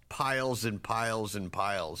it's piles and piles and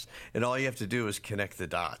piles. And all you have to do is connect the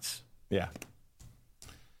dots. Yeah.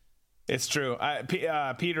 It's true.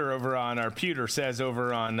 Peter says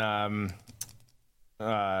over on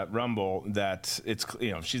Rumble that it's,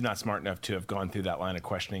 she's not smart enough to have gone through that line of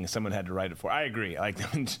questioning. Someone had to write it for. I agree. Like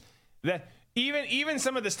that. Even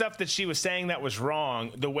some of the stuff that she was saying that was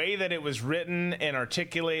wrong, the way that it was written and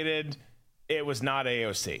articulated, it was not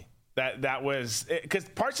AOC. That was because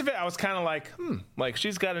parts of it I was kind of like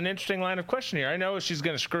she's got an interesting line of question here. I know she's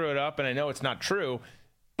going to screw it up, and I know it's not true,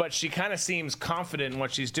 but she kind of seems confident in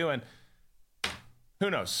what she's doing. Who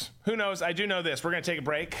knows? I do know this. We're going to take a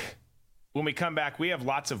break. When we come back, we have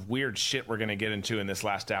lots of weird shit we're going to get into in this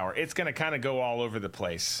last hour. It's going to kind of go all over the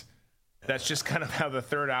place. That's just kind of how the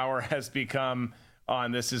third hour has become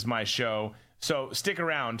on This Is My Show. So stick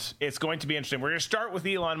around. It's going to be interesting. We're going to start with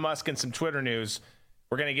Elon Musk and some Twitter news.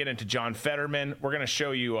 We're going to get into John Fetterman. We're going to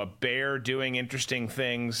show you a bear doing interesting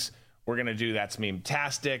things. We're going to do That's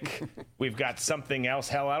Meme-tastic. We've got something else.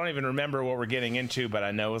 Hell, I don't even remember what we're getting into, but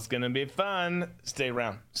I know it's going to be fun.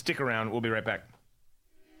 Stick around. We'll be right back.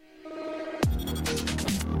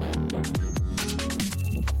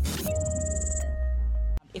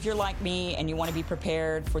 If you're like me and you want to be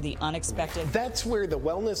prepared for the unexpected. That's where the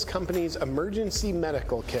wellness company's emergency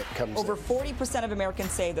medical kit comes in. Over 40% of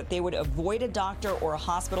Americans say that they would avoid a doctor or a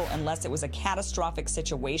hospital unless it was a catastrophic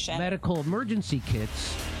situation. Medical emergency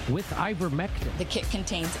kits with ivermectin. The kit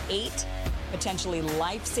contains 8 potentially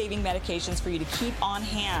life-saving medications for you to keep on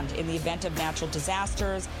hand in the event of natural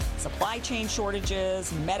disasters, supply chain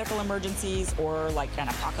shortages, medical emergencies, or like an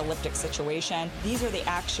apocalyptic situation. These are the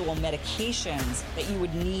actual medications that you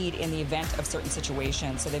would need in the event of certain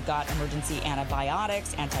situations. So they've got emergency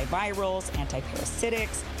antibiotics, antivirals,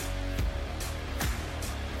 antiparasitics.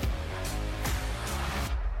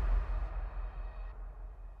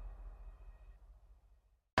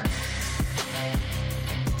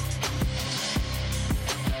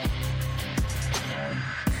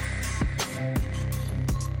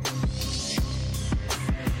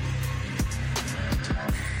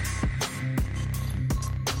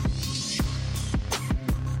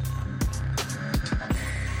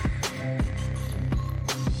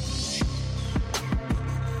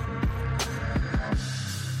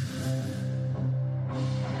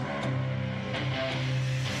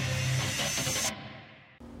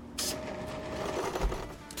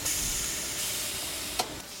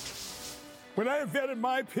 When I invented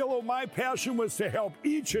MyPillow, my passion was to help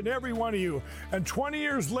each and every one of you. And 20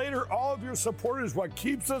 years later, all of your support is what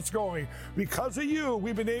keeps us going. Because of you,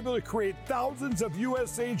 we've been able to create thousands of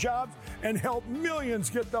USA jobs and help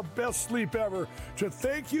millions get the best sleep ever. To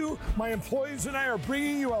thank you, my employees and I are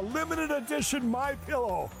bringing you a limited edition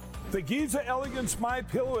MyPillow. The Giza Elegance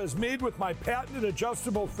MyPillow is made with my patented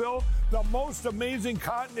adjustable fill, the most amazing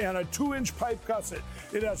cotton, and a 2-inch pipe gusset.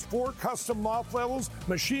 It has 4 custom loft levels,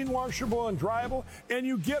 machine washable and dryable, and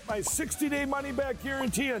you get my 60-day money-back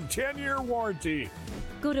guarantee and 10-year warranty.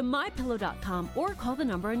 Go to MyPillow.com or call the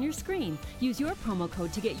number on your screen. Use your promo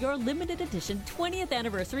code to get your limited edition 20th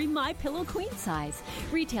anniversary MyPillow queen size.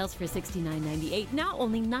 Retails for $69.98, now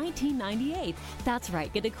only $19.98. That's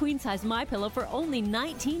right, get a queen size MyPillow for only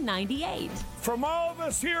 $19.98. From all of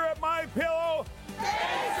us here at MyPillow,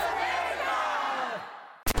 thanks America!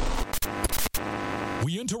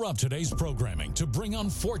 We interrupt today's programming to bring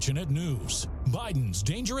unfortunate news. Biden's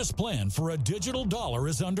dangerous plan for a digital dollar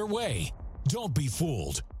is underway. Don't be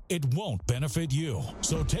fooled. It won't benefit you.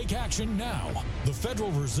 So take action now. The Federal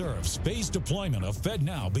Reserve's phased deployment of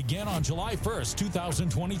FedNow began on July 1st,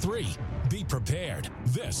 2023. Be prepared.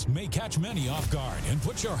 This may catch many off guard and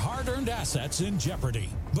put your hard-earned assets in jeopardy.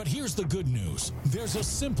 But here's the good news. There's a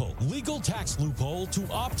simple legal tax loophole to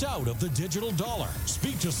opt out of the digital dollar.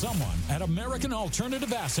 Speak to someone at American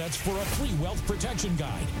Alternative Assets for a free wealth protection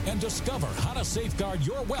guide and discover how to safeguard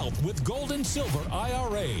your wealth with gold and silver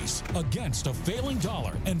IRAs against a failing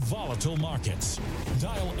dollar and volatile markets.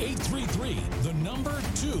 Dial 833, the number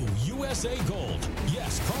 2 USA Gold.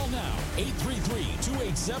 Yes, call now,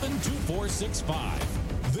 833-287-2465.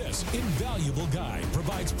 This invaluable guide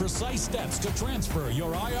provides precise steps to transfer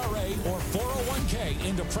your IRA or 401k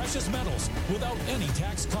into precious metals without any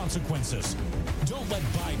tax consequences. Don't let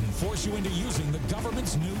Biden force you into using the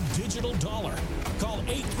government's new digital dollar. Call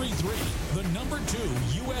 833, the number 2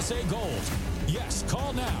 USA Gold. Yes,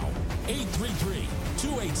 call now,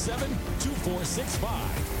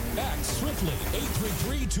 833-287-2465. Act swiftly,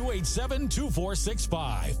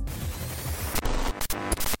 833-287-2465.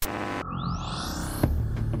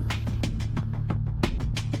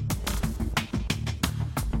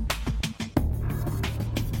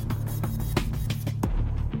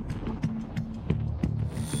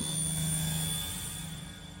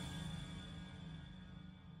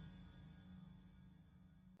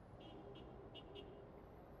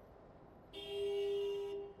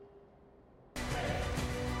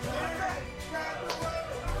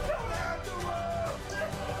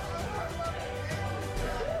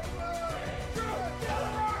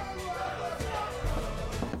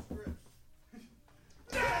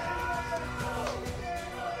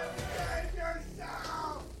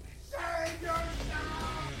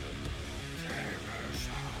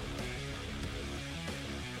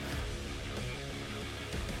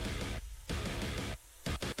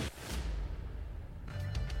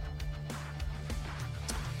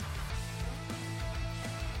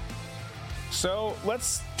 So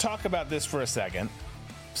let's talk about this for a second.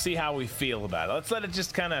 See how we feel about it. Let's let it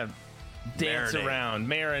just kind of dance around,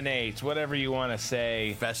 marinate, whatever you want to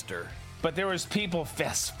say. Fester. But there was people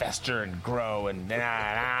fester and grow and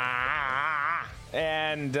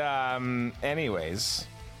anyways,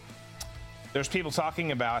 there's people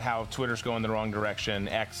talking about how Twitter's going the wrong direction,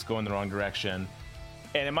 X going the wrong direction,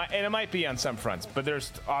 and it might be on some fronts, but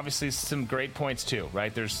there's obviously some great points too,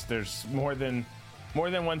 right? There's more than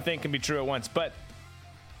one thing can be true at once. But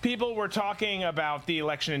people were talking about the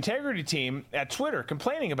election integrity team at Twitter,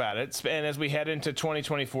 complaining about it. And as we head into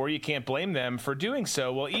 2024, you can't blame them for doing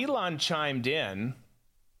so. Well, Elon chimed in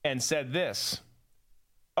and said this.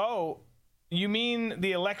 Oh, you mean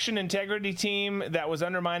the election integrity team that was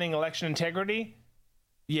undermining election integrity?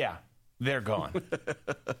 Yeah, they're gone.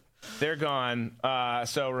 They're gone.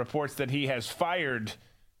 So reports that he has fired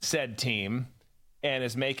said team and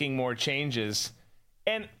is making more changes.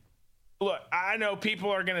 And look, I know people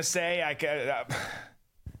are going to say,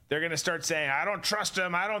 they're going to start saying, I don't trust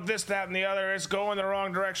him. I don't this, that, and the other. It's going the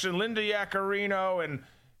wrong direction. Linda Yaccarino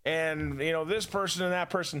and this person and that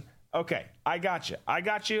person. Okay, I got you.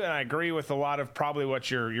 And I agree with a lot of probably what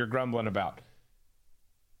you're grumbling about.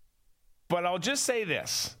 But I'll just say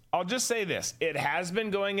this. It has been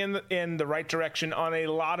going in the right direction on a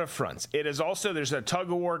lot of fronts. It is also, there's a tug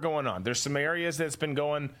of war going on. There's some areas that's been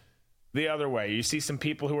going the other way. You see some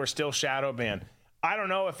people who are still shadow banned. I don't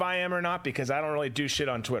know if I am or not because I don't really do shit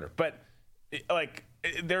on Twitter. But you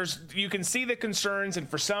can see the concerns, and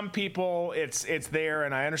for some people it's there,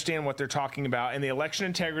 and I understand what they're talking about. And the election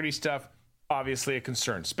integrity stuff, obviously a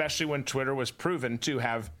concern, especially when Twitter was proven to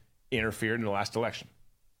have interfered in the last election.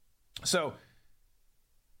 So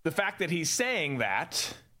the fact that he's saying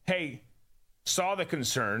that, hey, saw the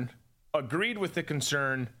concern, agreed with the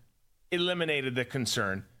concern, eliminated the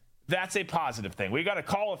concern, that's a positive thing. We got to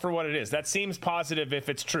call it for what it is. That seems positive if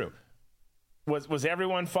it's true. Was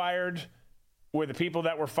everyone fired? Were the people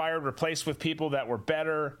that were fired replaced with people that were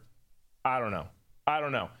better? I don't know.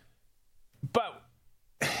 But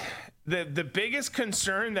the biggest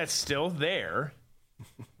concern that's still there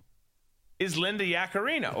is Linda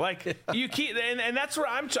Yaccarino. Like, you keep, and that's where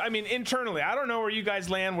I mean, internally, I don't know where you guys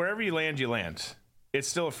land. Wherever you land, you land. It's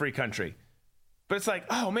still a free country. But it's like,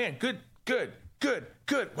 oh man, good.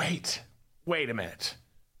 Wait a minute.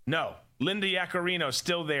 No, Linda Yaccarino's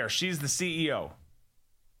still there. She's the CEO.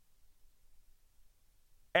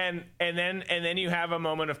 And then you have a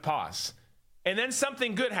moment of pause. And then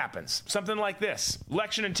something good happens. Something like this.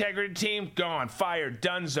 Election integrity team, gone, fired,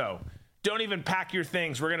 donezo. Don't even pack your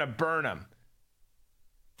things. We're going to burn them.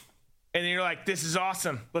 And then you're like, this is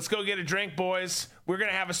awesome. Let's go get a drink, boys. We're going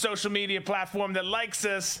to have a social media platform that likes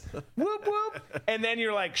us. Whoop, whoop. And then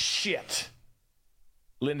you're like, shit.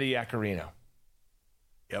 Linda Yaccarino.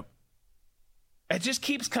 Yep. It just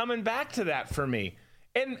keeps coming back to that for me.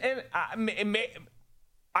 And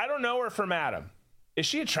I don't know her from Adam. Is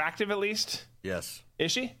she attractive at least? Yes.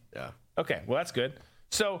 Is she? Yeah. Okay, well, that's good.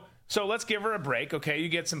 So let's give her a break. Okay, you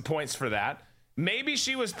get some points for that. Maybe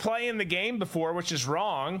she was playing the game before, which is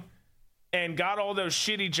wrong, and got all those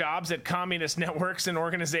shitty jobs at communist networks and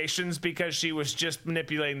organizations because she was just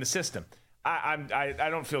manipulating the system. I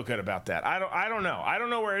don't feel good about that. I don't know. I don't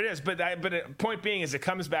know where it is, but point being is it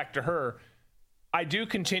comes back to her. I do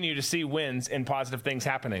continue to see wins and positive things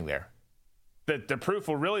happening there. The proof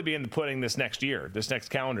will really be in the pudding this next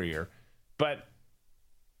calendar year. But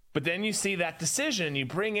then you see that decision. You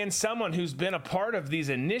bring in someone who's been a part of these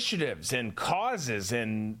initiatives and causes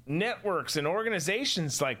and networks and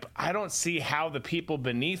organizations. Like, I don't see how the people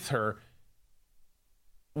beneath her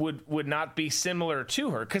would not be similar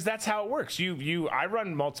to her, because that's how it works. I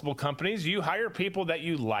run multiple companies. You hire people that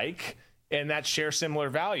you like and that share similar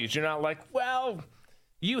values. You're not like, well,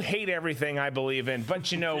 you hate everything I believe in,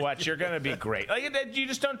 but you know what? You're going to be great. Like, you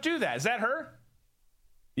just don't do that. Is that her?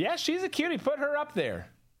 Yeah, she's a cutie. Put her up there.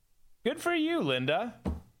 Good for you, Linda.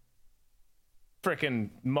 Frickin'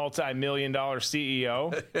 multi-million-dollar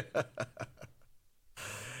CEO.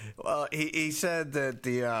 Well, he said that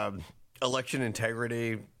the election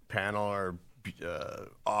integrity panel or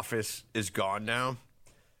office is gone now.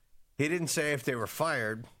 He didn't say if they were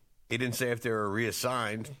fired. He didn't say if they were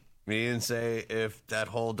reassigned. He didn't say if that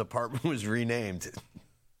whole department was renamed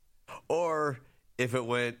or if it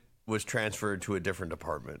was transferred to a different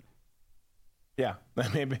department. Yeah,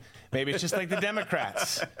 maybe it's just like the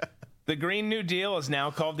Democrats. The Green New Deal is now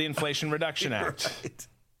called the Inflation Reduction Act. Right.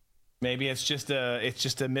 Maybe it's just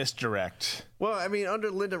a misdirect. Well, I mean, under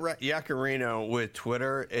Linda Yaccarino with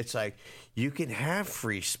Twitter, it's like you can have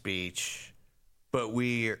free speech, but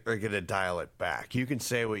we are going to dial it back. You can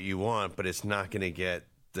say what you want, but it's not going to get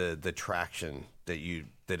the traction that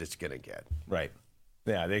it's going to get. Right.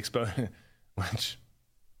 Yeah, they expose, which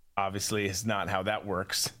obviously is not how that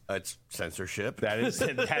works. It's censorship. That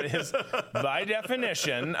is by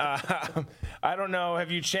definition. I don't know.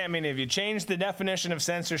 Have you changed the definition of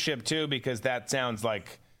censorship too? Because that sounds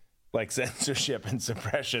like censorship and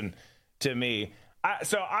suppression to me. I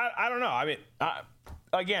don't know. I mean,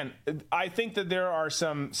 again, I think that there are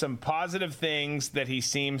some positive things that he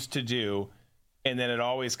seems to do, and then it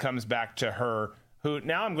always comes back to her. Who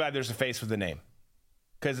now I'm glad there's a face with a name,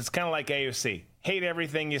 because it's kind of like AOC. Hate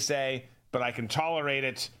everything you say, but I can tolerate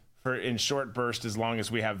it in short bursts as long as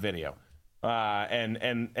we have video.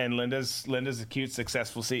 And Linda's a cute,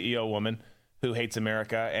 successful CEO woman who hates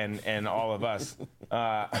America and all of us.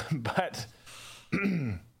 But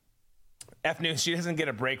F News, she doesn't get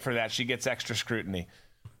a break for that. She gets extra scrutiny.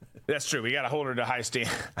 That's true. We got to hold her to higher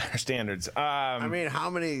standards. I mean, how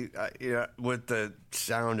many, with the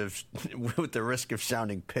risk of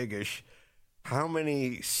sounding piggish, how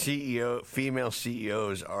many female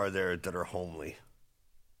CEOs are there that are homely?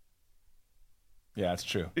 Yeah, that's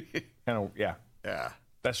true. Yeah.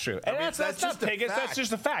 That's true. And that's not piggish. That's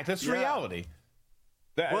just a fact. That's reality.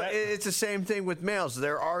 It's the same thing with males.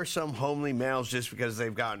 There are some homely males just because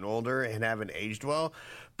they've gotten older and haven't aged well.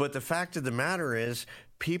 But the fact of the matter is,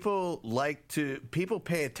 people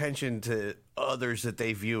pay attention to others that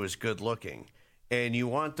they view as good looking. And you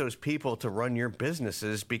want those people to run your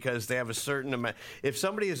businesses because they have a certain amount. If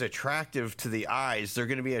somebody is attractive to the eyes, they're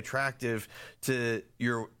going to be attractive to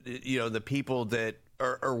the people that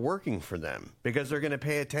are working for them, because they're going to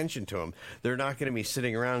pay attention to them. They're not going to be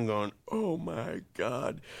sitting around going, "Oh my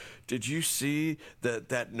God, did you see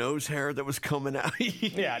that nose hair that was coming out?"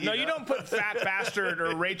 Yeah, no, you don't put Fat Bastard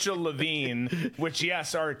or Rachel Levine, which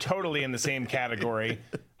yes are totally in the same category.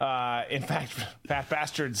 In fact, Fat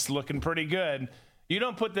Bastard's looking pretty good. You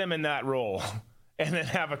don't put them in that role and then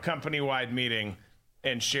have a company-wide meeting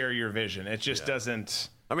and share your vision. It just doesn't.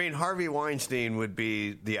 I mean, Harvey Weinstein would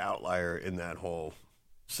be the outlier in that whole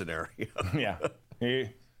scenario. Yeah.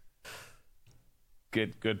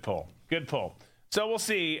 Good pull. Good pull. So we'll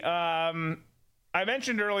see. I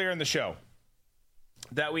mentioned earlier in the show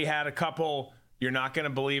that we had a couple "you're not going to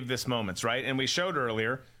believe this" moments, right? And we showed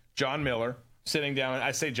earlier John Miller sitting down.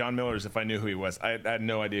 I say John Miller as if I knew who he was. I had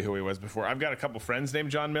no idea who he was before. I've got a couple friends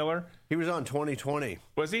named John Miller. He was on 2020.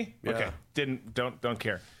 Was he? Yeah. Okay. Don't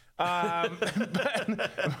care.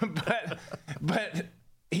 But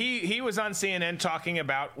he was on CNN talking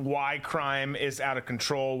about why crime is out of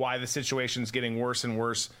control, why the situation's getting worse and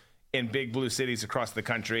worse in big blue cities across the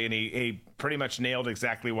country, and he pretty much nailed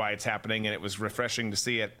exactly why it's happening, and it was refreshing to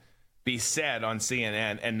see it be said on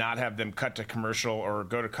CNN and not have them cut to commercial or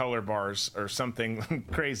go to color bars or something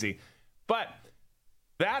crazy. But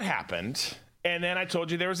that happened, and then I told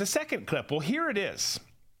you there was a second clip. Well, here it is.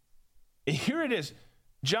 Here it is.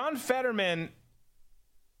 John Fetterman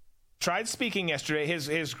tried speaking yesterday.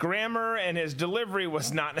 His grammar and his delivery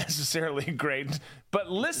was not necessarily great,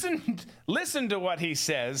 but listen to what he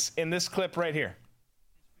says in this clip right here.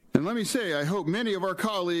 And let me say, I hope many of our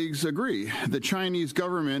colleagues agree the Chinese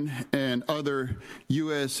government and other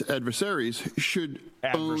U.S. adversaries should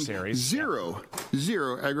own zero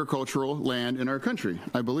agricultural land in our country.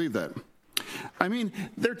 I believe that. I mean,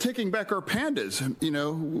 they're taking back our pandas. You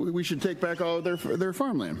know, we should take back all of their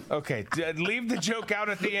farmland. Okay, leave the joke out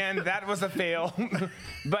at the end. That was a fail.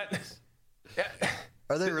 But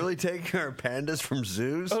are they really taking our pandas from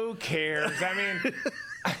zoos? Who cares?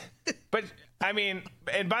 I mean,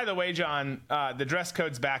 and by the way, John, the dress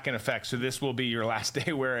code's back in effect, so this will be your last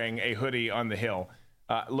day wearing a hoodie on the Hill,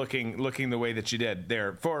 looking the way that you did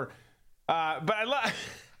there. But I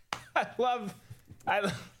love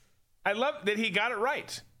that he got it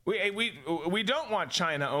right. We don't want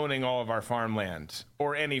China owning all of our farmland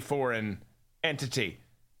or any foreign entity.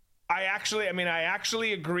 I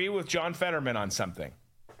actually agree with John Fetterman on something.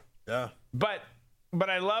 Yeah. But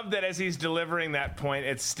I love that as he's delivering that point,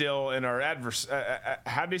 it's still in our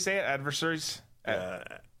how do you say it? Adversaries?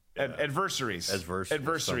 Adversaries.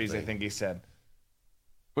 Adversaries, I think he said.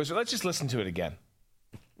 So let's just listen to it again.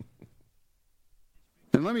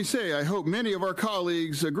 And let me say, I hope many of our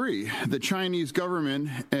colleagues agree the Chinese government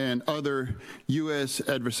and other U.S.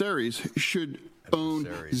 adversaries should own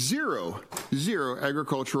zero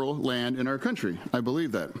agricultural land in our country. I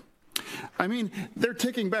believe that. I mean, they're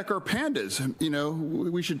taking back our pandas. You know,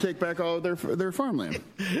 we should take back all of their farmland.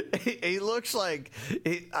 He looks like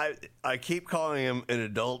I keep calling him an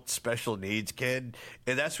adult special needs kid,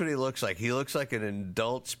 and that's what he looks like. He looks like an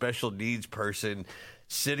adult special needs person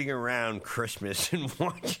sitting around Christmas and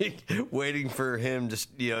waiting for him to,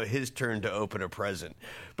 his turn to open a present.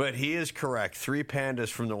 But he is correct. 3 pandas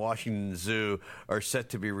from the Washington Zoo are set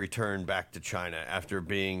to be returned back to China after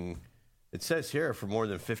being, it says here, for more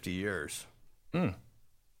than 50 years. A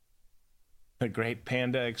great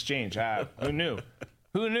panda exchange. Who knew?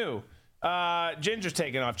 Who knew? Ginger's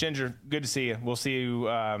taking off. Ginger, good to see you. We'll see you.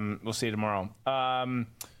 We'll see you tomorrow.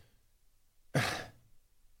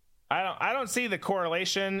 I don't see the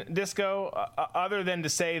correlation, Disco, other than to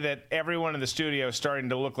say that everyone in the studio is starting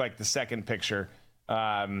to look like the second picture.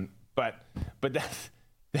 But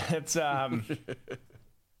that's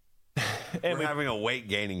we're having a weight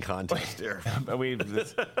gaining contest here. We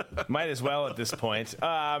might as well at this point.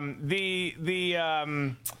 The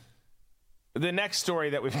next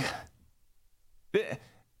story that we've got,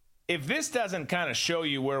 if this doesn't kind of show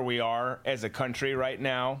you where we are as a country right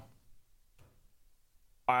now,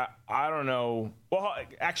 I don't know. Well,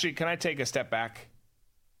 actually, can I take a step back?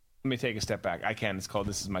 Let me take a step back. I can. It's called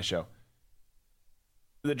This Is My Show.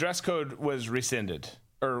 The dress code was rescinded,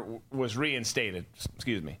 or was reinstated.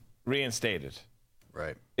 Excuse me. Reinstated.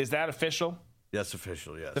 Right. Is that official? That's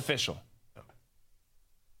official, yes. Official. Oh.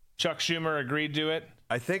 Chuck Schumer agreed to it?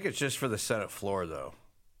 I think it's just for the Senate floor, though.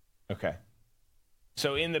 Okay.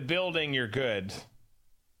 So in the building, you're good.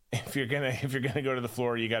 If you're gonna go to the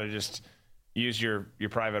floor, you got to just use your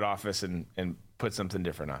private office and put something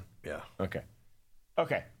different on. Yeah. Okay.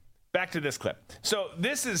 Back to this clip. So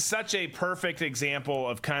this is such a perfect example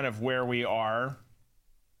of kind of where we are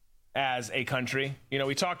as a country. You know,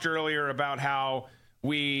 we talked earlier about how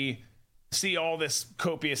we see all this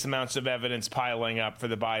copious amounts of evidence piling up for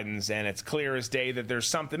the Bidens, and it's clear as day that there's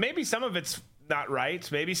something. Maybe some of it's not right.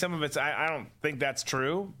 Maybe some of it's, I don't think that's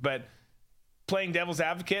true, but playing devil's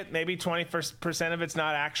advocate, maybe 20% of it's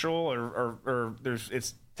not actual, or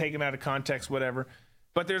it's taken out of context, whatever.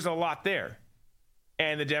 But there's a lot there.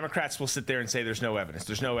 And the Democrats will sit there and say there's no evidence.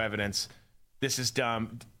 There's no evidence. This is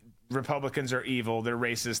dumb. Republicans are evil. They're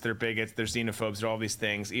racist. They're bigots. They're xenophobes. They're all these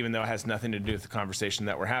things, even though it has nothing to do with the conversation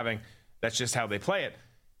that we're having. That's just how they play it.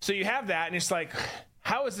 So you have that, and it's like,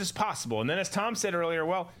 how is this possible? And then as Tom said earlier,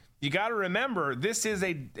 well, you got to remember, this is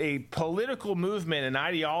a political movement and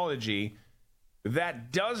ideology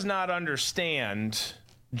that does not understand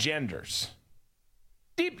genders.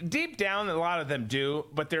 Deep down, a lot of them do,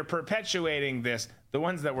 but they're perpetuating this. The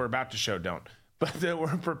ones that we're about to show don't. But they're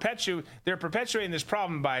perpetuating this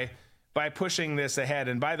problem by pushing this ahead.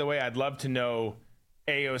 And by the way, I'd love to know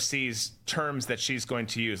AOC's terms that she's going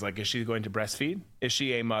to use. Like, is she going to breastfeed? Is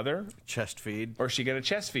she a mother? Chest feed. Or is she going to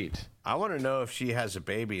chest feed? I want to know if she has a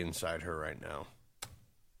baby inside her right now.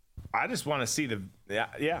 I just want to see the...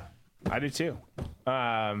 Yeah, I do too.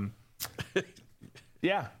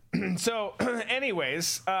 Yeah. So,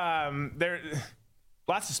 anyways, there...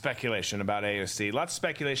 Lots of speculation about AOC, lots of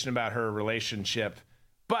speculation about her relationship,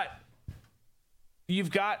 but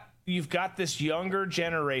you've got you've got this younger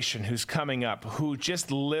generation who's coming up who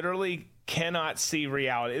just literally cannot see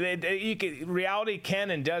reality. Reality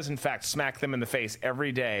can and does, in fact, smack them in the face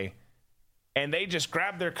every day. And they just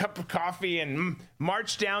grab their cup of coffee and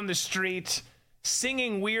march down the street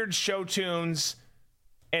singing weird show tunes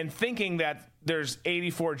and thinking that there's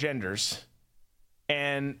 84 genders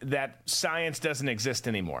and that science doesn't exist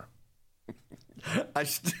anymore. I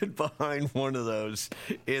stood behind one of those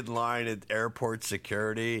in line at airport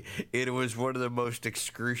security. It was one of the most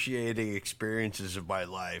excruciating experiences of my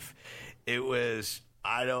life. It was,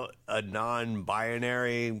 a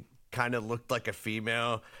non-binary, kind of looked like a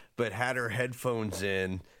female, but had her headphones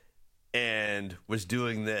in and was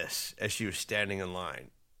doing this as she was standing in line.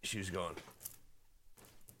 She was going,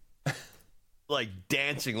 like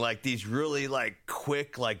dancing, like these really like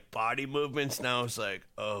quick, like body movements. And I was like,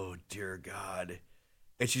 oh dear God.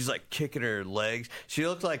 And she's like kicking her legs. She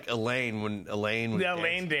looked like Elaine when Elaine was dancing.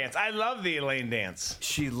 Elaine dance. I love the Elaine dance.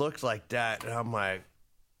 She looked like that. And I'm like,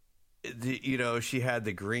 she had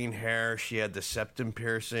the green hair. She had the septum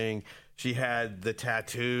piercing. She had the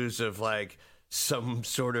tattoos of like some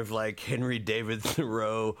sort of like Henry David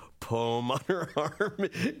Thoreau poem on her arm.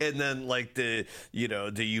 And then like the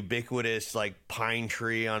ubiquitous like pine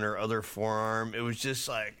tree on her other forearm. It was just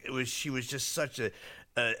like, she was just such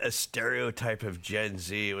a stereotype of Gen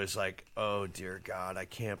Z. It was like, oh dear God, I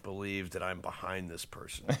can't believe that I'm behind this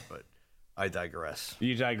person. But I digress.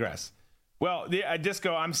 You digress. Well,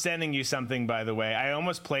 Disco, I'm sending you something, by the way. I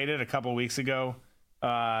almost played it a couple weeks ago,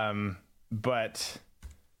 but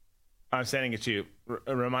I'm sending it to you.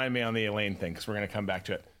 Remind me on the Elaine thing, because we're going to come back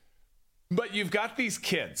to it. But you've got these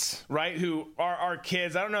kids, right, who are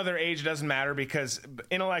kids. I don't know their age. It doesn't matter, because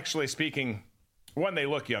intellectually speaking, one, they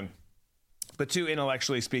look young. But two,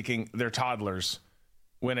 intellectually speaking, they're toddlers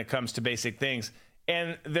when it comes to basic things.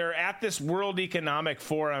 And they're at this World Economic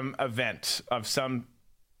Forum event of some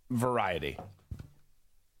variety.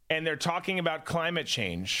 And they're talking about climate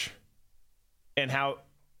change and how,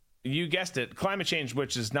 you guessed it, climate change,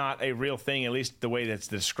 which is not a real thing, at least the way that's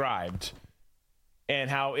described, and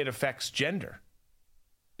how it affects gender.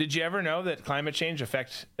 Did you ever know that climate change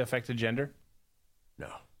affected gender?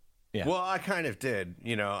 No. Yeah. Well, I kind of did.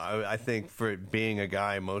 I think for being a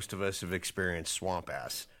guy, most of us have experienced swamp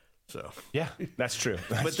ass. So yeah, that's true.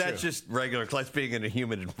 That's just regular. That's being in a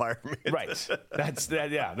humid environment, right?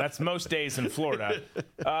 That's most days in Florida.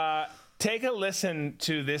 Take a listen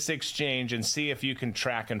to this exchange and see if you can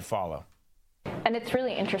track and follow. And it's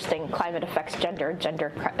really interesting. Climate affects gender.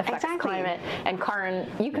 Gender affects climate. And Karin,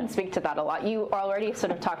 you can speak to that a lot. You already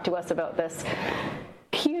sort of talked to us about this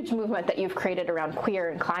huge movement that you've created around queer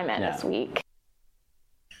and climate this week.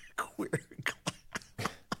 Queer and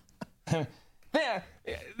climate. Yeah,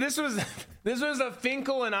 this was a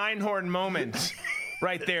Finkel and Einhorn moment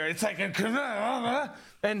right there. It's like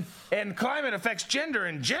and climate affects gender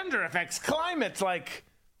and gender affects climate. Like,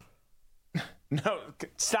 no,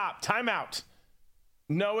 stop, time out.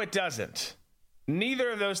 No, it doesn't. Neither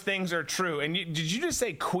of those things are true. And did you just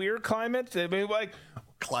say queer climate? I mean, like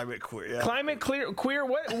climate queer. Yeah. Climate queer.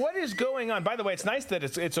 What is going on? By the way, it's nice that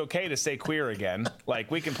it's okay to say queer again. Like,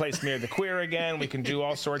 we can play Smear the Queer again. We can do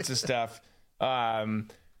all sorts of stuff. But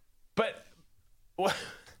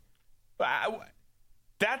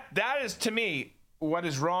that is, to me, what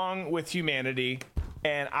is wrong with humanity,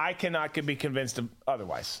 and I cannot be convinced of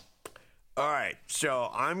otherwise. All right,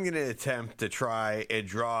 so I'm going to attempt to try and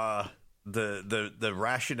draw the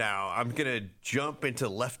rationale. I'm going to jump into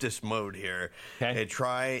leftist mode here and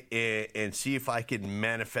try and see if I can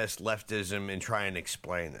manifest leftism and try and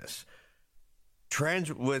explain this.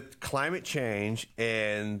 With climate change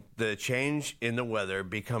and the change in the weather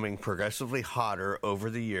becoming progressively hotter over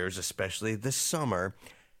the years, especially this summer,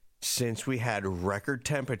 since we had record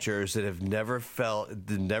temperatures that have never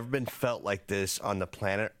been felt like this on the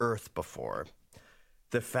planet Earth before,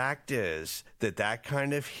 the fact is that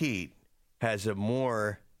kind of heat has a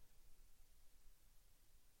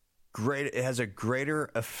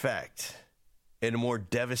greater effect and a more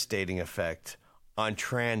devastating effect on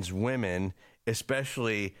trans women,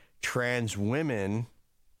 especially trans women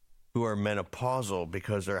who are menopausal,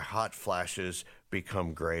 because their hot flashes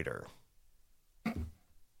become greater.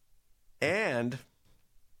 And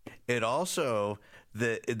it also,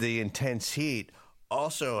 the intense heat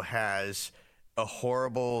also has a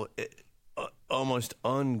horrible, almost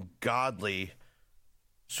ungodly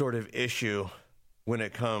sort of issue when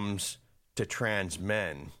it comes to trans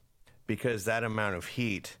men, because that amount of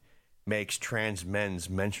heat makes trans men's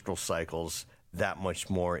menstrual cycles that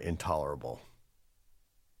much more intolerable.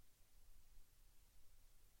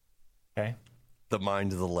 Okay. The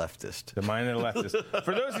mind of the leftist. The mind of the leftist.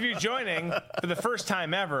 For those of you joining for the first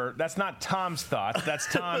time ever, that's not Tom's thoughts. That's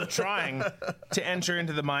Tom trying to enter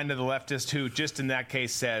into the mind of the leftist, who just in that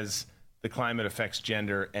case says the climate affects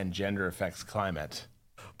gender and gender affects climate.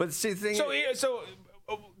 But see, the thing. So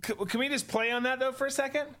can we just play on that though for a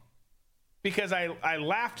second? Because I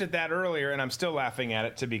laughed at that earlier, and I'm still laughing at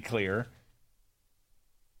it. To be clear.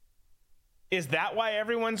 Is that why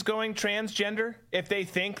everyone's going transgender? If they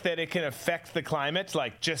think that it can affect the climate,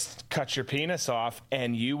 like just cut your penis off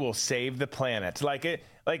and you will save the planet.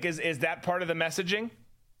 Is that part of the messaging?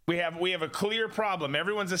 We have a clear problem.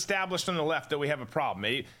 Everyone's established on the left that we have a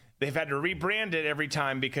problem. They've had to rebrand it every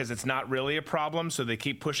time because it's not really a problem, so they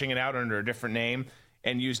keep pushing it out under a different name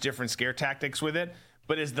and use different scare tactics with it.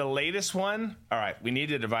 But is the latest one, all right, we need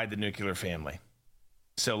to divide the nuclear family.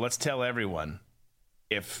 So let's tell everyone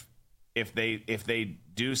if they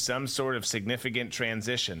do some sort of significant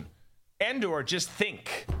transition and or just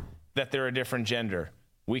think that they're a different gender,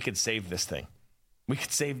 we could save this thing. We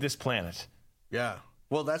could save this planet. Yeah.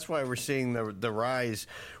 Well, that's why we're seeing the rise.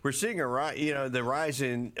 We're seeing the rise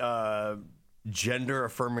in gender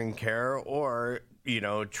affirming care or,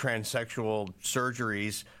 transsexual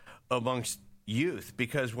surgeries amongst youth,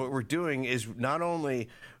 because what we're doing is not only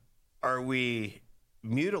are we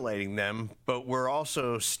mutilating them, but we're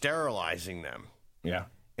also sterilizing them. Yeah.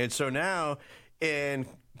 And so now, in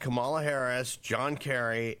Kamala Harris, John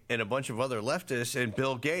Kerry, and a bunch of other leftists, and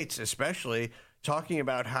Bill Gates especially, talking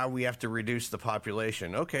about how we have to reduce the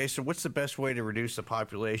population. Okay, so what's the best way to reduce the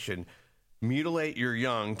population? Mutilate your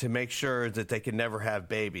young to make sure that they can never have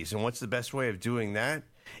babies. And what's the best way of doing that?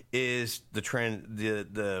 Is the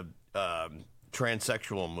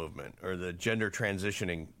transsexual movement or the gender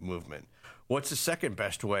transitioning movement. What's the second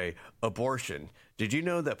best way? Abortion. Did you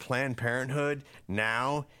know that Planned Parenthood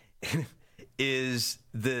now is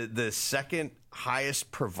the second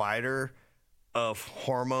highest provider of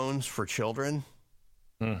hormones for children?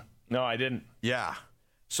 No, I didn't. Yeah.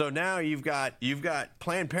 So now you've got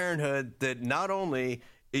Planned Parenthood that not only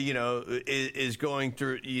is going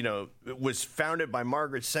through, was founded by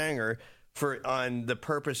Margaret Sanger on the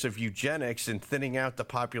purpose of eugenics and thinning out the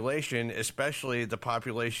population, especially the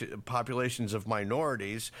populations of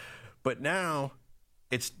minorities. But now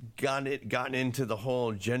it's gotten into the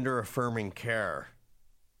whole gender affirming care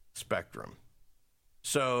spectrum.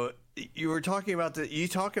 So you were talking about you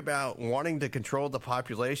talk about wanting to control the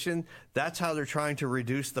population. That's how they're trying to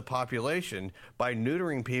reduce the population, by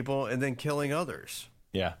neutering people and then killing others.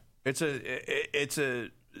 Yeah. It's a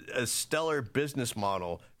stellar business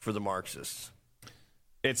model for the Marxists.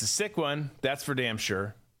 It's a sick one, that's for damn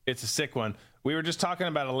sure. It's a sick one. We were just talking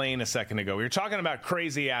about Elaine a second ago. We were talking about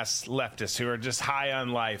crazy-ass leftists who are just high on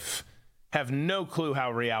life, have no clue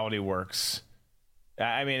how reality works.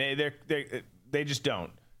 I mean, they just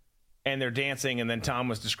don't. And they're dancing, and then Tom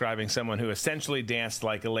was describing someone who essentially danced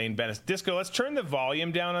like Elaine Bennis. Disco, let's turn the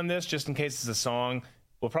volume down on this, just in case it's a song.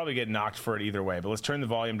 We'll probably get knocked for it either way, but let's turn the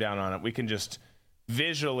volume down on it. We can just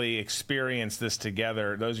visually experience this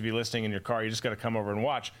together. Those of you listening in your car, you just got to come over and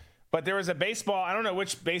watch. But there was a baseball, I don't know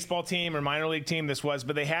which baseball team or minor league team this was,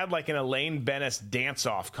 but they had like an Elaine Bennis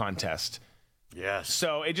dance-off contest. Yes.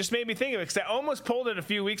 So it just made me think of it, because I almost pulled it a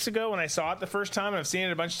few weeks ago when I saw it the first time, and I've seen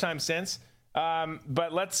it a bunch of times since.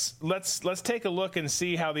 But let's take a look and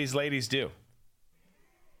see how these ladies do.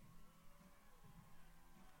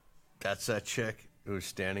 That's that chick who's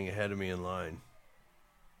standing ahead of me in line.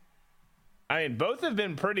 I mean, both have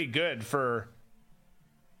been pretty good for...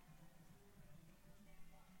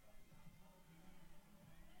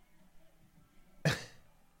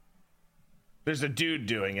 There's a dude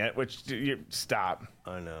doing it, which stop.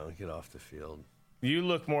 I know. Get off the field. You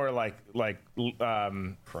look more like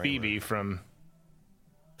Phoebe from...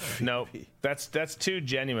 Nope. That's too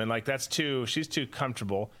genuine. Like, she's too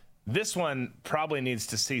comfortable. This one probably needs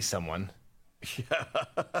to see someone. Yeah.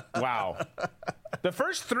 Wow. The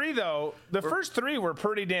first three were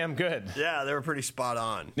pretty damn good. Yeah, they were pretty spot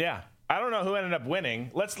on. Yeah. I don't know who ended up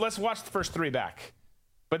winning. Let's watch the first three back.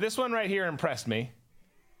 But this one right here impressed me.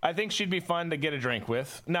 I think she'd be fun to get a drink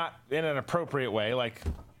with. Not in an appropriate way, like,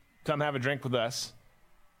 come have a drink with us.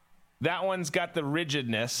 That one's got the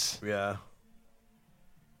rigidness. Yeah.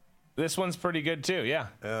 This one's pretty good too, yeah.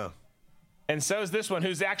 Yeah. And so is this one,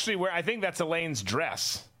 who's actually where I think that's Elaine's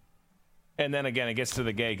dress. And then again, it gets to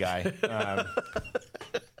the gay guy.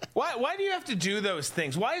 Why do you have to do those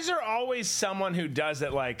things? Why is there always someone who does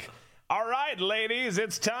it like, All right, ladies,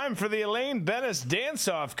 it's time for the Elaine Bennis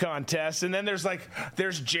dance-off contest. And then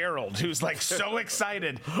there's Gerald, who's like so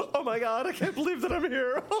excited. Oh my God, I can't believe that I'm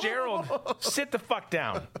here. Gerald, sit the fuck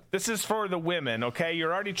down. This is for the women, okay?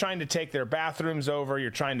 You're already trying to take their bathrooms over.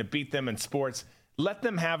 You're trying to beat them in sports. Let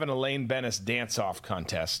them have an Elaine Bennis dance-off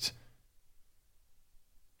contest.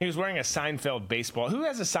 He was wearing a Seinfeld baseball. Who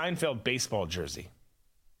has a Seinfeld baseball jersey?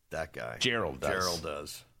 That guy. Gerald does. Gerald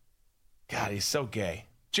does. God, he's so gay.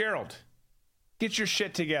 Gerald, get your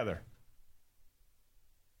shit together.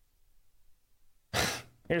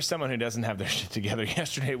 Here's someone who doesn't have their shit together.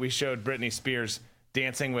 Yesterday we showed Britney Spears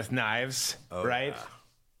dancing with knives, right? Yeah.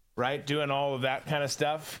 Right? Doing all of that kind of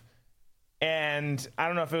stuff. And I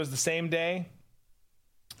don't know if it was the same day.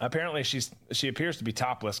 Apparently she appears to be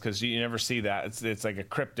topless because you never see that. It's like a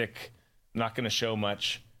cryptic, not going to show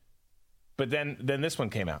much. But then this one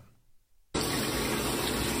came out.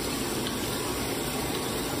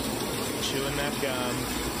 Chewing that gum.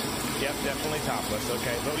 Yep, definitely topless.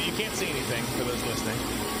 Okay, but you can't see anything for those listening.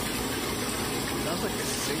 Sounds like a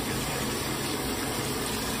singer.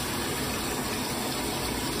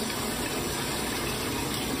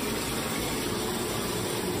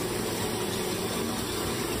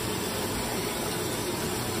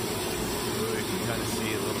 You can kind of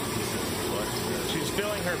see a little piece of blood. She's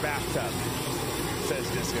filling her bathtub, says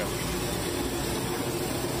Disco.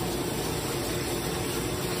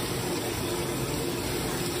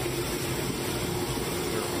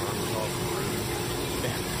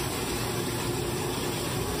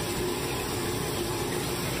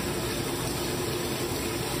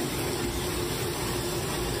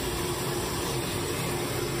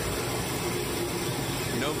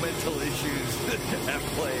 Mental issues at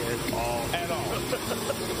play at all.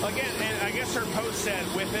 Again, and I guess her post said,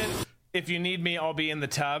 "With it, if you need me, I'll be in the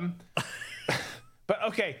tub." But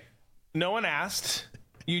okay, no one asked.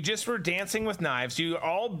 You just were dancing with knives. You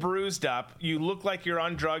all bruised up. You look like you're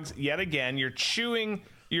on drugs yet again. You're chewing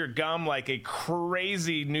your gum like a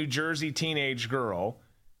crazy New Jersey teenage girl.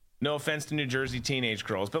 No offense to New Jersey teenage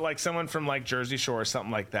girls, but like someone from like Jersey Shore or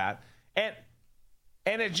something like that. And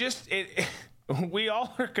it we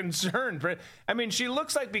all are concerned. I mean, she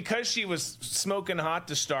looks like, because she was smoking hot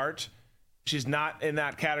to start, she's not in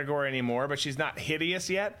that category anymore, but she's not hideous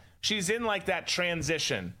yet. She's in like that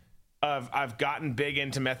transition of I've gotten big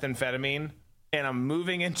into methamphetamine and I'm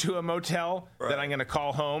moving into a motel that I'm going to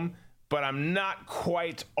call home, but I'm not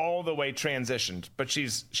quite all the way transitioned, but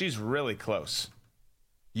she's really close.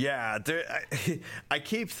 Yeah, I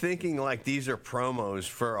keep thinking like these are promos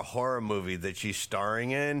for a horror movie that she's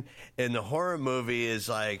starring in, and the horror movie is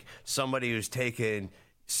like somebody who's taken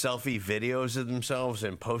selfie videos of themselves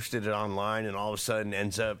and posted it online, and all of a sudden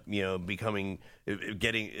ends up,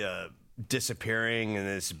 disappearing, and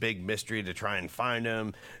it's a big mystery to try and find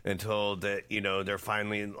them until that, they're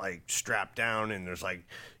finally like strapped down, and there's like,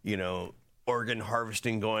 organ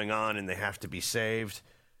harvesting going on, and they have to be saved.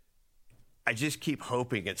 I just keep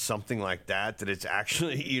hoping it's something like that it's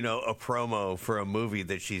actually, a promo for a movie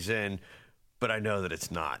that she's in, but I know that it's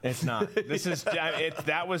not. It's not. This is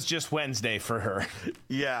that was just Wednesday for her.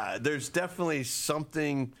 Yeah, there's definitely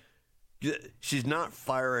something. She's not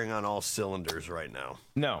firing on all cylinders right now.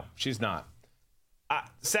 No, she's not.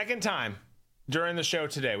 Second time during the show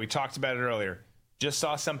today, we talked about it earlier. Just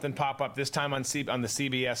saw something pop up, this time on the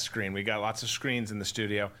CBS screen. We got lots of screens in the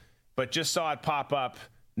studio, but just saw it pop up.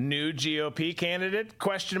 New GOP candidate, ?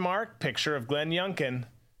 Picture of Glenn Youngkin.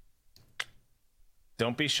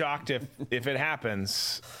 Don't be shocked if it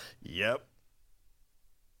happens. Yep.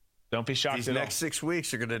 Don't be shocked. These next 6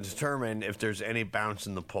 weeks are going to determine if there's any bounce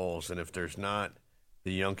in the polls, and if there's not,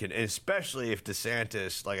 the Youngkin, especially if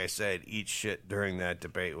DeSantis, like I said, eats shit during that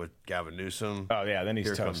debate with Gavin Newsom. Oh yeah, then he's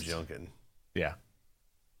here toast. Comes Youngkin. Yeah.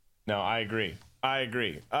 No, I agree.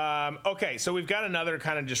 Okay, so we've got another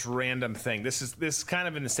kind of just random thing. This is kind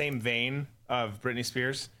of in the same vein of Britney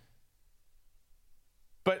Spears.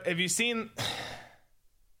 But have you seen?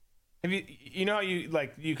 You know how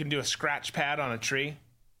you can do a scratch pad on a tree?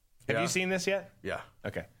 Have you seen this yet? Yeah.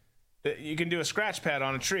 Okay. You can do a scratch pad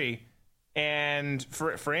on a tree, and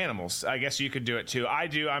for animals, I guess you could do it too.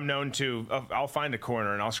 I'm known to. I'll find a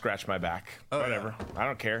corner and I'll scratch my back. Whatever. Yeah. I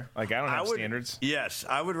don't care. Like, I don't have standards. Yes,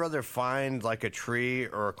 I would rather find like a tree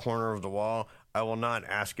or a corner of the wall. I will not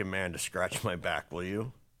ask a man to scratch my back. Will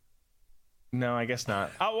you? No, I guess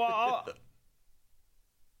not.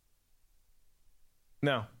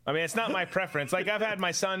 No, I mean, it's not my preference. Like, I've had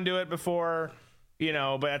my son do it before.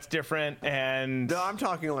 But that's different. And no, I'm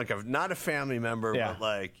talking like not a family member, but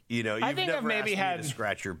like, you've never asked me to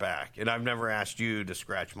scratch your back, and I've never asked you to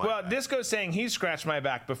scratch my back. Well, Disco's saying he's scratched my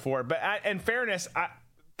back before, but in fairness,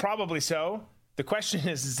 Probably so. The question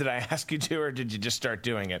is did I ask you to, or did you just start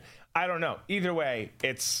doing it? I don't know. Either way,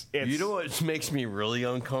 it's. You know what makes me really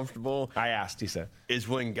uncomfortable? I asked, he said. Is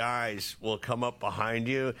when guys will come up behind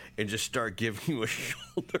you and just start giving you a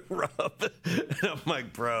shoulder rub. And I'm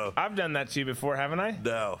like, bro. I've done that to you before, haven't I?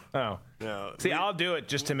 No. Oh. No. See, I'll do it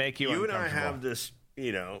just to make you uncomfortable. You and I have this,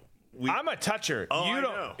 I'm a toucher.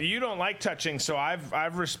 Oh, you don't like touching, so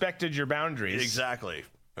I've respected your boundaries. Exactly.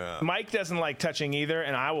 Mike doesn't like touching either,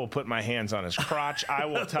 and I will put my hands on his crotch. I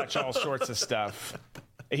will touch all sorts of stuff.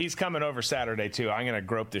 He's coming over Saturday, too. I'm going to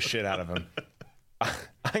grope the shit out of him.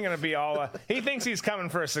 I'm going to be all... he thinks he's coming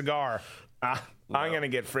for a cigar. I'm going to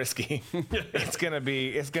get frisky. It's going to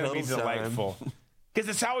be delightful. Because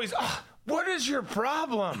it's always... what is your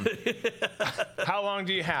problem? How long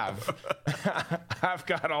do you have? I've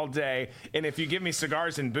got all day. And if you give me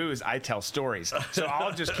cigars and booze, I tell stories. So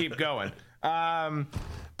I'll just keep going.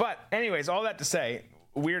 But anyways, all that to say,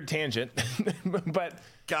 weird tangent. But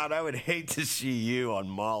God, I would hate to see you on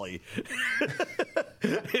Molly.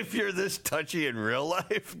 If you're this touchy in real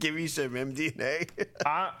life, give me some MDMA.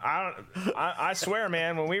 I swear,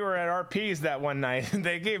 man, when we were at RP's that one night,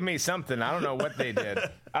 they gave me something. I don't know what they did.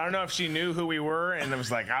 I don't know if she knew who we were, and it was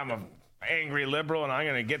like, I'm an angry liberal, and I'm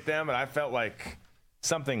going to get them. And I felt like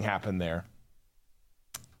something happened there.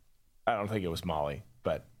 I don't think it was Molly,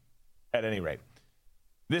 but at any rate,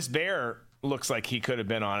 this bear looks like he could have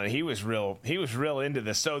been on it. He was real into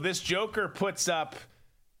this. So this Joker puts up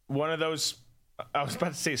one of those, I was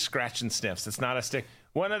about to say scratch and sniffs. It's not a stick.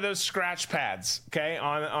 One of those scratch pads, okay,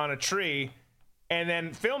 on a tree, and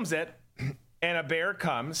then films it, and a bear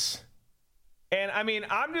comes. And I mean,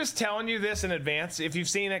 I'm just telling you this in advance. If you've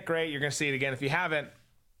seen it, great. You're going to see it again. If you haven't,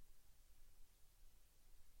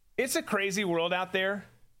 it's a crazy world out there.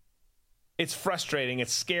 It's frustrating.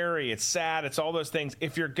 It's scary. It's sad. It's all those things.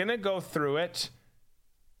 If you're going to go through it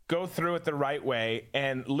the right way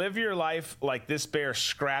and live your life like this bear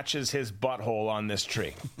scratches his butthole on this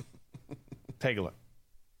tree. Take a look.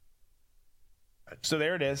 So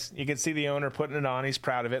there it is. You can see the owner putting it on. He's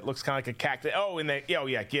proud of it. Looks kind of like a cactus. Oh,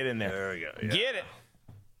 yeah, get in there. There we go. Yeah. Get it.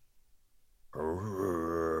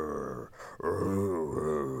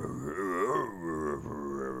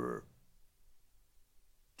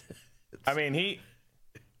 I mean,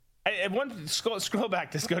 scroll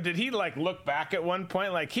back. Did he like look back at one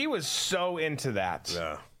point? Like he was so into that.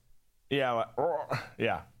 Yeah.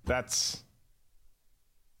 Yeah. That's.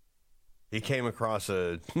 He came across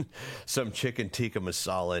some chicken tikka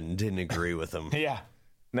masala and didn't agree with him. Yeah.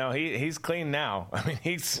 No, he's clean now. I mean,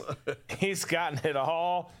 he's gotten it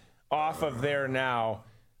all off of there now.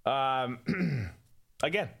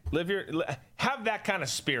 Again, have that kind of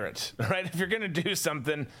spirit, right? If you're going to do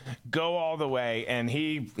something, go all the way. And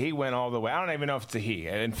he went all the way. I don't even know if it's a he.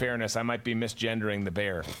 In fairness, I might be misgendering the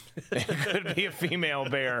bear. It could be a female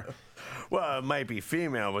bear. Well, it might be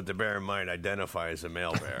female, but the bear might identify as a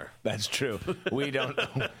male bear. That's true. We don't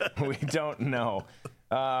know.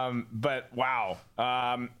 But wow.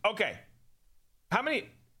 Okay. How many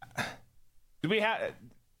do we have?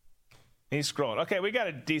 He's scrolling. Okay, we got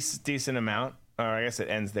a decent amount. Or I guess it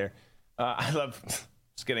ends there. I love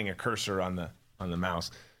just getting a cursor on the mouse.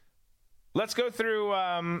 Let's go through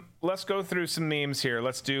some memes here.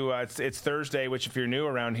 Let's do it's Thursday, which if you're new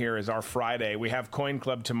around here is our Friday. We have Coin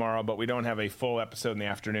Club tomorrow, but we don't have a full episode in the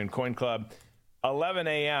afternoon. Coin Club 11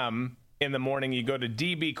 a.m. in the morning. You go to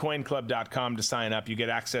dbcoinclub.com to sign up. You get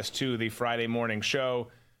access to the Friday morning show.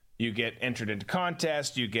 You get entered into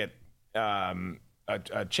contest. You get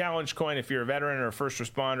a challenge coin if you're a veteran or a first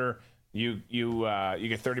responder. You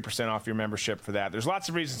get 30% off your membership for that. There's lots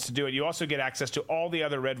of reasons to do it. You also get access to all the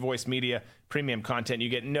other Red Voice Media premium content. You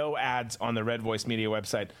get no ads on the Red Voice Media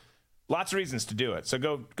website. Lots of reasons to do it. So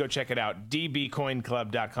go check it out.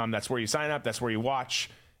 dbcoinclub.com. That's where you sign up. That's where you watch.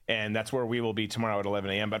 And that's where we will be tomorrow at 11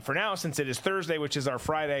 a.m. But for now, since it is Thursday, which is our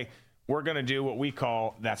Friday, we're going to do what we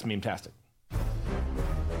call That's Meme-tastic.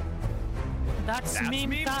 That's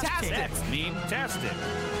meme-tastic. That's meme-tastic.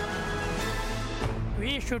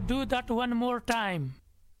 We should do that one more time.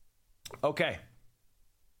 Okay.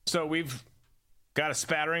 So we've got a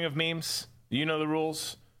spattering of memes. You know the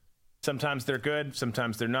rules. Sometimes they're good.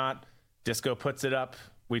 Sometimes they're not. Disco puts it up.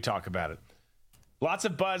 We talk about it. Lots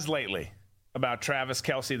of buzz lately about Travis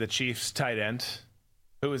Kelce, the Chiefs tight end,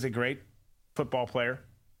 who is a great football player,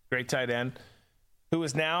 great tight end, who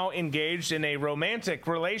is now engaged in a romantic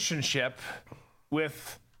relationship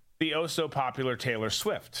with the oh-so-popular Taylor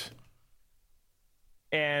Swift.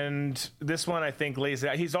 And this one, I think, lays it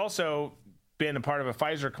out. He's also been a part of a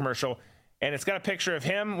Pfizer commercial, and it's got a picture of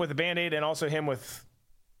him with a Band-Aid and also him with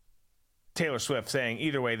Taylor Swift saying,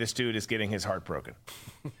 either way, this dude is getting his heart broken.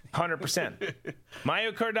 100%.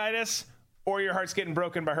 Myocarditis or your heart's getting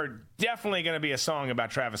broken by her. Definitely going to be a song about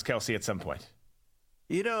Travis Kelce at some point.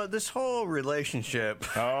 You know, this whole relationship.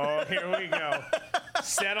 Oh, here we go.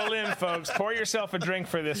 Settle in, folks. Pour yourself a drink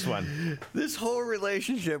for this one. This whole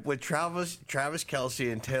relationship with Travis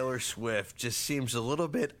Kelce and Taylor Swift just seems a little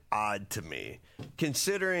bit odd to me,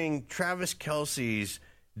 considering Travis Kelce's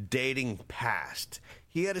dating past.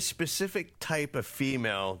 He had a specific type of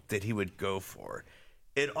female that he would go for.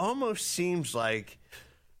 It almost seems like,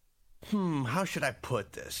 how should I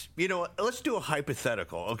put this? You know, let's do a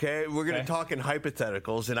hypothetical, okay? We're going to talk in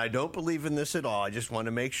hypotheticals, and I don't believe in this at all. I just want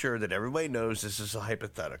to make sure that everybody knows this is a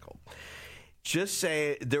hypothetical. Just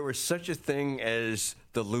say there was such a thing as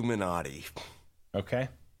the Illuminati. Okay.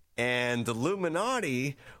 And the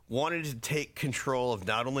Illuminati wanted to take control of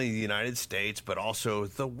not only the United States, but also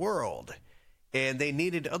the world. And they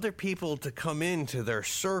needed other people to come into their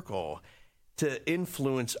circle to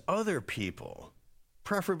influence other people.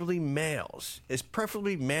 Preferably males. It's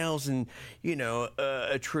preferably males in,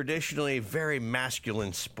 a traditionally very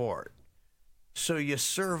masculine sport. So you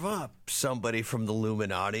serve up somebody from the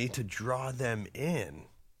Illuminati to draw them in.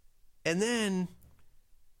 And then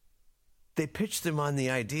they pitch them on the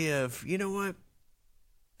idea of, you know what?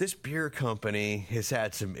 This beer company has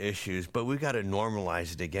had some issues, but we got to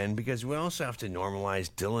normalize it again because we also have to normalize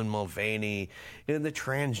Dylan Mulvaney and the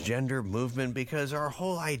transgender movement because our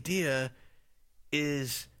whole idea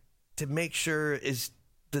is to make sure is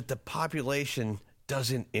that the population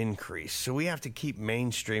doesn't increase. So we have to keep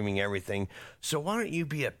mainstreaming everything. So why don't you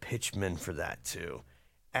be a pitchman for that too,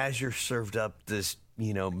 as you're served up this,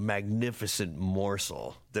 magnificent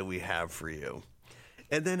morsel that we have for you.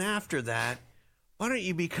 And then after that, why don't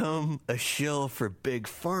you become a shill for Big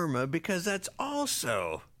Pharma because that's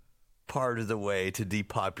also part of the way to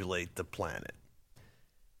depopulate the planet.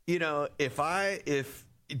 If I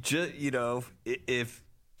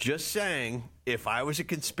was a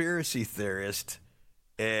conspiracy theorist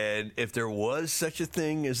and if there was such a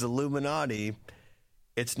thing as Illuminati,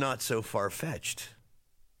 it's not so far-fetched.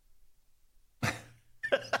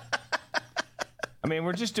 I mean,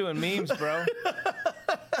 we're just doing memes, bro.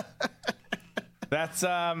 That's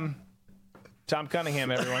Tom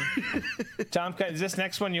Cunningham, everyone. Tom, is this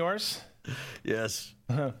next one yours? Yes.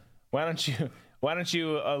 Why don't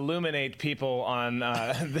you illuminate people on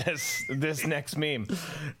this next meme?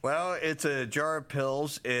 Well, it's a jar of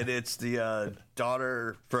pills, and it's the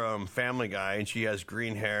daughter from Family Guy, and she has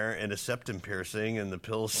green hair and a septum piercing, and the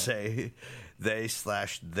pills say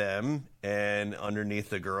they/them, and underneath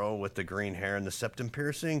the girl with the green hair and the septum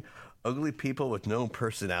piercing, ugly people with no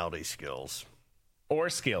personality skills. Or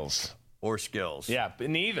skills. Yeah,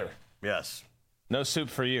 neither. Yes. No soup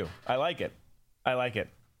for you. I like it.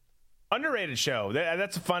 Underrated show.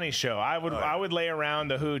 That's a funny show. I would lay around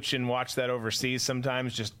the hooch and watch that overseas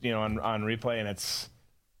sometimes, just on replay, and it's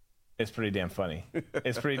pretty damn funny.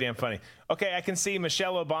 It's pretty damn funny. Okay, I can see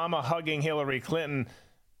Michelle Obama hugging Hillary Clinton.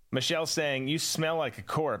 Michelle saying, "You smell like a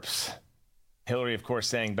corpse." Hillary, of course,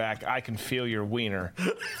 saying back, "I can feel your wiener."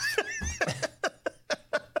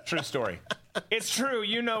 True story. It's true.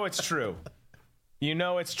 It's true.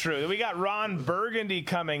 It's true. We got Ron Burgundy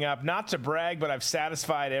coming up. Not to brag, but I've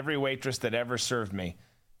satisfied every waitress that ever served me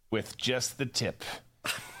with just the tip.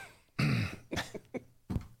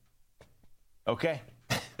 Okay.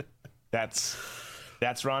 That's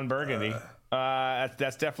Ron Burgundy.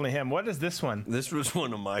 That's definitely him. What is this one? This was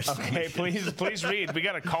one of my Okay, please read. We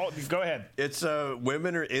got a call. Go ahead. It's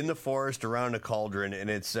women are in the forest around a cauldron, and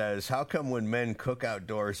it says, "How come when men cook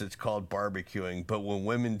outdoors, it's called barbecuing, but when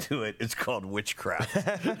women do it, it's called witchcraft?"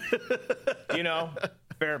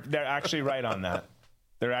 Fair. They're actually right on that.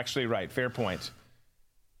 They're actually right. Fair point.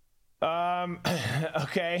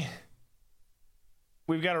 Okay.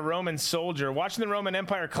 We've got a Roman soldier watching the Roman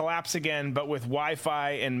Empire collapse again, but with Wi-Fi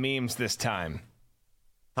and memes this time.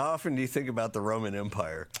 How often do you think about the Roman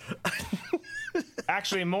Empire?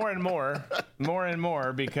 Actually, more and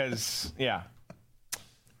more, because, yeah.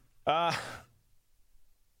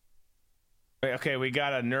 Okay, we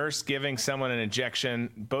got a nurse giving someone an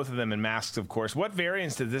injection, both of them in masks, of course. What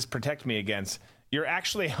variants does this protect me against? You're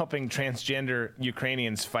actually helping transgender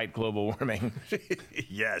Ukrainians fight global warming.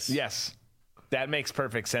 Yes. That makes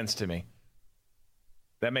perfect sense to me.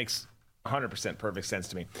 That makes 100% perfect sense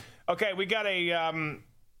to me. Okay, we got a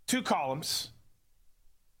 2 columns.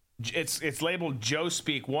 It's labeled Joe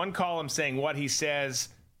Speak. One column saying what he says.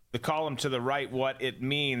 The column to the right, what it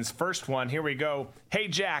means. First one, here we go. Hey,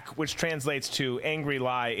 Jack, which translates to angry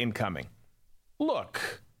lie incoming.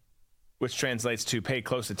 Look, which translates to pay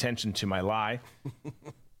close attention to my lie.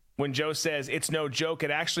 When Joe says it's no joke,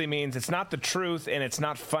 it actually means it's not the truth and it's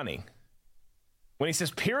not funny. When he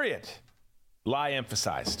says period, lie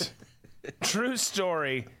emphasized. True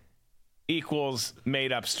story equals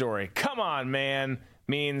made up story. Come on, man,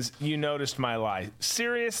 means you noticed my lie.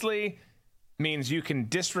 Seriously means you can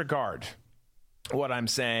disregard what I'm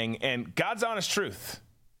saying. And God's honest truth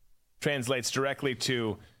translates directly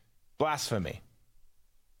to blasphemy.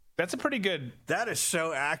 That's a pretty good... That is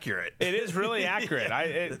so accurate. It is really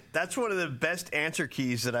accurate. That's one of the best answer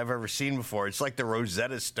keys that I've ever seen before. It's like the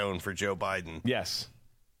Rosetta Stone for Joe Biden. Yes.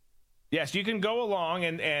 Yes, you can go along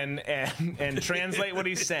and translate what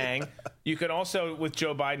he's saying. You can also, with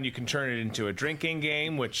Joe Biden, you can turn it into a drinking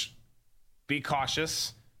game, which be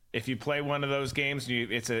cautious. If you play one of those games,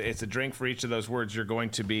 it's a drink for each of those words, you're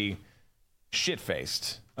going to be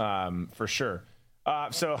shit-faced, for sure.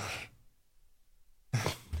 So...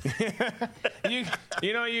 you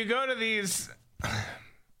go to these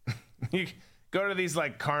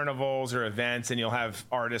like carnivals or events, and you'll have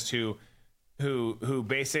artists who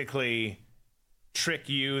basically trick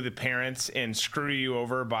you, the parents, and screw you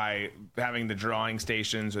over by having the drawing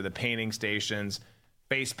stations or the painting stations,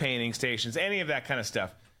 face painting stations, any of that kind of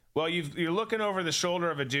stuff. Well, you're looking over the shoulder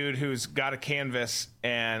of a dude who's got a canvas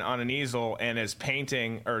and on an easel and is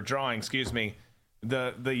painting or drawing,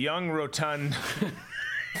 the young rotund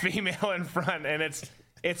female in front, and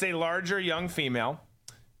it's a larger young female,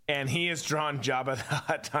 and he has drawn Jabba the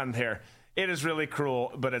Hutt on there. It is really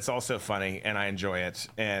cruel, but it's also funny, and I enjoy it,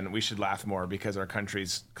 and we should laugh more because our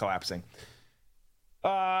country's collapsing.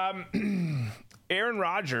 Aaron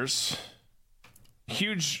Rodgers,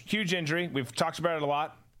 huge injury. We've talked about it a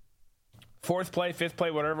lot. 4th play, 5th play,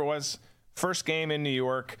 whatever it was. First game in New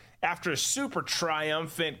York. After a super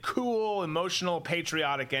triumphant, cool, emotional,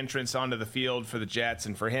 patriotic entrance onto the field for the Jets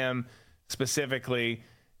and for him specifically,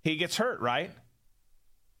 he gets hurt, right?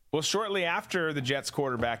 Well, shortly after the Jets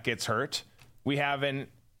quarterback gets hurt, we have an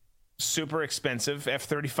super expensive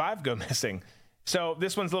F-35 go missing. So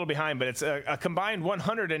this one's a little behind, but it's a combined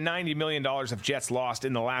 $190 million of Jets lost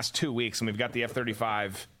in the last 2 weeks, and we've got the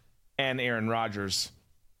F-35 and Aaron Rodgers.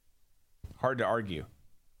 Hard to argue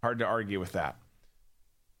with that.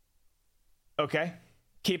 Okay,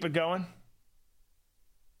 keep it going.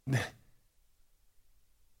 All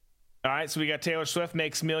right, so we got Taylor Swift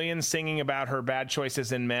makes millions singing about her bad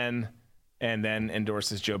choices in men and then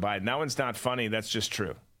endorses Joe Biden. That one's not funny. That's just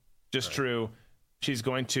true. True. She's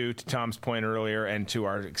going to Tom's point earlier and to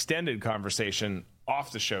our extended conversation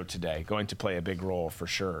off the show today, going to play a big role for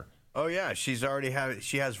sure. Oh, yeah. She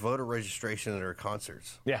has voter registration at her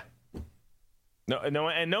concerts. Yeah. No,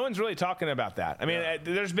 and no one's really talking about that. I mean,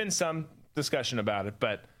 there's been some discussion about it,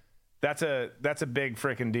 but that's a big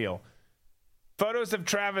freaking deal. Photos of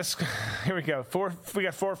Travis. Here we go. We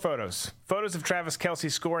got 4 photos. Photos of Travis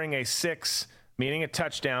Kelce scoring a 6, meaning a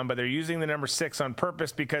touchdown, but they're using the number 6 on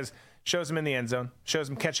purpose because shows him in the end zone, shows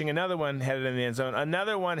him catching another one headed in the end zone,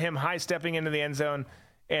 another one him high stepping into the end zone,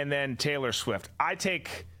 and then Taylor Swift. I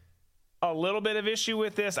take a little bit of issue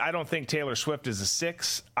with this. I don't think Taylor Swift is a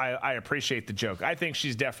 6. I appreciate the joke. I think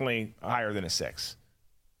she's definitely higher than a 6.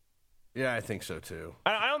 Yeah, I think so too.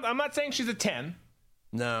 I'm not saying she's a 10.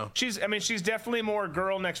 No. She's definitely more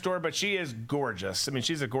girl next door, but she is gorgeous. I mean,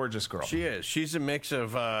 she's a gorgeous girl. She is. She's a mix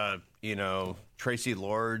of, Tracy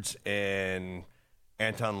Lords and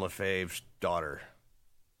Anton LaFave's daughter.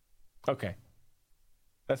 Okay.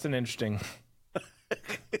 That's an interesting...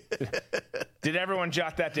 Did everyone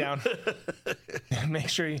jot that down? Make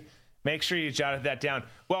sure you jotted that down.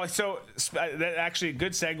 Well, so that actually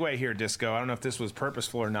good segue here, Disco. I don't know if this was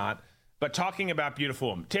purposeful or not, but talking about beautiful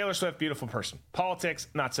woman. Taylor Swift, beautiful person. Politics,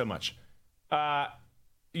 not so much.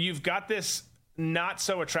 You've got this not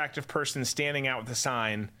so attractive person standing out with a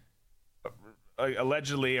sign,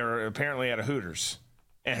 allegedly or apparently at a Hooters,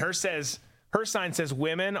 and her sign says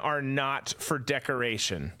women are not for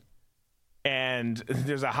decoration. And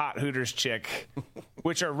there's a hot Hooters chick,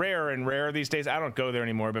 which are rarer and rarer these days. I don't go there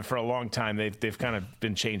anymore, but for a long time they've kind of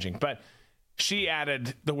been changing. But she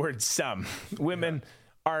added the word some.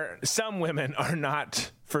 Some women are not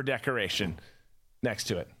for decoration next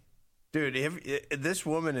to it. Dude, this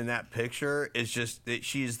woman in that picture is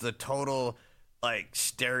she's the total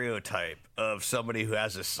stereotype of somebody who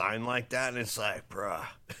has a sign like that, and it's like, bruh,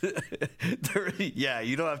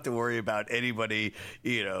 you don't have to worry about anybody,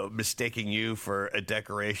 mistaking you for a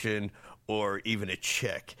decoration or even a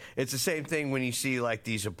chick. It's the same thing when you see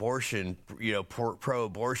these abortion,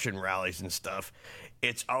 pro-abortion rallies and stuff.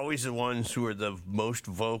 It's always the ones who are the most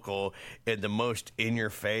vocal and the most in your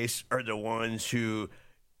face are the ones who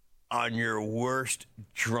on your worst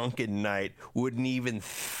drunken night wouldn't even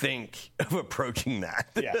think of approaching that.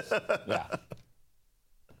 Yes. Yeah.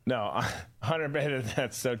 No, 100%.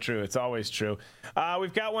 That's so true. It's always true.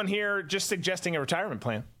 We've got one here just suggesting a retirement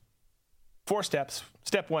plan. 4 steps.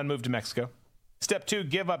 Step 1, move to Mexico. Step 2,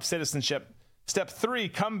 give up citizenship. Step 3,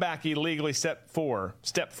 come back illegally. Step 4,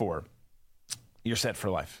 you're set for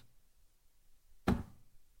life.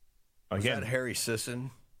 Again, is that Harry Sisson?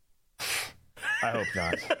 I hope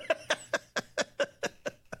not.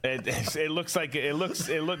 It looks like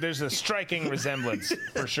there's a striking resemblance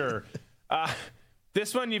for sure.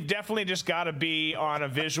 This one you've definitely just got to be on a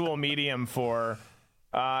visual medium for.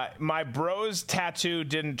 My bro's tattoo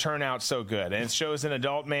didn't turn out so good, and it shows an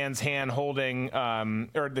adult man's hand holding,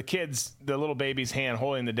 or the little baby's hand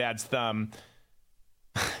holding the dad's thumb,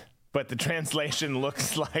 but the translation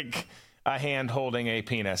looks like a hand holding a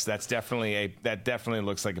penis. That definitely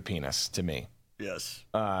looks like a penis to me. Yes.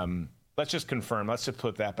 Let's just confirm. Let's just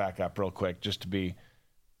put that back up real quick just to be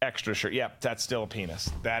extra sure. Yep, that's still a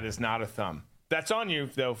penis. That is not a thumb. That's on you,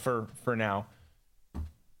 though, for now.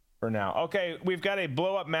 For now. Okay, we've got a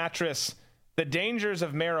blow-up mattress. The dangers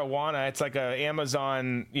of marijuana. It's like a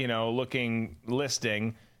Amazon, looking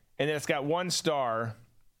listing. And then it's got 1 star.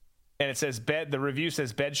 And it says the review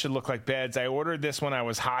says beds should look like beds. I ordered this when I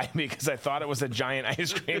was high because I thought it was a giant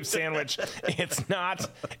ice cream sandwich. It's not.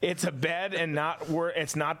 It's a bed and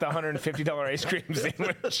it's not the $150 ice cream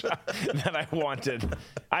sandwich that I wanted.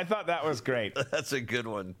 I thought that was great. That's a good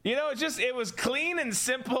one. It was clean and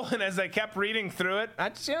simple. And as I kept reading through it, I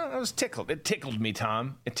was tickled. It tickled me,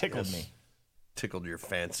 Tom. It tickled me. Tickled your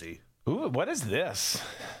fancy. Ooh, what is this?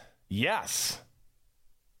 Yes.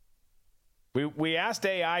 We asked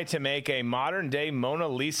AI to make a modern-day Mona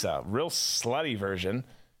Lisa, real slutty version.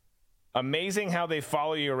 Amazing how they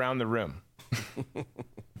follow you around the room.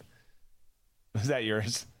 Was that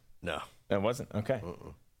yours? No. It wasn't? Okay.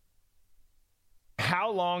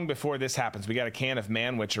 How long before this happens? We got a can of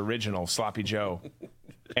Manwich Original Sloppy Joe.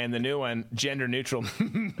 And the new one, gender-neutral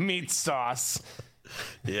meat sauce.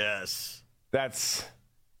 Yes. That's...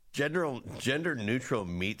 Gender-neutral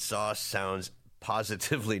meat sauce sounds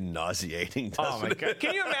positively nauseating. Oh my God.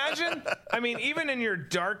 Can you imagine? I mean, even in your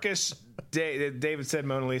darkest day, David said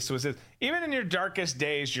Mona Lisa was this, even in your darkest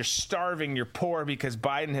days, you're starving, you're poor because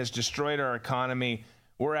Biden has destroyed our economy.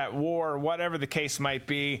 We're at war, whatever the case might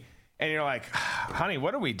be. And you're like, honey,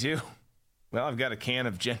 what do we do? Well, I've got a can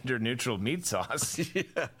of gender neutral meat sauce.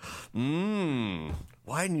 Yeah.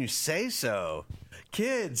 Why didn't you say so?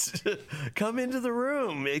 Kids, come into the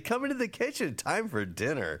room. Come into the kitchen. Time for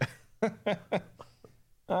dinner.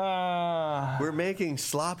 We're making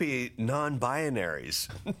sloppy non-binaries.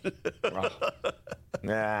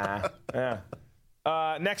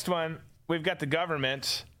 Next one, we've got the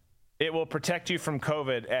government. It will protect you from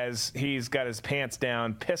COVID as he's got his pants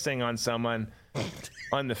down, pissing on someone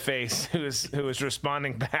on the face who is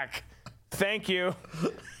responding back. Thank you.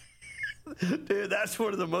 Dude, that's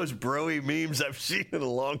one of the most bro-y memes I've seen in a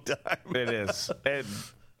long time. It is.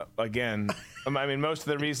 Again, I mean, most of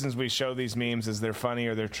the reasons we show these memes is they're funny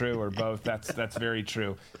or they're true or both. That's very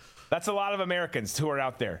true. That's a lot of Americans who are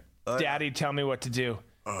out there. Daddy, tell me what to do.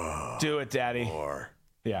 Do it, Daddy.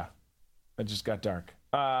 Yeah, it just got dark.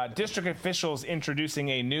 District officials introducing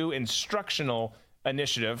a new instructional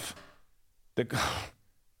initiative.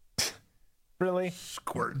 Really?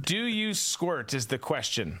 Squirt. Do you squirt is the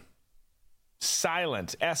question.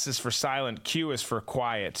 Silent. S is for silent. Q is for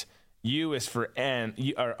quiet. U is for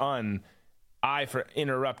un. I for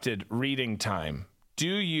interrupted reading time. Do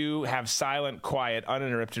you have silent, quiet,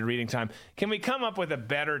 uninterrupted reading time? Can we come up with a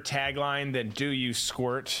better tagline than do you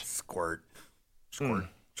squirt? Squirt. Squirt.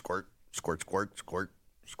 Squirt. Squirt. Squirt. Squirt.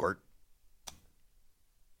 Squirt.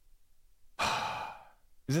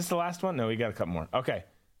 Is this the last one? No, we got a couple more. Okay.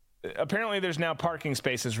 Apparently there's now parking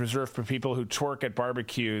spaces reserved for people who twerk at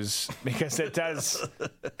barbecues because it does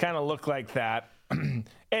kind of look like that. And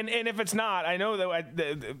if it's not, I know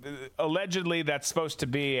that allegedly that's supposed to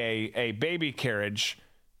be a baby carriage.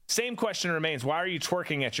 Same question remains. Why are you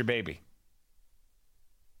twerking at your baby?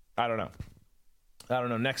 I don't know.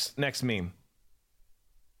 Next meme.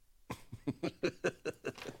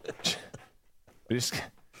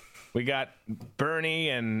 We got Bernie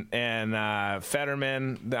and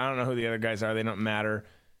Fetterman. I don't know who the other guys are. They don't matter.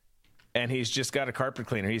 And he's just got a carpet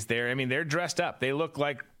cleaner. He's there. I mean, they're dressed up. They look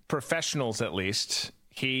like professionals, at least.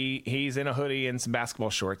 He's in a hoodie and some basketball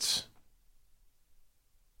shorts.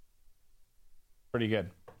 Pretty good.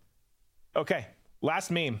 Okay,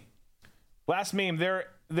 last meme.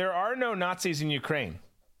 There are no Nazis in Ukraine.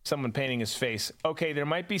 Someone painting his face. Okay, there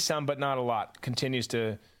might be some, but not a lot. Continues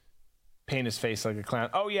to paint his face like a clown.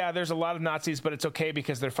 Oh, yeah, there's a lot of Nazis, but it's okay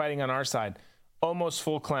because they're fighting on our side. Almost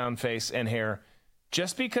full clown face and hair.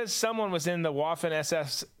 Just because someone was in the Waffen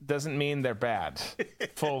SS doesn't mean they're bad.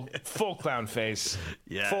 Full clown face.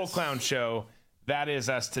 Yes. Full clown show. That is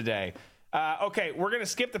us today. Okay, we're going to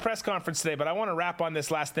skip the press conference today, but I want to wrap on this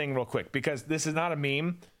last thing real quick because this is not a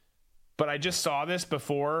meme. But I just saw this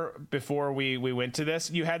before we went to this.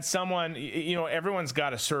 You had someone, everyone's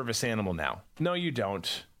got a service animal now. No, you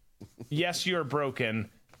don't. Yes, you're broken.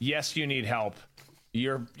 Yes, you need help.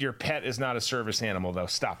 Your pet is not a service animal, though.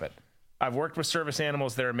 Stop it. I've worked with service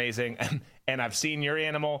animals. They're amazing. And I've seen your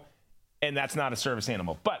animal, and that's not a service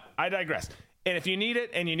animal. But I digress. And if you need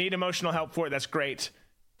it and you need emotional help for it, that's great.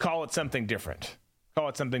 Call it something different.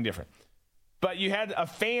 But you had a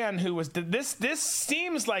fan who was this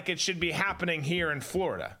seems like it should be happening here in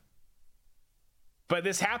Florida. But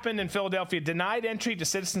this happened in Philadelphia, denied entry to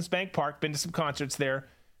Citizens Bank Park, been to some concerts there,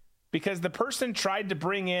 because the person tried to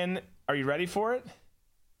bring in, are you ready for it?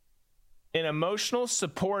 An emotional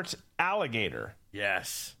support alligator.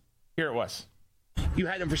 Yes. Here it was. You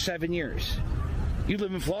had them for 7 years. You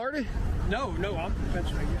live in Florida? No, I'm from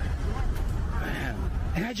Pennsylvania.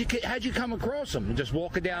 And how'd you come across them? Just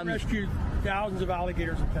walking down? I rescued thousands of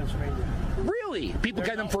alligators in Pennsylvania. Really? People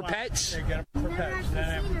get them for pets? They get them for pets.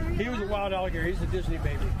 He was a wild alligator. He's a Disney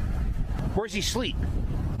baby. Where's he sleep?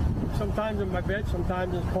 Sometimes in my bed,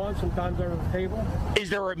 sometimes in the pond, sometimes under the table. Is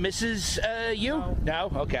there a Mrs. You? No?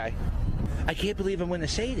 Okay. I can't believe I'm going to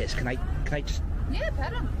say this. Can I just... Yeah,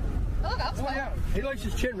 pet him. Look, I'll Oh, yeah. He likes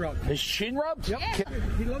his chin rubbed. His chin rubbed? Yep. Yeah.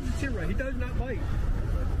 He loves his chin rubbed. He does not bite.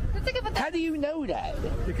 How do you know that?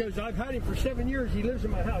 Because I've had him for 7 years. He lives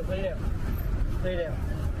in my house. Lay down.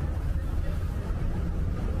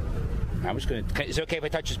 I was going to... Is it okay if I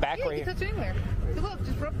touch his back right here? You can touch anywhere. Look,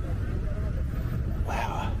 just rub.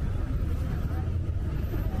 Wow.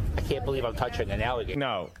 I can't believe I'm touching an alligator.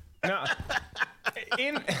 No.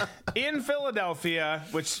 In Philadelphia,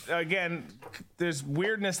 which, again, there's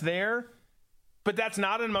weirdness there, but that's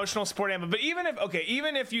not an emotional support animal. But even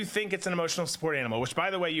if you think it's an emotional support animal, which,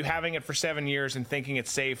 by the way, you having it for 7 years and thinking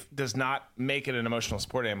it's safe does not make it an emotional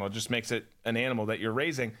support animal. It just makes it an animal that you're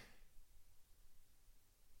raising.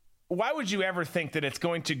 Why would you ever think that it's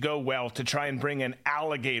going to go well to try and bring an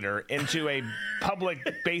alligator into a public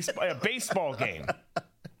baseball game?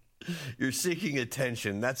 You're seeking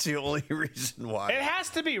attention. That's the only reason why. It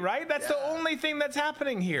has to be, right? That's the only thing that's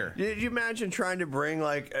happening here. Did you imagine trying to bring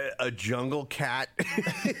like a jungle cat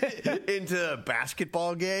into a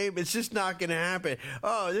basketball game? It's just not going to happen.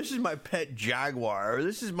 Oh, this is my pet jaguar, or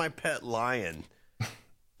this is my pet lion.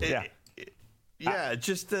 It's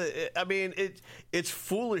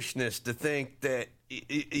foolishness to think that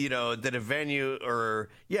that a venue or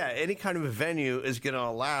any kind of a venue is going to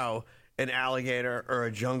allow an alligator or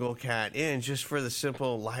a jungle cat in just for the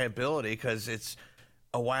simple liability because it's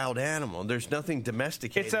a wild animal. There's nothing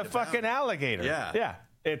domesticated. It's a fucking alligator. Yeah.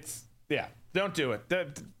 Don't do it.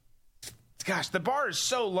 Gosh, the bar is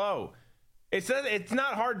so low. It's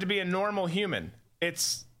not hard to be a normal human.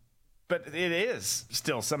 But it is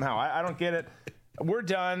still somehow. I don't get it. We're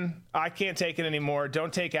done. I can't take it anymore.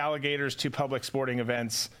 Don't take alligators to public sporting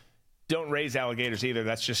events. Don't raise alligators either.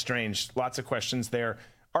 That's just strange. Lots of questions there.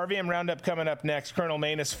 RVM Roundup coming up next. Colonel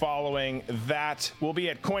Manus following that. We'll be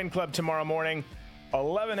at Coin Club tomorrow morning,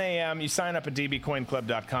 11 a.m. You sign up at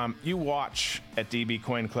dbcoinclub.com. You watch at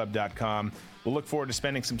dbcoinclub.com. We'll look forward to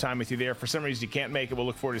spending some time with you there. For some reason you can't make it, we'll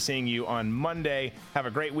look forward to seeing you on Monday. Have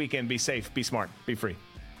a great weekend. Be safe. Be smart. Be free.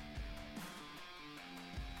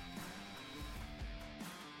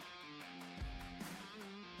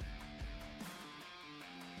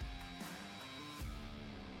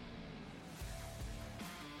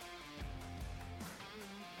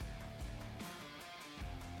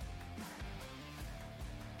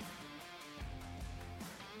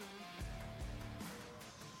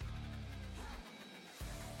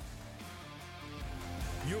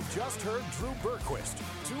 You've just heard Drew Berquist.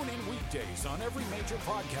 Tune in weekdays on every major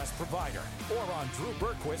podcast provider or on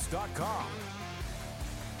drewberquist.com.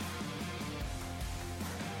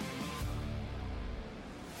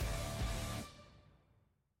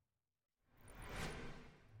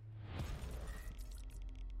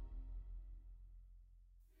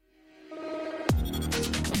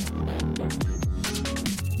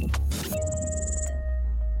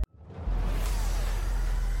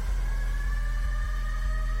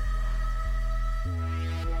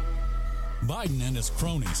 Biden and his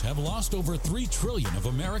cronies have lost over $3 trillion of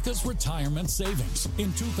America's retirement savings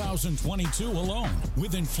in 2022 alone.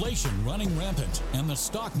 With inflation running rampant and the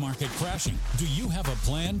stock market crashing, do you have a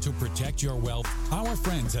plan to protect your wealth? Our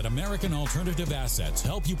friends at American Alternative Assets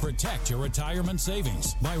help you protect your retirement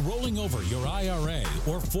savings by rolling over your IRA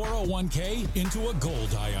or 401k into a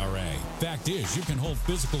gold IRA. Fact is, you can hold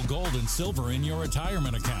physical gold and silver in your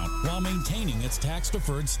retirement account while maintaining its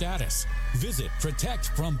tax-deferred status. Visit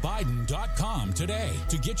protectfrombiden.com today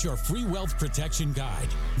to get your free wealth protection guide.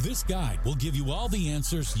 This guide will give you all the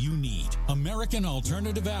answers you need. American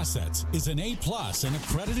Alternative Assets is an A+ and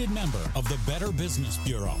accredited member of the Better Business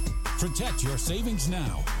Bureau. Protect your savings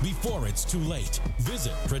now before it's too late.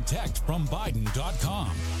 Visit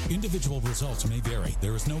protectfrombiden.com. Individual results may vary.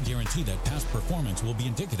 There is no guarantee that past performance will be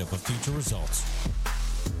indicative of future results.